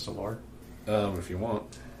you want for this, a lore? are. If you want.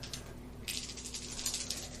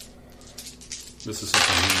 This is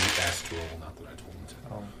something you asked to roll, not that I told him to. I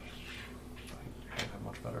don't have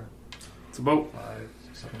much better. It's a boat. 5,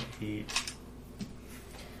 6, 7, 8.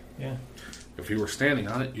 Yeah. If you were standing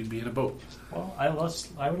on it, you'd be in a boat. Well, I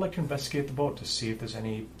would like to investigate the boat to see if there's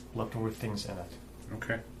any leftover things in it.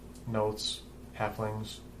 Okay. Notes,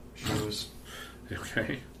 halflings, shoes.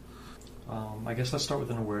 Okay. I guess let's start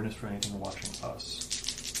with an awareness for anything watching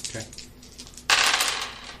us. Okay.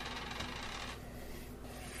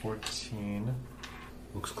 14.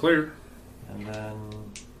 Looks clear. And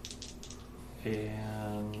then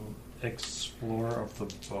an explore of the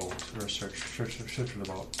boat, or search of the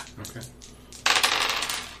boat. Okay.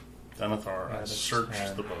 Denethor, I that's searched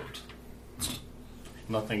 10. the boat.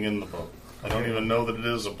 Nothing in the boat. I don't even know that it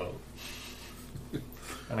is a boat.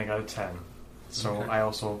 And I got a 10. So Okay. I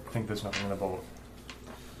also think there's nothing in the boat.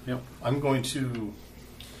 Yep. I'm going to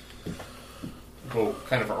go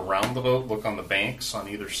kind of around the boat, look on the banks on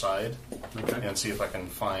either side, Okay. and see if I can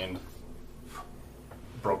find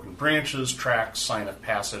broken branches, tracks, sign of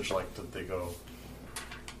passage, like did they go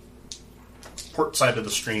port side of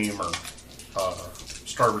the stream or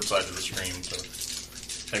starboard side of the stream to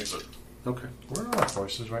exit. Okay. Where are our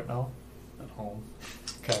horses right now? At home.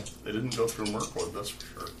 Okay. They didn't go through Mirkwood, that's for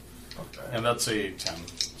sure. Okay. And that's a 10,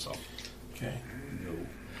 so. Okay. No.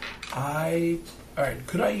 Alright,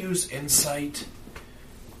 could I use insight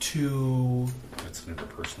to... That's an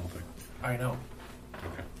interpersonal thing. I know.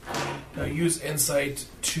 Okay. Use insight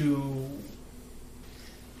to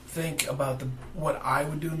think about what I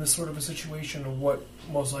would do in this sort of a situation, and what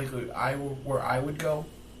most likely where I would go,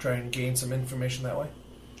 try and gain some information that way.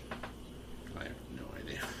 I have no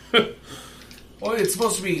idea. Well, it's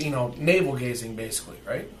supposed to be, navel gazing, basically,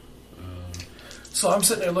 right? So I'm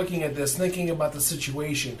sitting there looking at this, thinking about the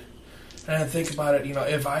situation, and I think about it,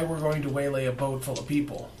 if I were going to waylay a boat full of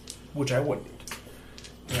people, which I wouldn't,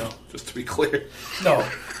 Just to be clear. No,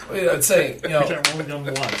 I'd say, Which I've only done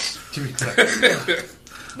once, to be clear.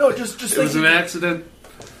 no, just It was an accident.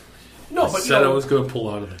 No, I but said I was going to pull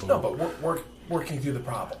out of the boat. No, but working through the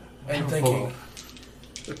problem and thinking.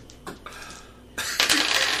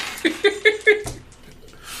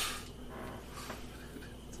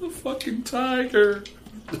 It's a fucking tiger.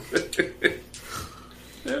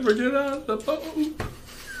 Never get out of the boat.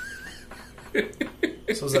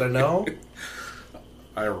 So is that a no?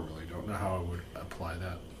 I really don't know how I would apply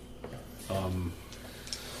that.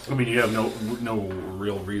 I mean, you have no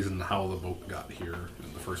real reason how the boat got here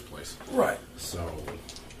in the first place. Right. So,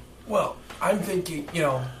 Well, I'm thinking,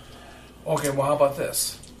 okay, well, how about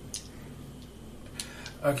this?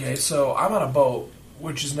 Okay, so I'm on a boat,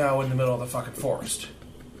 which is now in the middle of the fucking forest.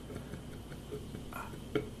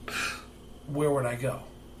 Where would I go?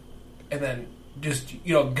 And then just,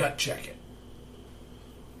 gut check it.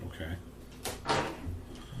 okay.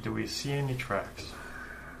 Do we see any tracks?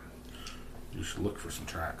 You should look for some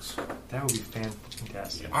tracks. That would be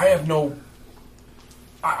fantastic. I have no...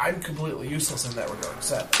 I'm completely useless in that regard,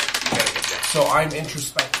 sadly. So I'm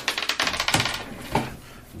introspective.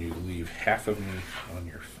 You leave half of me on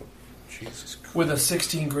your foot. Jesus Christ. With a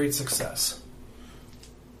 16 great success.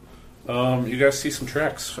 You guys see some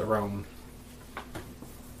tracks around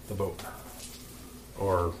the boat.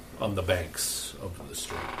 Or on the banks of the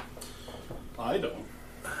stream. I don't.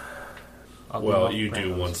 Well, you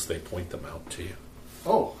do once they point them out to you.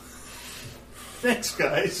 Oh. Thanks,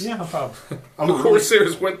 guys. Yeah, no problem. The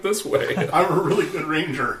Corsairs went this way. I'm a really good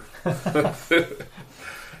ranger. Yeah,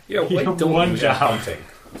 You why have don't one you job. have hunting?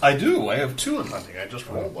 I do. I have 2 in hunting. I just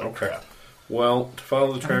rolled like Okay. crap. Well, to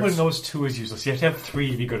follow the Everyone tracks, knows 2 is useless. You have to have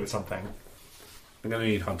 3 to be good at something. I'm going to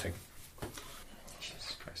need hunting.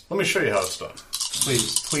 Jesus Christ. Let me show you how it's done.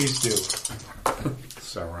 Please do.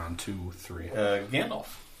 So around 2, 3. Gandalf.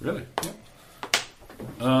 Really? Yeah.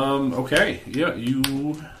 Okay. Yeah, you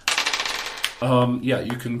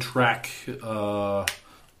can track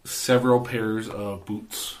several pairs of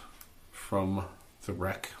boots from the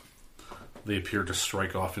wreck. They appear to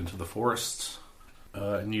strike off into the forests,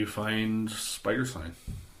 and you find spider sign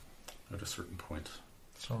at a certain point.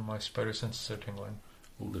 So my spider senses are tingling.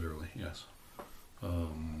 Literally, yes.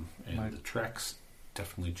 And My- the tracks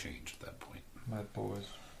definitely change at that point. My bow is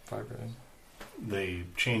vibrating. They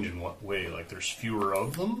change in what way? Like there's fewer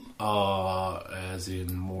of them? As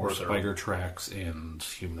in more Or they're- spider tracks and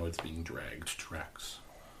humanoids being dragged tracks.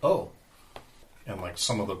 Oh. And like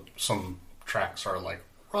some tracks are like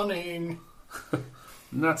running.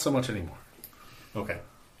 Not so much anymore. Okay.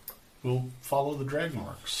 We'll follow the drag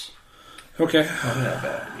marks. Okay. Not a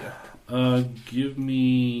bad idea. Give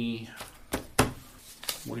me...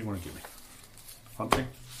 What do you want to give me? Hunting?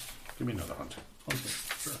 Give me another hunting. Okay,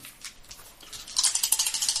 sure.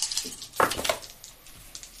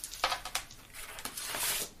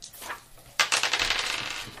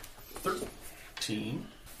 $13.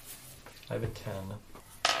 I have a 10.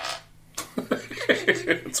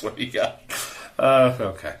 That's what you got.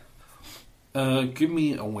 Okay. Give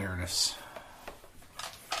me awareness.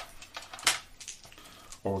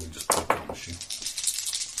 Or we can just put it on the machine.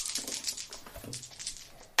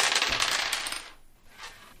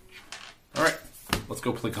 Alright. Let's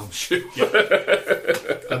go play gum shoe.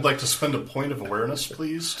 I'd like to spend a point of awareness,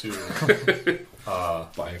 please, to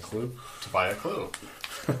Buy a clue. to buy a clue.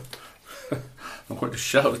 I'm going to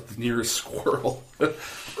shout at the nearest squirrel.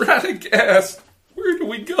 Radagast! Where do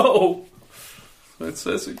we go? It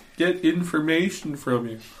says get information from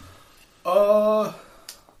you.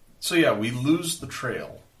 So yeah, we lose the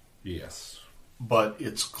trail, Yes. but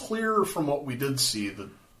it's clear from what we did see that,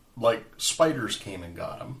 like, spiders came and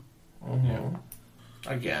got him.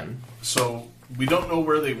 Again. So we don't know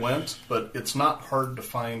where they went, but it's not hard to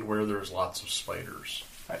find where there's lots of spiders.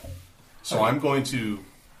 So I'm going to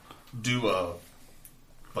do a,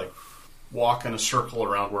 like, walk in a circle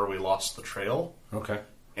around where we lost the trail. Okay.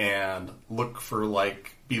 And look for,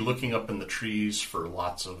 like, be looking up in the trees for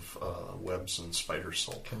lots of webs and spider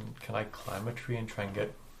silk. Can I climb a tree and try and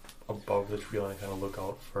get above the tree line and kind of look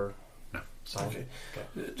out for signs?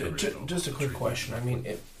 Okay. Just a quick question. I mean,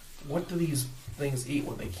 what do these things eat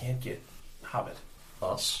when they can't get Hobbit?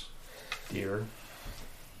 Us. Deer,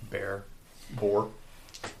 bear. Boar.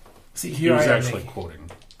 See, He here was I am actually making- quoting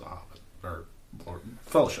the Hobbit, or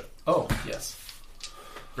Fellowship. Oh, yes.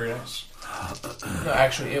 Very nice. No,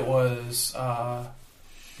 actually, it was...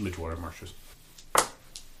 Midwater Marshes.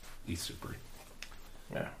 East Superi.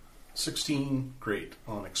 yeah. 16, great,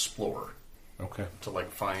 on Explore. Okay. To,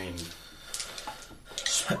 like, find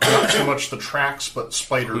not so much the tracks, but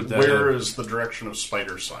spider. Include that Where in. is the direction of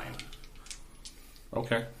spider sign?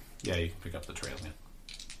 Okay. Yeah, you can pick up the trail, man.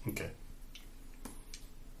 Okay.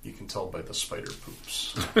 You can tell by the spider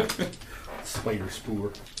poops. Spider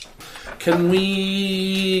spoor. Can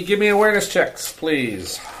we give me awareness checks,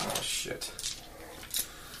 please? Oh, shit.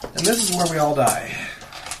 And this is where we all die.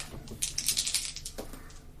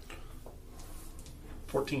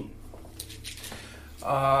 14.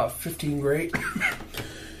 15 great.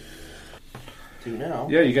 2 now.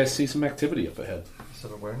 Yeah, you guys see some activity up ahead. Is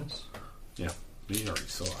that awareness? Yeah, we already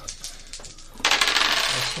saw it.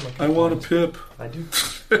 I want a pip. I do.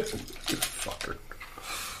 Fucker.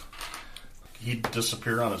 He'd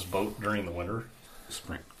disappear on his boat during the winter.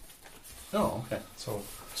 Spring. Oh, okay. So,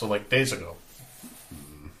 Like days ago.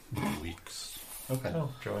 Weeks. Okay.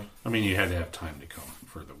 oh, Joey. I mean, you had to have time to come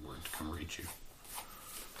for the word to come reach you.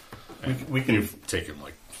 We can. You've taken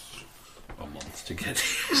like a month to get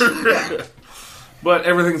here. But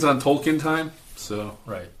everything's on Tolkien time, so...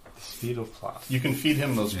 Right. Speed of plot. You can feed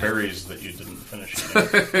him those berries that you didn't finish eating.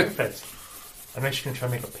 Perfect. I'm actually going to try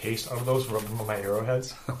and make a paste out of those and rub them on my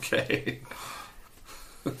arrowheads. Okay.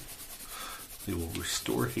 They will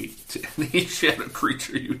restore hate to any shadow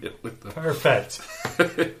creature you hit with them. Perfect.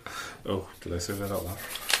 Oh, did I say that out loud?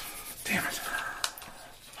 Damn it.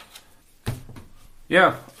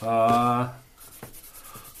 Yeah.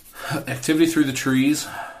 Activity through the trees.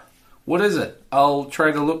 What is it? I'll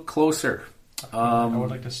try to look closer. I would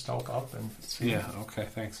like to stealth up and see. Yeah, okay,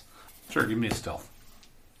 thanks. Sure, give me a stealth.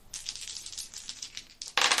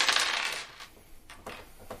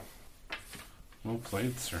 Well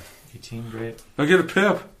played, sir. 18, great. I get a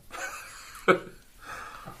pip.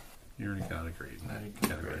 You already got a grade. I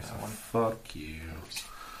got a grade, So that one. fuck you.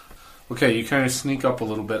 Okay, you kind of sneak up a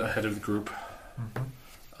little bit ahead of the group.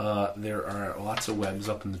 Mm-hmm. There are lots of webs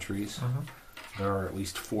up in the trees. Mm-hmm. There are at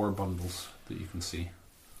least 4 bundles that you can see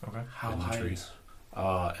Okay. How in the high? trees.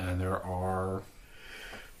 And there are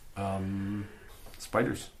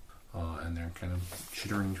spiders. And they're kind of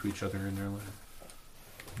chittering to each other in their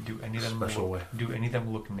Do any of them Special look, way. Do any of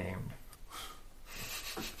them look named?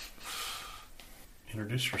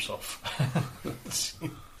 Introduce yourself.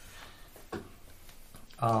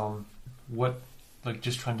 What, like,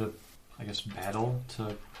 just trying to, I guess, battle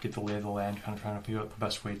to get the lay of the land, kind of trying to figure out the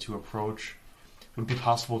best way to approach. Would it be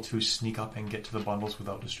possible to sneak up and get to the bundles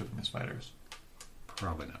without disturbing the spiders?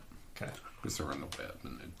 Probably not. Okay. Because they're in the web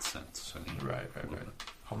and it sense any Right. movement.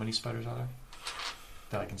 How many spiders are there?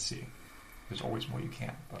 That I can see. There's always more you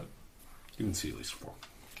can't, but... You can see at least 4.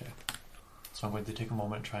 Okay. So I'm going to take a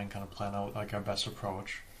moment and try and kind of plan out, like, our best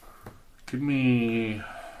approach. Give me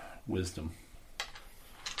wisdom.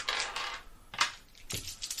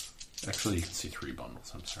 Actually, you can see 3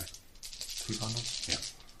 bundles. I'm sorry. 3 bundles? Yeah.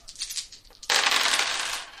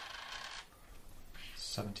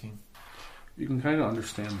 17. You can kind of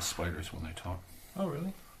understand the spiders when they talk. Oh,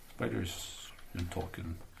 really? Spiders in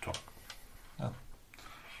Tolkien talk. Oh.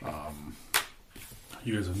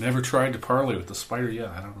 You guys have never tried to parley with the spider yet.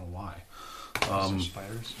 I don't know why. Is there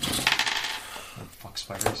spiders? Fuck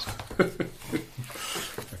spiders.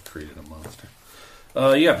 I created a monster.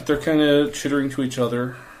 Yeah, but they're kind of chittering to each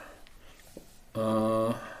other.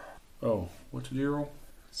 What did you roll?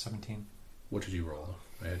 17. What did you roll?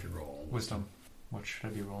 I had you roll. Wisdom. What should I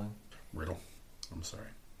be rolling? Riddle. I'm sorry.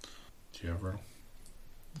 Do you have riddle?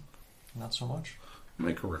 Not so much.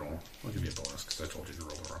 Make a riddle. I'll give you a bonus because I told you to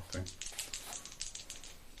roll the wrong thing.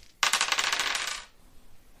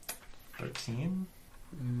 13?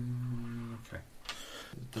 Okay.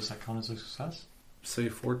 Does that count as a success? Say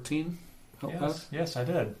 14? Help out? Yes, I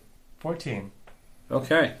did. 14.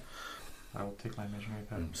 Okay. I will take my imaginary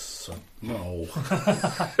pen. No.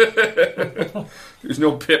 There's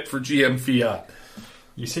no pip for GM Fiat.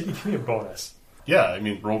 You said you give me a bonus. Yeah, I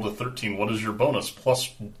mean, rolled a 13. What is your bonus? Plus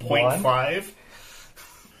 0.5?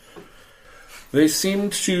 They seem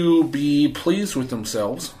to be pleased with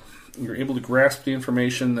themselves. You're able to grasp the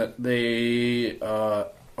information that they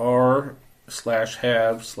are/have/are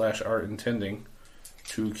intending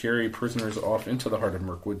to carry prisoners off into the heart of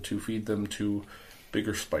Mirkwood to feed them to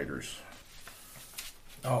bigger spiders.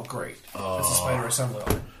 Oh, great. It's a spider assembly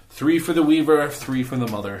line. 3 for the weaver, 3 for the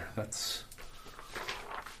mother. That's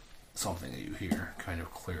something that you hear kind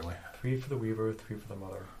of clearly. 3 for the weaver, 3 for the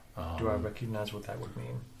mother. Do I recognize what that would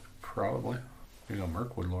mean? Probably. You know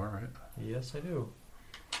Mirkwood lore, right? Yes, I do.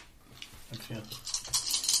 Yeah.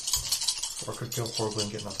 Or could fail horribly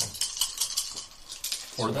and get nothing.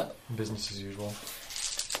 Or that? Business as usual.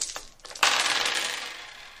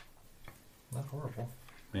 Not horrible.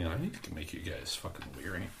 Man, I need to make you guys fucking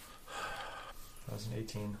weary. That was an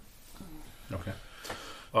 18. Okay.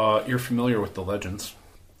 You're familiar with the legends.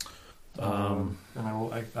 And I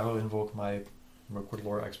will invoke my Mirkwood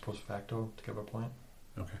lore ex post facto to give a point.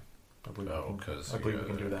 Okay. I believe we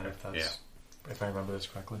can do that if that's if I remember this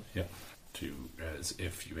correctly. Yeah. As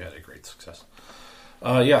if you had a great success.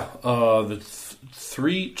 The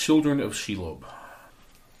 3 children of Shelob.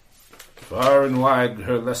 Far and wide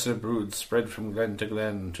her lesser brood spread from glen to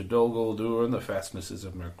glen to Dol Guldur and the fastnesses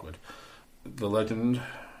of Mirkwood. The legend,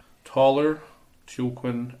 Taller,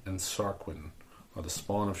 Tulquin, and Sarquin are the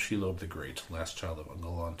spawn of Shelob the Great, last child of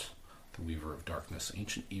Ungalant, the Weaver of Darkness,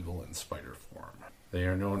 ancient evil in spider form. They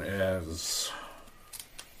are known as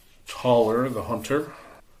Taller, the Hunter,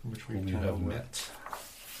 Which whom you have met.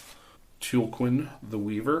 Tulquin, the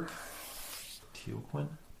Weaver. Tulquin?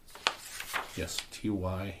 Yes,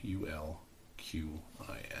 Tyulquin.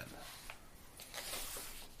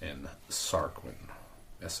 And Sarquin,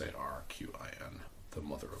 Sarquin, the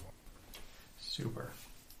mother of all. Super.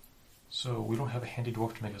 So we don't have a handy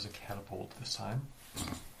dwarf to make us a catapult this time.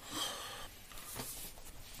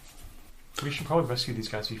 We should probably rescue these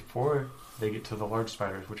guys before they get to the large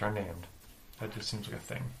spiders, which are named. That just seems like a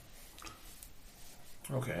thing.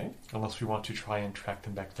 Okay. Unless we want to try and track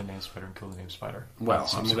them back to the named spider and kill the named spider. Well,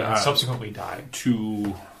 and subsequently die.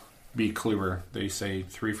 To be clearer, they say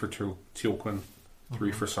 3 for Tulquin,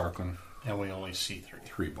 3 for Sarquin. And we only see 3.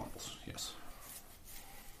 3 bundles, yes.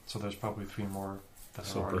 So there's probably 3 more that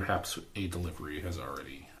So are already... perhaps a delivery has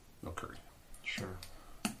already occurred. Sure.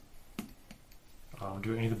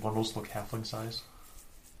 Do any of the bundles look halfling size?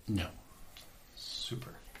 No.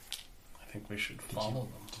 Super. I think we should follow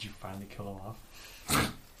them. Did you finally kill them off?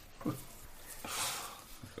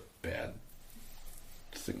 A bad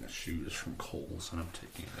thing of shoes from Kohl's, and I'm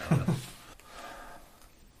taking it out.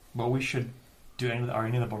 Well, we should do are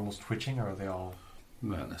any of the bundles twitching, or are they all...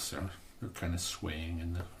 Not necessarily. They're kind of swaying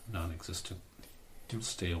in the non-existent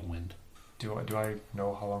stale wind. Do I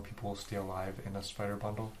know how long people will stay alive in a spider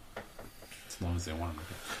bundle? As long as they want them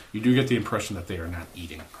to. You do get the impression that they are not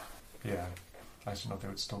eating. Yeah. I just don't know if they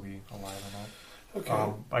would still be alive or not.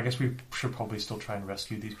 Okay. I guess we should probably still try and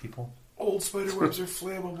rescue these people. Old spider webs are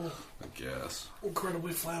flammable. I guess.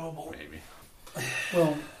 Incredibly flammable. Maybe.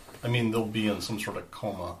 Well, I mean, they'll be in some sort of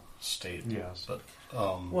coma state. Yes. But,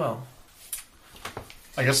 well,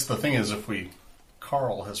 I guess the thing is,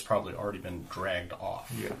 Carl has probably already been dragged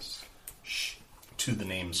off. Yes. To the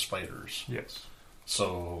named spiders. Yes.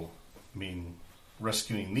 So, I mean,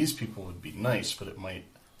 rescuing these people would be nice, but it might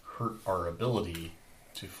hurt our ability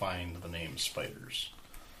to find the named spiders.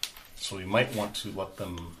 So we might want to let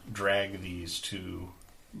them drag these to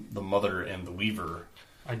the mother and the weaver.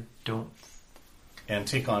 I don't... And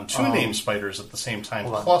take on 2 named spiders at the same time,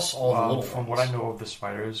 Hold on. plus all the little From ones. what I know of the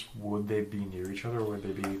spiders, would they be near each other, or would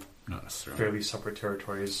they be Not necessarily. fairly separate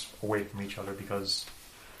territories away from each other? Because...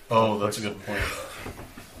 Oh, that's a good point.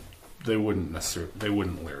 They wouldn't necessarily. They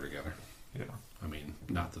wouldn't lair together. Yeah. I mean,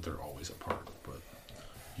 not that they're always apart, but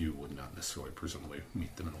you would not necessarily presumably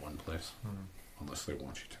meet them in one place unless they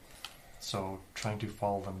want you to. So trying to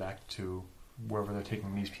follow them back to wherever they're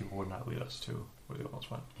taking these people would not lead us to where the others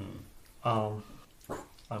went.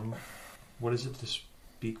 What is it to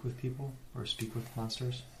speak with people or speak with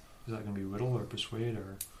monsters? Is that going to be riddle or persuade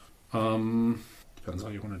or? Depends how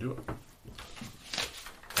you want to do it.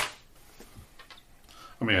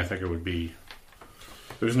 I mean, I think it would be.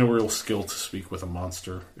 There's no real skill to speak with a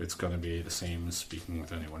monster. It's going to be the same as speaking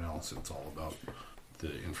with anyone else. It's all about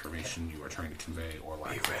the information you are trying to convey or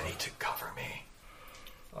lack. Be ready to cover me.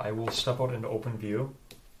 I will step out into open view.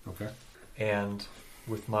 Okay. And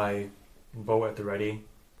with my bow at the ready,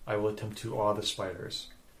 I will attempt to awe the spiders.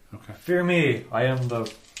 Okay. Fear me! I am the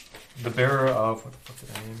bearer of... What the fuck did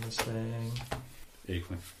I name this thing?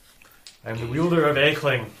 Aikling. I am the wielder of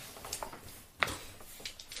Aikling.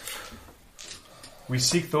 We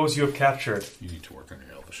seek those you have captured. You need to work on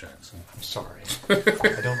your Elvish accent. I'm sorry. I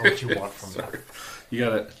don't know what you want from me. You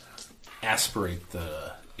gotta aspirate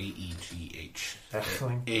the A-E-G-H.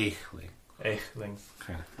 Aikling. Aikling. Aikling.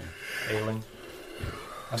 Kind of thing. Ailing.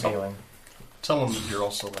 I'm ailing. Tell them you're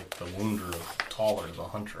also like the wounder of Taller, the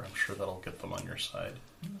hunter. I'm sure that'll get them on your side.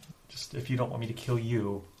 Just if you don't want me to kill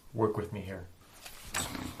you, work with me here.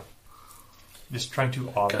 Just trying to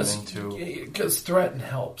awe them into... Because threaten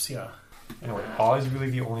helps, yeah. Anyway, awe is really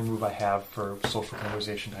the only move I have for social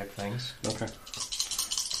conversation type things. Okay.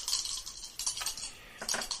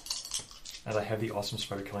 And I have the awesome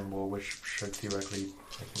spider killing bow, which should theoretically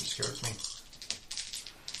make them scared of me.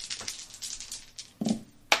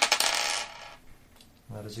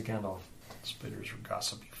 And that is a Gandalf. Spiders are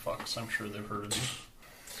gossipy fucks. I'm sure they've heard of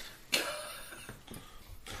you.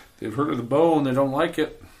 They've heard of the bow and they don't like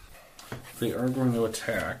it. They are going to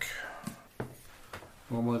attack.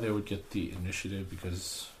 Normally they would get the initiative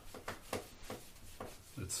because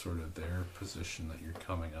it's sort of their position that you're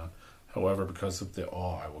coming on. However, because of the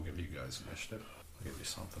awe, I will give you guys initiative. I'll give you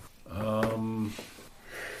something.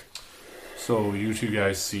 So you two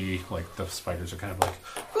guys see, like, the spiders are kind of like,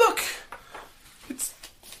 look! It's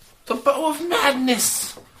the bow of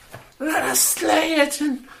madness! Let us slay it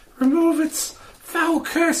and remove its foul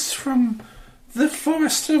curse from the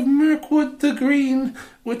forest of Mirkwood the Green,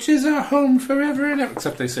 which is our home forever and ever.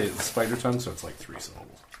 Except they say it's spider tongue, so it's like 3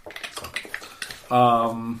 syllables. So,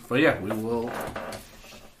 but yeah, we will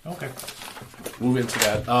Okay. move into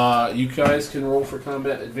that. You guys can roll for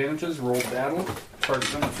combat advantages. Roll battle.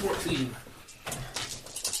 Target number 14.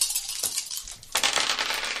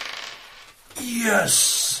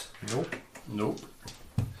 Yes! Nope.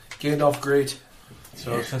 Gandalf, great.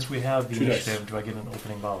 So since we have the 2 dice. initiative, do I get an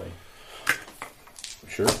opening volley?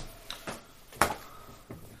 Sure.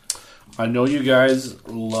 I know you guys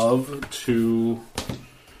love to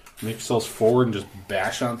make yourselves forward and just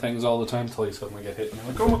bash on things all the time until you suddenly get hit and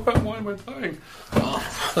you're like, oh my god, why am I dying?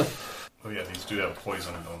 Oh yeah, these do have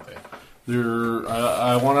poison, don't they?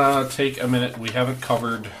 I want to take a minute. We haven't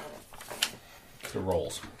covered the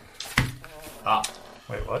rolls.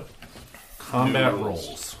 Wait, what? Combat New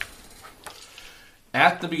rolls.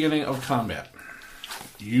 At the beginning of combat,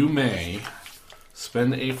 you may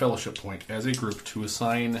spend a fellowship point as a group to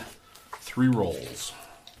assign 3 rolls.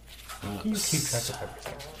 You keep track of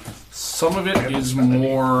everything. Some of it is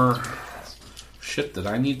more shit that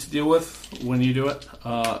I need to deal with when you do it.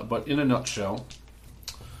 But in a nutshell,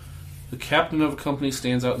 the captain of a company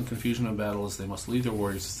stands out in confusion of battle as they must lead their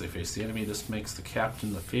warriors as they face the enemy. This makes the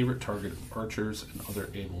captain the favorite target of archers and other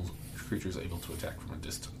creatures able to attack from a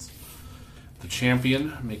distance. The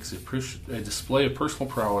champion makes a display of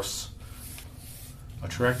personal prowess,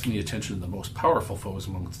 attracting the attention of the most powerful foes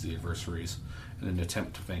amongst the adversaries in an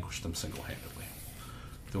attempt to vanquish them single-handedly.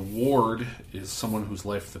 The ward is someone whose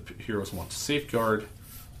life the heroes want to safeguard.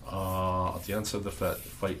 At the onset of the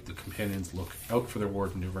fight, the companions look out for their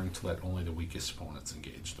ward, maneuvering to let only the weakest opponents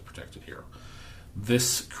engage the protected hero.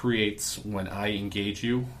 This creates, when I engage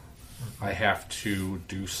you, I have to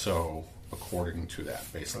do so according to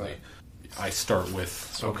that, basically. Right. I start with,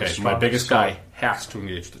 So okay, the my biggest strongest guy has to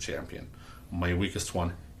engage the champion. My weakest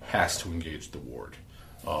one has to engage the ward.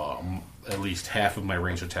 At least half of my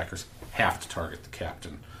ranged attackers have to target the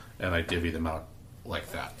captain, and I divvy them out like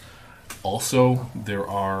that. Also, there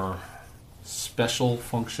are special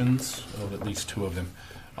functions of at least 2 of them.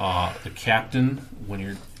 The captain, when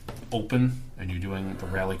you're open and you're doing the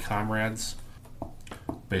rally comrades,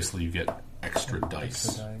 basically you get extra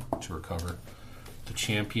dice to recover. The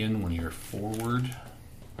champion, when you're forward,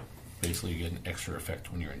 basically you get an extra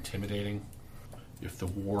effect when you're intimidating. If the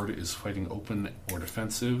ward is fighting open or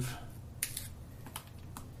defensive,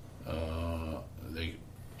 the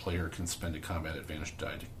player can spend a combat advantage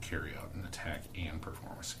die to carry out an attack and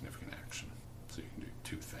perform a significant action. So you can do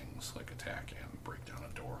 2 things, like attack and break down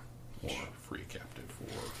a door, or free a captive,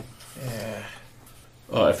 or... Yeah.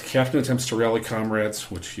 If the captain attempts to rally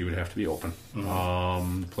comrades, which you would have to be open,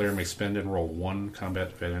 the player may spend and roll 1 combat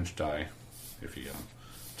advantage die, if you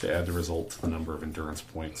to add the result to the number of endurance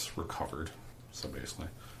points recovered. So basically,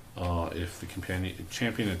 if the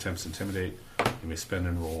champion attempts to intimidate, you may spend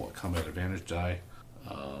and roll a combat advantage die.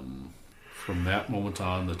 From that moment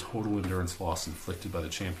on, the total endurance loss inflicted by the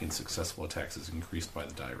champion's successful attacks is increased by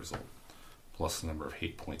the die result, plus the number of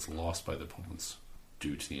hate points lost by the opponents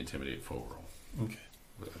due to the intimidate foe roll. Okay.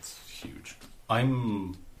 That's huge.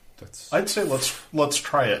 I'd say let's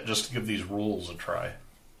try it just to give these rules a try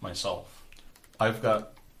myself. I've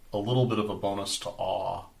got a little bit of a bonus to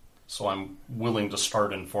awe, so I'm willing to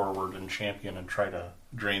start in forward and champion and try to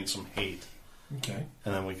drain some hate. Okay.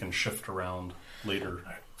 And then we can shift around later.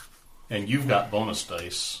 And you've got bonus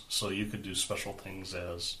dice, so you could do special things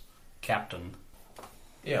as captain.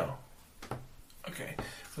 Yeah. Okay.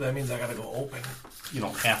 So that means I gotta go open. You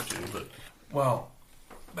don't have to, but... Well,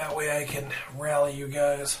 that way I can rally you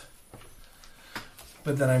guys.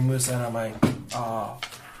 But then I lose that on my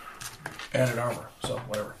added armor, so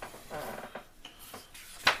whatever.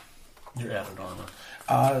 Your added armor.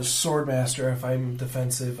 Swordmaster, if I'm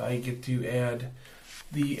defensive, I get to add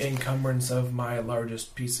the encumbrance of my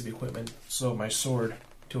largest piece of equipment, so my sword,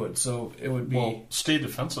 to it. So it would be... Well, stay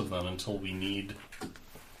defensive then until we need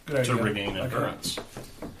good to idea. regain endurance.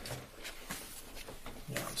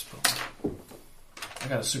 Yeah, I'll just put... I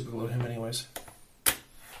gotta super glue him anyways.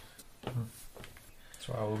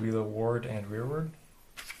 So I will be the ward and rearward.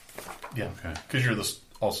 Yeah, Okay. because you're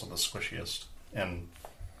also the squishiest and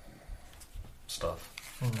stuff.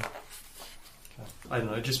 I don't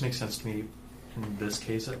know. It just makes sense to me, in this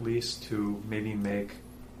case at least, to maybe make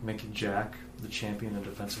Jack the champion and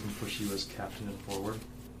defensive and push you as captain and forward,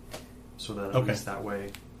 so that at least that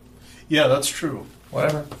way. Yeah, that's true.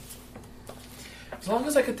 Whatever. As long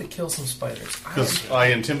as I get to kill some spiders. Because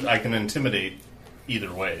I can intimidate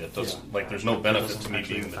either way. It doesn't there's no benefit to me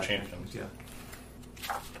being the champion. Yeah.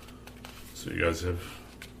 So you guys have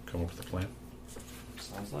come up with a plan?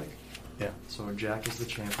 Sounds like. Yeah. So Jack is the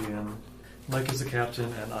champion, Mike is the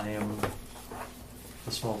captain, and I am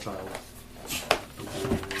the small child.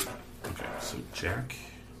 Okay, so Jack,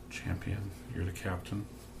 champion, you're the captain,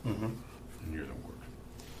 and you're the ward.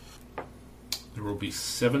 There will be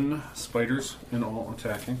 7 spiders in all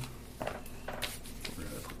attacking. Where did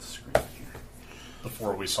I put the screen here? The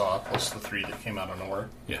 4 we saw, plus the 3 that came out of nowhere.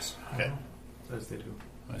 Yes. Okay. As they do.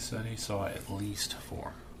 I said he saw at least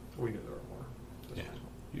 4. We knew there were more. Yeah,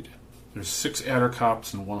 you did. There's 6 adder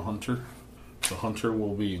cops and 1 hunter. The hunter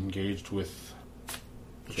will be engaged with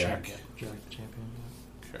Jack. Jack the champion.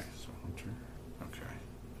 Okay, so hunter. Okay.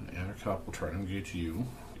 An adder cop will try to engage you.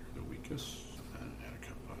 You're the weakest. And an adder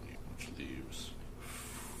cop on you, which leaves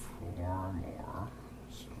 4 more.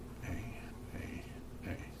 So A.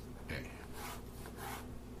 Okay.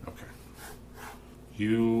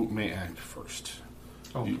 You may act first.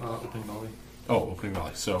 Opening volley. Oh, opening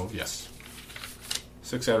volley. So, yes.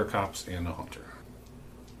 6 adder cops and a hunter.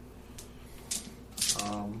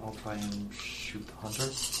 I'll try and shoot the hunter.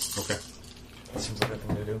 Okay. That seems like a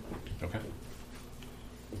thing to do. Okay.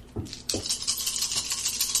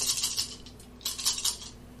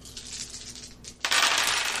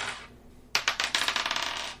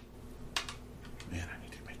 Man, I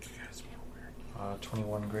need to make you guys more aware.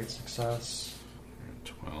 21, great success.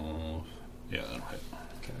 12. Yeah, that'll hit.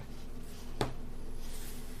 Okay.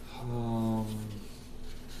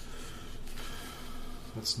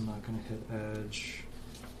 That's not going to hit edge.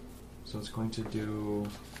 So it's going to do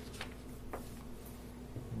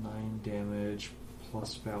 9 damage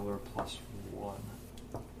plus valor plus 1.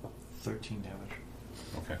 13 damage.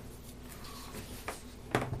 Okay.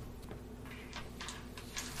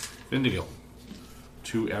 Vindigal.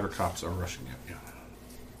 2 adder cops are rushing at you.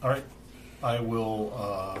 All right. I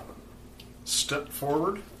will step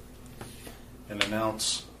forward and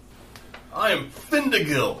announce, I am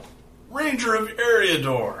Findigil, Ranger of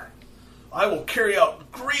Eriador. I will carry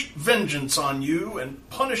out great vengeance on you and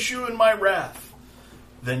punish you in my wrath.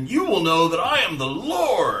 Then you will know that I am the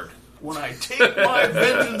Lord when I take my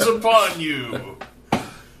vengeance upon you.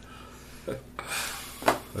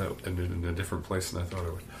 That ended in a different place than I thought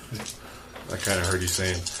it would. I kind of heard you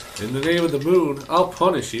saying, in the name of the moon, I'll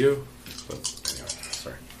punish you. But anyway,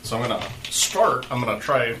 sorry. So I'm going to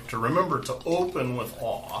try to remember to open with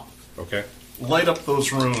awe. Okay. Light up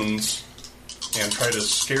those runes and try to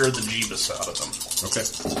scare the Jeebus out of them. Okay.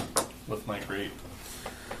 With my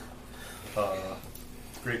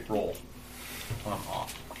great roll on awe.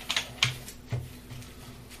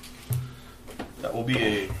 That will be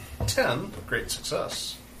a 10. Great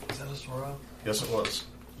success. Is that a Sora? Yes, it was.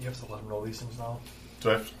 You have to let him roll these things now? Do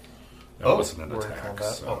I have... That wasn't an we're in attack.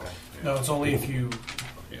 combat? So, Okay. yeah. No, it's only if you.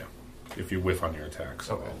 Yeah. If you whiff on your attack.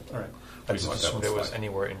 So Okay. All right. I we just let that assumed one it was slide.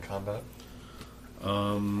 anywhere in combat.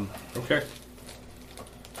 Okay.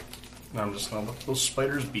 Now I'm just going to let those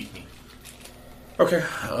spiders beat me. Okay.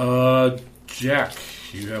 Jack,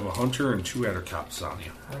 you have a hunter and 2 addercops on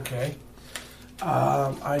you. Okay.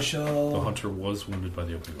 I The shall. hunter was wounded by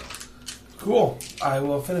the opening round. Cool. I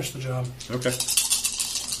will finish the job. Okay.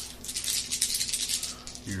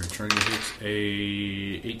 You're trying to hit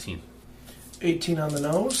a 18. 18 on the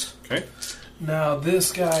nose. Okay. Now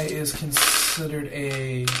this guy is considered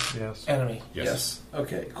a Yes. enemy. Yes.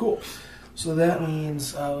 Okay. Cool. So that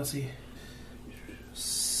means let's see.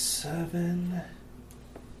 7,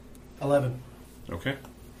 11. Okay.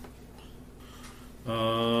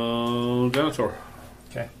 Denethor.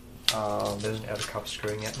 Okay. There's an other cop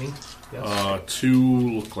screaming at me. Yes.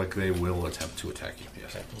 2 look like they will attempt to attack you.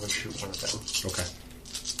 Yes. Okay, I'm going to shoot one of them. Okay.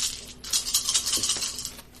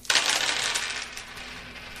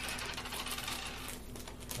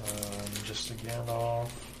 Just a Gandalf.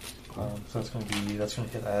 So that's going to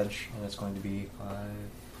hit edge, and it's going to be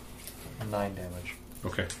 9 damage.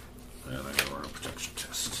 Okay. And I gotta run a protection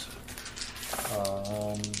test.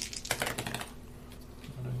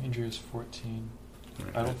 Injury is 14.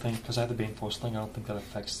 Alright. I don't think, because I have the Baneful Sling, I don't think that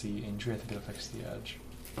affects the injury. I think it affects the edge.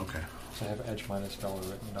 Okay. So I have edge minus valor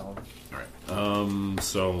written down. Alright.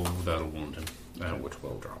 So that'll wound him. Which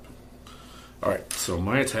will drop him. Alright, so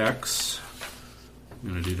my attacks. I'm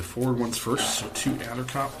going to do the forward ones first. So 2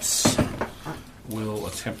 addercops will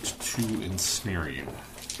attempt to ensnare you.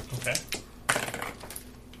 Okay.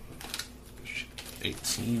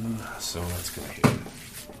 18, so that's going to hit.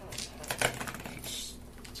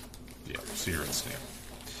 Yeah, so you're ensnared.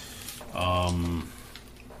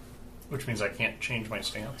 Which means I can't change my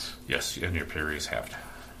stance. Yes, and your parry is halved.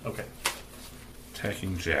 Okay.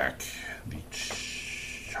 Attacking Jack, the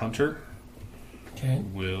hunter Okay.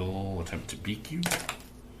 will attempt to beak you.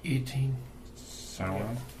 18.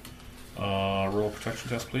 Sauron. Roll a protection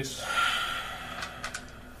test, please.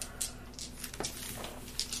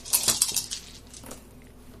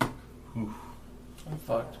 I'm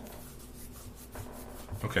fucked.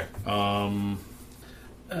 Okay.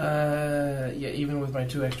 Yeah, even with my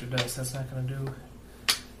 2 extra dice, that's not going to do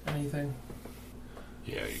anything.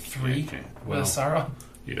 Yeah, you 3 can't. with Well, a Sauron.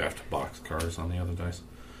 you'd have to box cars on the other dice.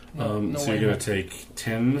 No so way. you're going to take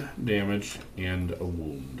 10 damage and a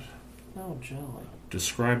wound. No jelly.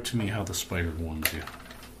 Describe to me how the spider wounds you.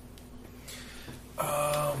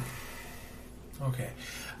 Okay.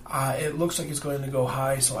 It looks like it's going to go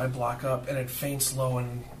high, so I block up, and it feints low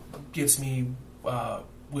and gets me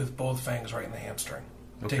with both fangs right in the hamstring.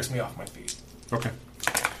 Okay. Takes me off my feet. Okay.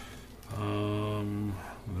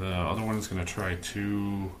 The other one is going to try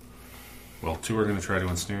to... Well, 2 are going to try to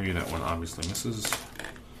ensnare you. That one obviously misses.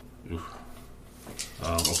 Oof.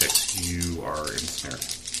 Okay, you are ensnared.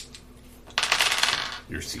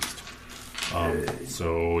 You're seized.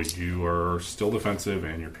 So you are still defensive,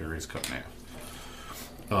 and your parry is cut in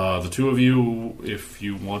half. The 2 of you, if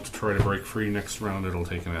you want to try to break free next round, it'll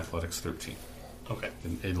take an athletics 13 Okay.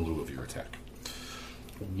 in lieu of your attack.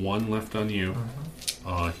 1 left on you.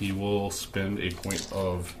 He will spend a point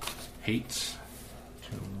of hate.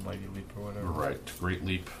 To Mighty Leap or whatever. Right. Great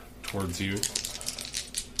leap towards you.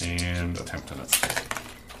 And attempt an attack.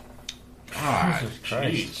 God, Jesus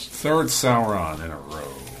Christ. jeez. 3rd Sauron in a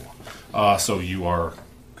row. So you are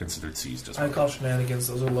considered seized as I well. call shenanigans.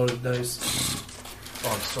 Those are loaded dice.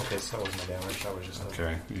 Oh, it's okay, so that was my damage. That was just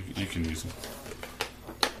Okay, you can use them.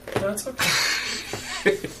 That's okay.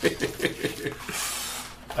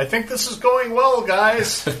 I think this is going well,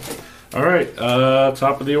 guys. All right,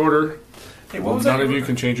 top of the order. Hey, what was that? None of you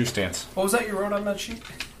can change your stance. What was that you wrote on that sheet?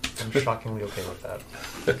 I'm shockingly okay with that.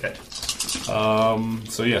 Okay.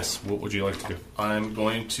 So yes, what would you like to do? I'm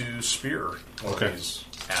going to spear one Okay. of these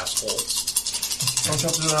assholes. Don't you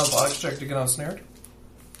have to do an athletics check to get ensnared?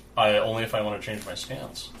 Only if I want to change my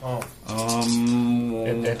stance. Oh.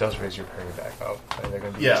 It does raise your parry back up. They're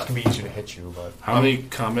gonna be, Yeah. It's going to be easier to hit you, but How many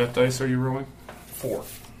combat dice are you rolling? 4.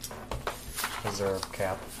 is there a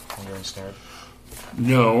cap when you're ensnared?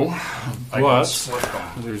 No, I can but split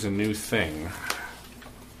them. there's a new thing.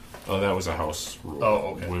 Oh, that was a house rule.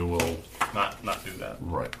 Oh, okay. We will Not do that.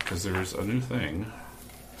 right because there's a new thing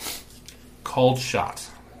called shot.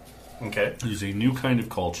 Okay. There's a new kind of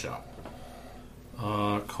called shot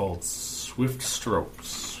called swift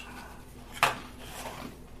strokes.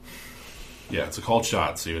 Yeah, it's a called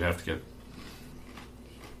shot, so you would have to get.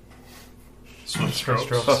 Swift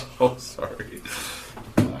strokes. Oh, sorry.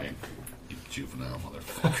 Fine. You juvenile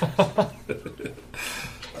motherfucker.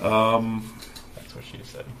 That's what she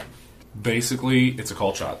said. Basically, it's a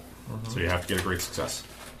called shot, so you have to get a great success.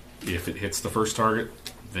 If it hits the first target,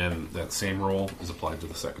 then that same roll is applied to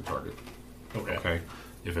the second target. Okay.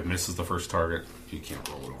 If it misses the first target, you can't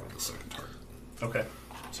roll it over to the second target. Okay.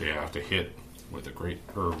 So you have to hit with a great,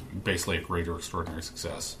 or basically a great or extraordinary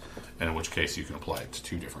success, and in which case you can apply it to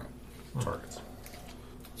 2 different targets.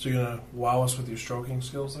 So you're going to wow us with your stroking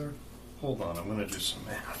skills there? Hold on, I'm going to do some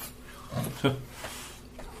math.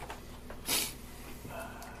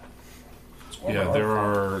 Yeah, there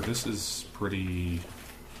are. This is pretty.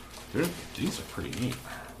 These are pretty neat.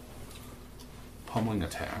 Pummeling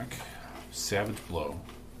attack, savage blow.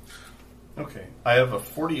 Okay, I have a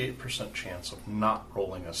 48% chance of not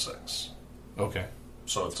rolling a 6. Okay,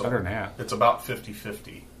 So it's better than that. It's about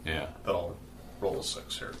 50-50 Yeah. that I'll roll a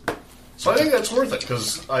 6 here. So I think that's worth it,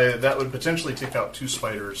 because that would potentially take out 2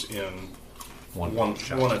 spiders in one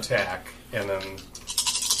attack, and then...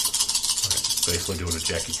 Basically doing a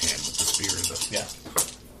Jackie Chan with the spear. Yeah.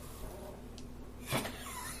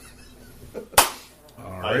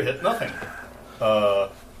 I hit nothing.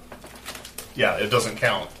 Yeah, it doesn't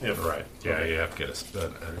count. Right. Yeah, okay. You have to get a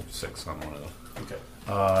 6 on one of them. Okay.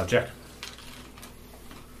 Jack.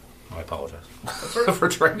 I apologize for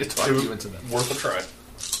trying to talk you into that. Worth a try.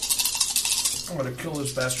 I'm going to kill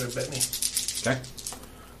this bastard that bit me. Okay.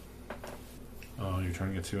 You're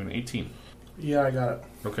trying to get to an 18. Yeah, I got it.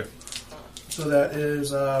 Okay. So that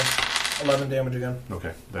is 11 damage again.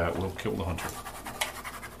 Okay. That will kill the hunter.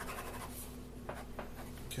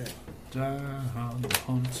 Okay. Down the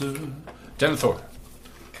hunter. Denethor.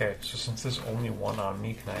 Okay, so since there's only one on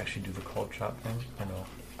me, can I actually do the cold shot thing? I know.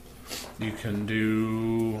 You can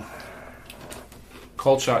do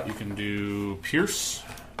cold shot. You can do pierce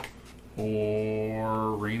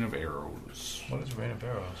or rain of arrows. What is Rain of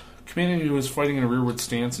Arrows? Commanding who is fighting in a rearward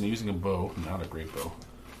stance and using a bow, not a great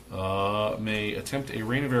bow, may attempt a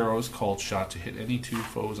rain of arrows called shot to hit any 2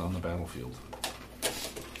 foes on the battlefield.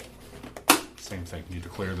 Same thing. You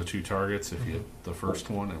declare the 2 targets. If you hit the first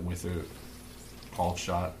one and with a called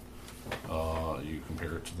shot, you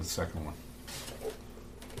compare it to the second one.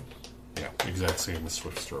 Yeah, exact same as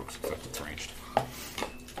swift strokes, except it's ranged.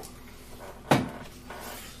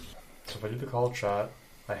 So if I do the cold shot,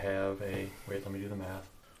 I have a... Wait, let me do the math.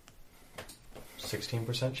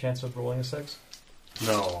 16% chance of rolling a 6?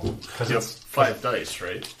 No, because you have 5 dice,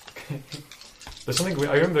 right? There's something weird.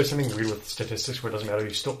 I remember there's something weird with statistics where it doesn't matter.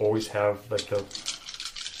 You still always have like the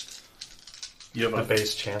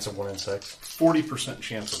base chance of 1 in 6. 40%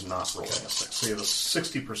 chance of not rolling a 6. So you have a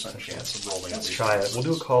 60% chance of rolling. Let's try it. We'll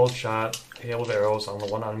do a cold shot, hail of arrows on the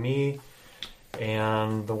one on me,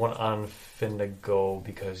 and the one on Findigo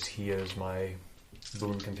because he is my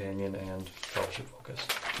boon companion and fellowship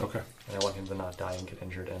focused. Okay. And I want him to not die and get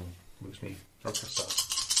injured and lose me. Okay. Stuff.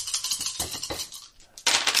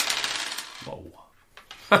 Whoa.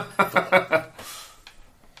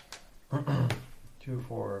 2,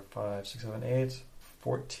 4, 5, 6, 7, 8,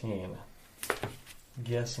 14.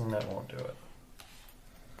 Guessing that won't do it.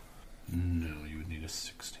 No, you would need a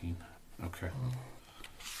 16. Okay.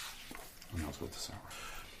 What else with this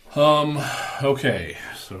hour? Okay,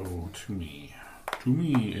 so to me,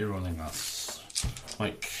 rolling us.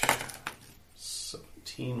 Mike.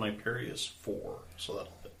 17, my parry is 4, so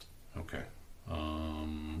that'll hit. Okay.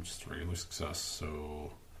 Just a regular success,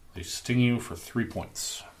 so they sting you for 3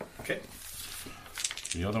 points. Okay.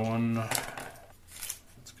 The other one,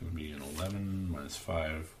 it's going to be an 11 minus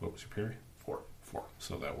 5. What was your parry? 4. 4.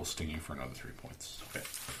 So that will sting you for another 3 points. Okay.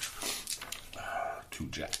 To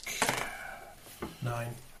Jack.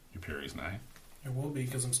 9. Your parry's 9. It will be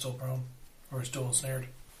because I'm still prone. Or still ensnared.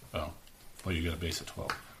 Oh. Well, you got a base at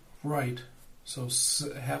 12. Right. So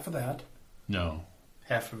half of that. No.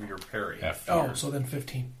 Half of your parry. Half Oh, your... so then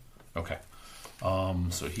 15. Okay.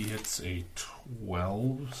 So he hits a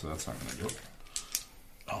 12, so that's not going to do it.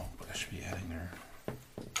 Oh, but I should be adding there.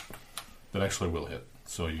 That actually will hit.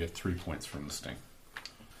 So you get 3 points from the sting.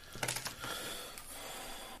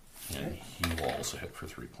 And he will also hit for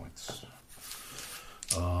 3 points.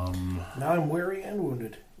 Now I'm weary and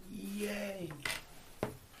wounded. Yay!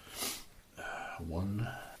 1.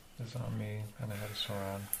 It's on me, and I had to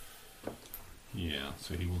surround. Yeah,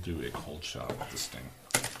 so he will do a cold shot with the sting.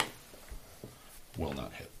 Will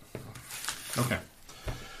not hit. Okay.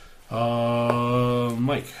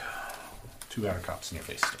 Mike. 2 outer cops in your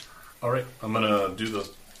face. Alright, I'm gonna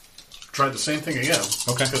try the same thing again.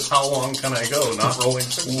 Okay. Because how long can I go not rolling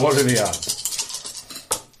 6? What are the odds?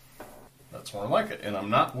 That's more like it, and I'm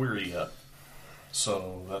not weary yet.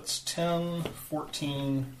 So that's 10,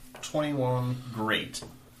 14, 21, great.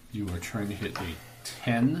 You are trying to hit a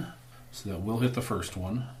 10, so that will hit the first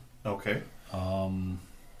one. Okay.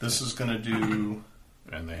 This is going to do...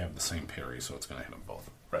 And they have the same parry, so it's going to hit them both.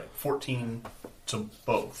 Right, 14 to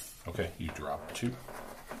both. Okay, you drop 2.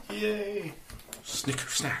 Yay! Snicker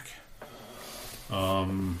snack.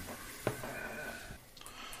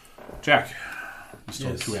 Jack, you still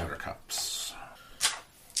have 2 outer cups.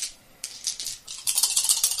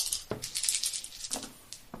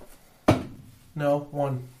 No,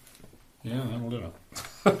 1. Yeah, that'll do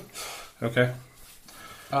it. Okay.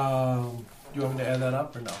 Do you want me to add that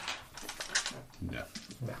up or no? Yeah.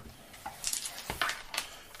 Yeah.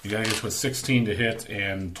 You gotta get to a 16 to hit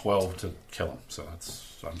and 12 to kill him, so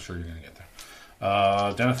I'm sure you're gonna get there.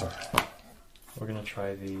 Denethor. We're gonna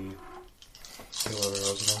try the Sailor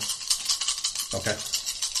Arrows again. Okay.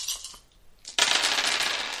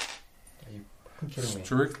 Are you kidding me?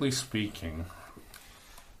 Strictly speaking,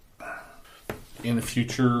 in the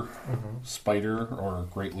future, Spider or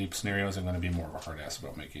Great Leap scenarios, I'm going to be more of a hard ass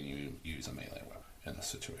about making you use a melee weapon in this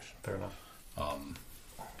situation. Fair enough.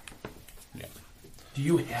 Yeah. Do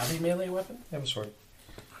you have a melee weapon? I have a sword.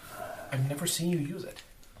 I've never seen you use it.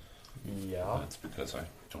 Yeah. That's because I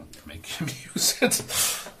don't make him use it.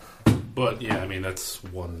 But yeah, I mean, that's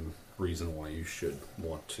one reason why you should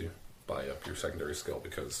want to buy up your secondary skill,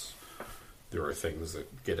 because there are things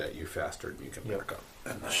that get at you faster than you can pick up.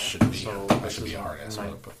 And this should be, a hard ass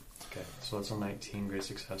weapon. Okay, so that's a 19, great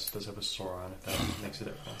success. It does have a SOAR on it. That makes a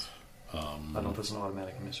difference. I don't know if it's an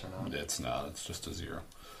automatic miss or not. It's not. It's just a 0.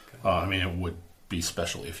 Okay. I mean, it would be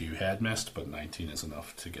special if you had missed, but 19 is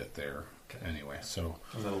enough to get there anyway. So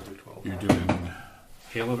and that'll do 12. you're doing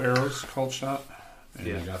Hail of Arrows, called shot, and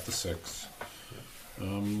you got the 6.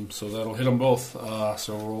 So that'll hit them both.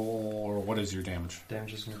 So roll, or what is your damage?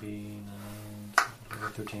 Damage is going to be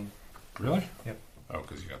 13. Really? Yep. Oh,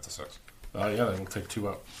 because you got the 6. Yeah, that'll take 2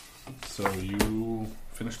 out. So you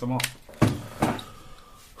finish them off.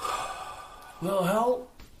 Little help,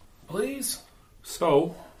 please.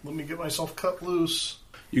 So Let me get myself cut loose.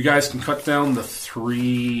 you guys can cut down the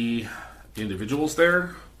 3 individuals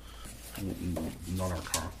there. Not our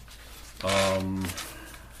car. I'm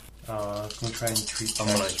going to try and treat I'm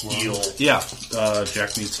going Jack's to wound. heal. Yeah,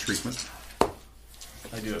 Jack needs treatment.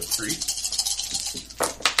 I do have 3.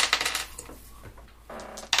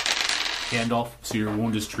 Handoff, so your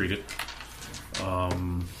wound is treated.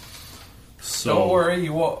 So Don't worry,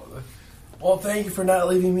 you won't. Well, thank you for not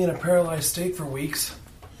leaving me in a paralyzed state for weeks.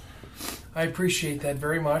 I appreciate that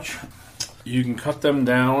very much. you can cut them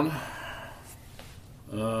down.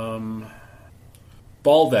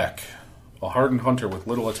 Baldek, a hardened hunter with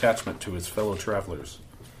little attachment to his fellow travelers.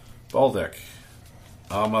 Baldek.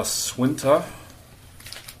 Amaswinta,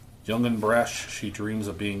 young and brash, she dreams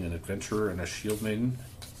of being an adventurer and a shield maiden.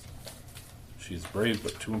 She's brave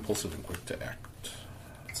but too impulsive and quick to act.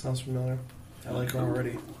 Sounds familiar. I like her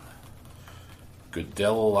already.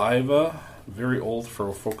 Godeliva, very old for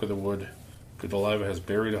a folk of the wood. Godeliva has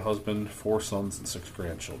buried a husband, 4 sons, and 6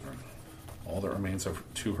 grandchildren. All that remains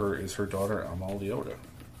to her is her daughter, Amaliota.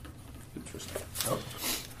 Interesting. Oh,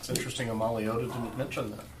 it's interesting Amaliota didn't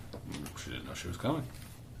mention that. She didn't know she was coming.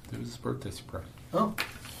 It was his birthday surprise. Oh.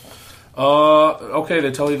 Okay,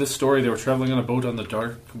 they tell you this story. They were traveling on a boat on the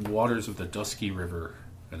dark waters of the Dusky River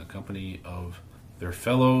in the company of their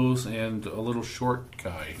fellows and a little short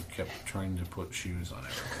guy who kept trying to put shoes on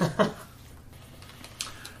everyone.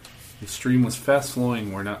 The stream was fast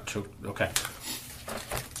flowing. We're not choked. Okay.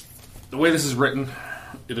 The way this is written,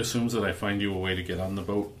 it assumes that I find you a way to get on the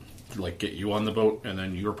boat, like get you on the boat, and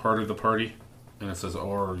then you're part of the party. And it says,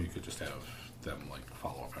 or you could just have them like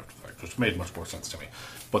follow up after the fact, which made much more sense to me.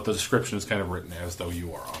 But the description is kind of written as though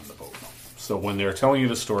you are on the boat. So when they're telling you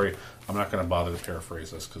the story, I'm not going to bother to paraphrase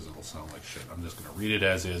this because it'll sound like shit. I'm just going to read it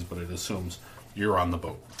as is, but it assumes you're on the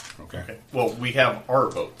boat. Okay? Okay. Well, we have our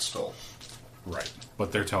boat still. Right.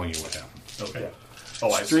 But they're telling you what happened. Okay. Yeah.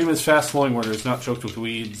 Oh, I The see. stream is fast flowing where there's not choked with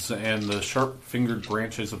weeds, and the sharp-fingered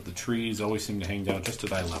branches of the trees always seem to hang down just to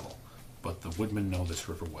thy level. But the woodmen know this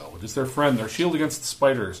river well. It is their friend, their shield against the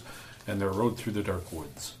spiders, and their road through the dark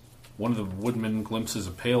woods. One of the woodmen glimpses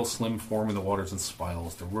a pale, slim form in the waters and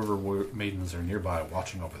smiles. The river maidens are nearby,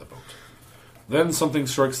 watching over the boat. Then something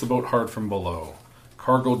strikes the boat hard from below.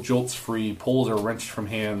 Cargo jolts free, poles are wrenched from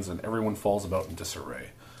hands, and everyone falls about in disarray.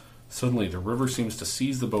 Suddenly, the river seems to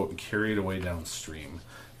seize the boat and carry it away downstream.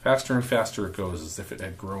 Faster and faster it goes, as if it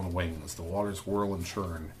had grown wings. The waters whirl and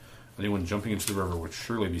churn. Anyone jumping into the river would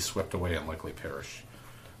surely be swept away and likely perish.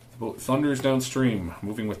 The boat thunders downstream,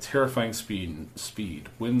 moving with terrifying speed.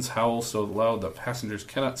 Winds howl so loud that passengers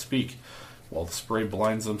cannot speak, while the spray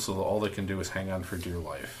blinds them so that all they can do is hang on for dear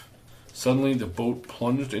life. Suddenly, the boat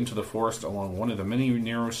plunged into the forest along one of the many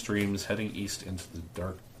narrow streams heading east into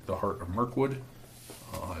the the heart of Mirkwood.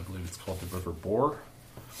 I believe it's called the River Boar.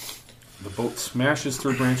 The boat smashes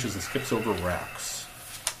through branches and skips over rocks.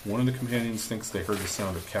 One of the companions thinks they heard the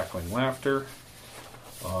sound of cackling laughter.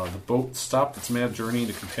 The boat stopped its mad journey.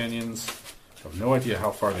 The companions have no idea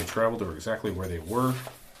how far they traveled or exactly where they were.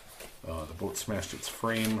 The boat smashed its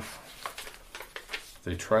frame.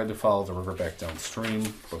 They tried to follow the river back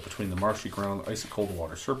downstream, but between the marshy ground, icy cold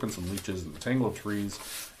water, serpents and leeches, and the tangle of trees,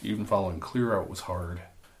 even following clear out was hard.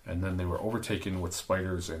 And then they were overtaken with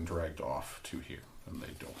spiders and dragged off to here. And they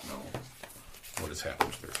don't know what has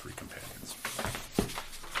happened to their 3 companions.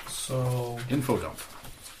 So Info dump.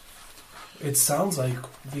 it sounds like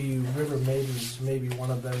the River Maidens, maybe one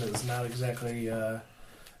of them is not exactly on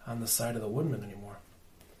the side of the Woodman anymore.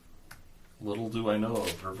 Little do I know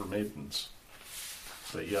of River Maidens.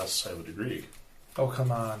 But yes, I would agree. Oh,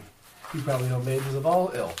 come on. You probably know maidens of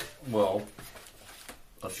all ilk. Well,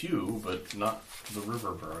 a few, but not the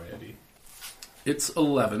river variety. It's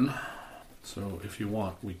 11. So if you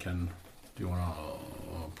want, we can... Do you want to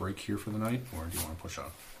break here for the night, or do you want to push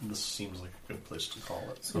on? This seems like a good place to call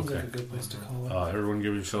it. Seems Okay. like a good place to call it. Everyone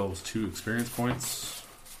give yourselves 2 experience points.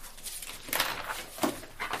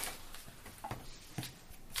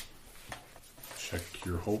 Check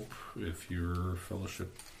your hope if your fellowship...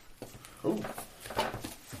 Oh.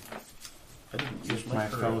 I didn't use If my my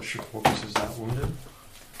courage. fellowship focus is not wounded.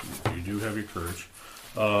 You do have your courage.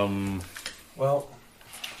 Well,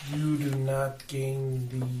 you do not gain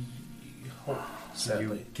the hope, sadly.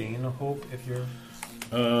 You gain a hope if you're...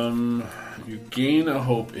 You gain a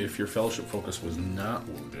hope if your fellowship focus was not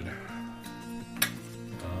wounded.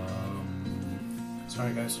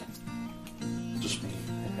 Sorry, guys. Just me.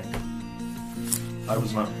 Okay. I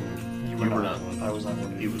was not wounded. You were not wounded. I was not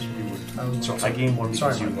wounded. He was wounded. So I gained 1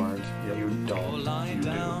 because Sorry, you Mike. weren't. You don't.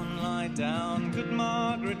 Lie down, good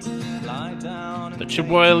Margaret, lie down. The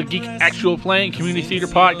Chippewa Geek Actual Playing Community Theater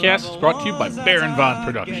Podcast is brought to you by Baron Von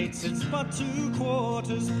Productions.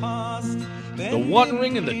 The One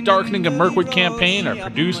Ring and the Darkening of Mirkwood campaign are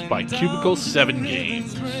produced by Cubicle 7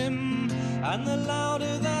 Games.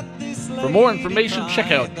 For more information,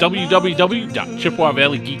 check out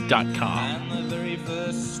www.chippewa-valleygeek.com.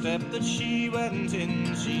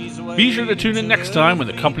 Be sure to tune in next time when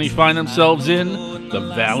the company find themselves in the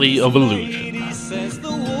Valley of Illusion. He says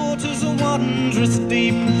the waters are wondrous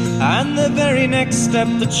deep, and the very next step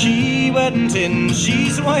that she went in,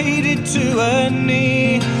 she's waded to her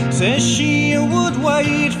knee. Says she would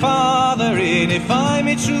wade farther in if I,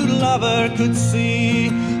 my true lover, could see.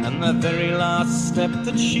 And the very last step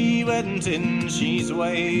that she went in, she's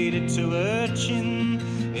waded to her chin.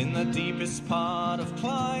 In the deepest part of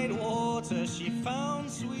Clyde water, she found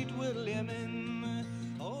sweet William in.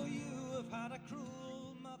 Oh, you have had a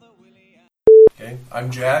cruel mother, Willie. Okay, I'm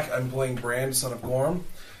Jack. I'm playing Brand, son of Gorm.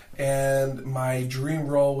 And my dream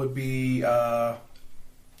role would be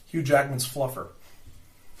Hugh Jackman's Fluffer.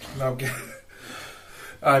 No, I'm kidding.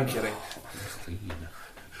 I'm kidding.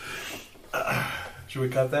 Should we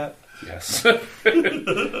cut that? Yes.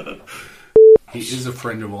 He is a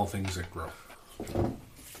friend of all things that grow.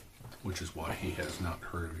 Which is why he has not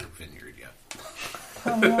heard of your vineyard yet.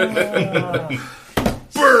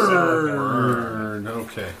 Burn!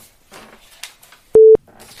 Okay.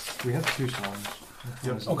 We have 2 songs.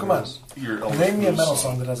 Oh, come on. Your Name me a metal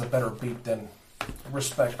song that has a better beat than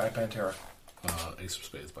Respect by Pantera. Ace of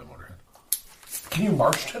Spades by Motorhead. Can you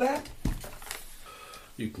march to that?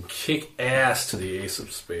 You can kick ass to the Ace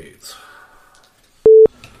of Spades.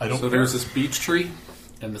 I don't So care. there's this beech tree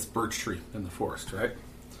and this birch tree in the forest, right?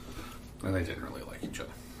 And they didn't really like each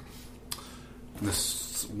other. And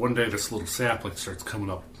one day this little sapling starts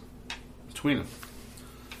coming up between them.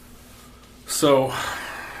 So,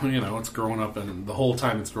 it's growing up, and the whole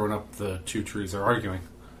time it's growing up, the 2 trees are arguing.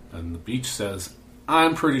 And the beech says,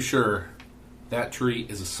 I'm pretty sure that tree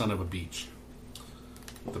is a son of a beech.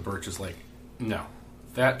 The birch is like, no.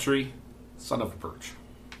 That tree, son of a birch.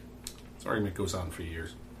 This argument goes on for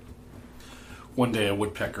years. One day a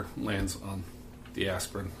woodpecker lands on the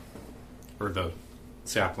aspirin, or the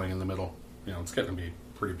sapling in the middle. It's getting to be a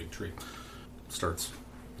pretty big tree. Starts,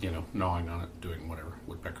 gnawing on it, doing whatever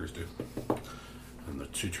woodpeckers do. And the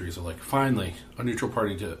 2 trees are like, finally, a neutral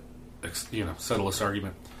party to, settle this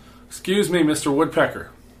argument. Excuse me, Mr. Woodpecker.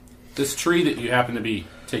 This tree that you happen to be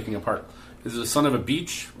taking apart, is it a son of a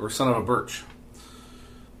beech or a son of a birch?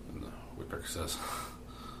 And the woodpecker says,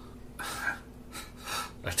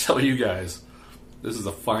 I tell you guys, this is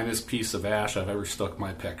the finest piece of ash I've ever stuck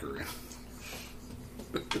my pecker in.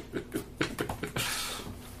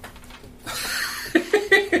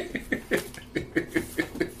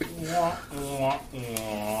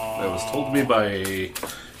 That was told to me by a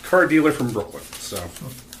car dealer from Brooklyn. So,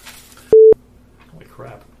 Holy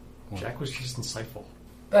crap. Jack was just insightful.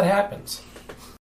 That happens.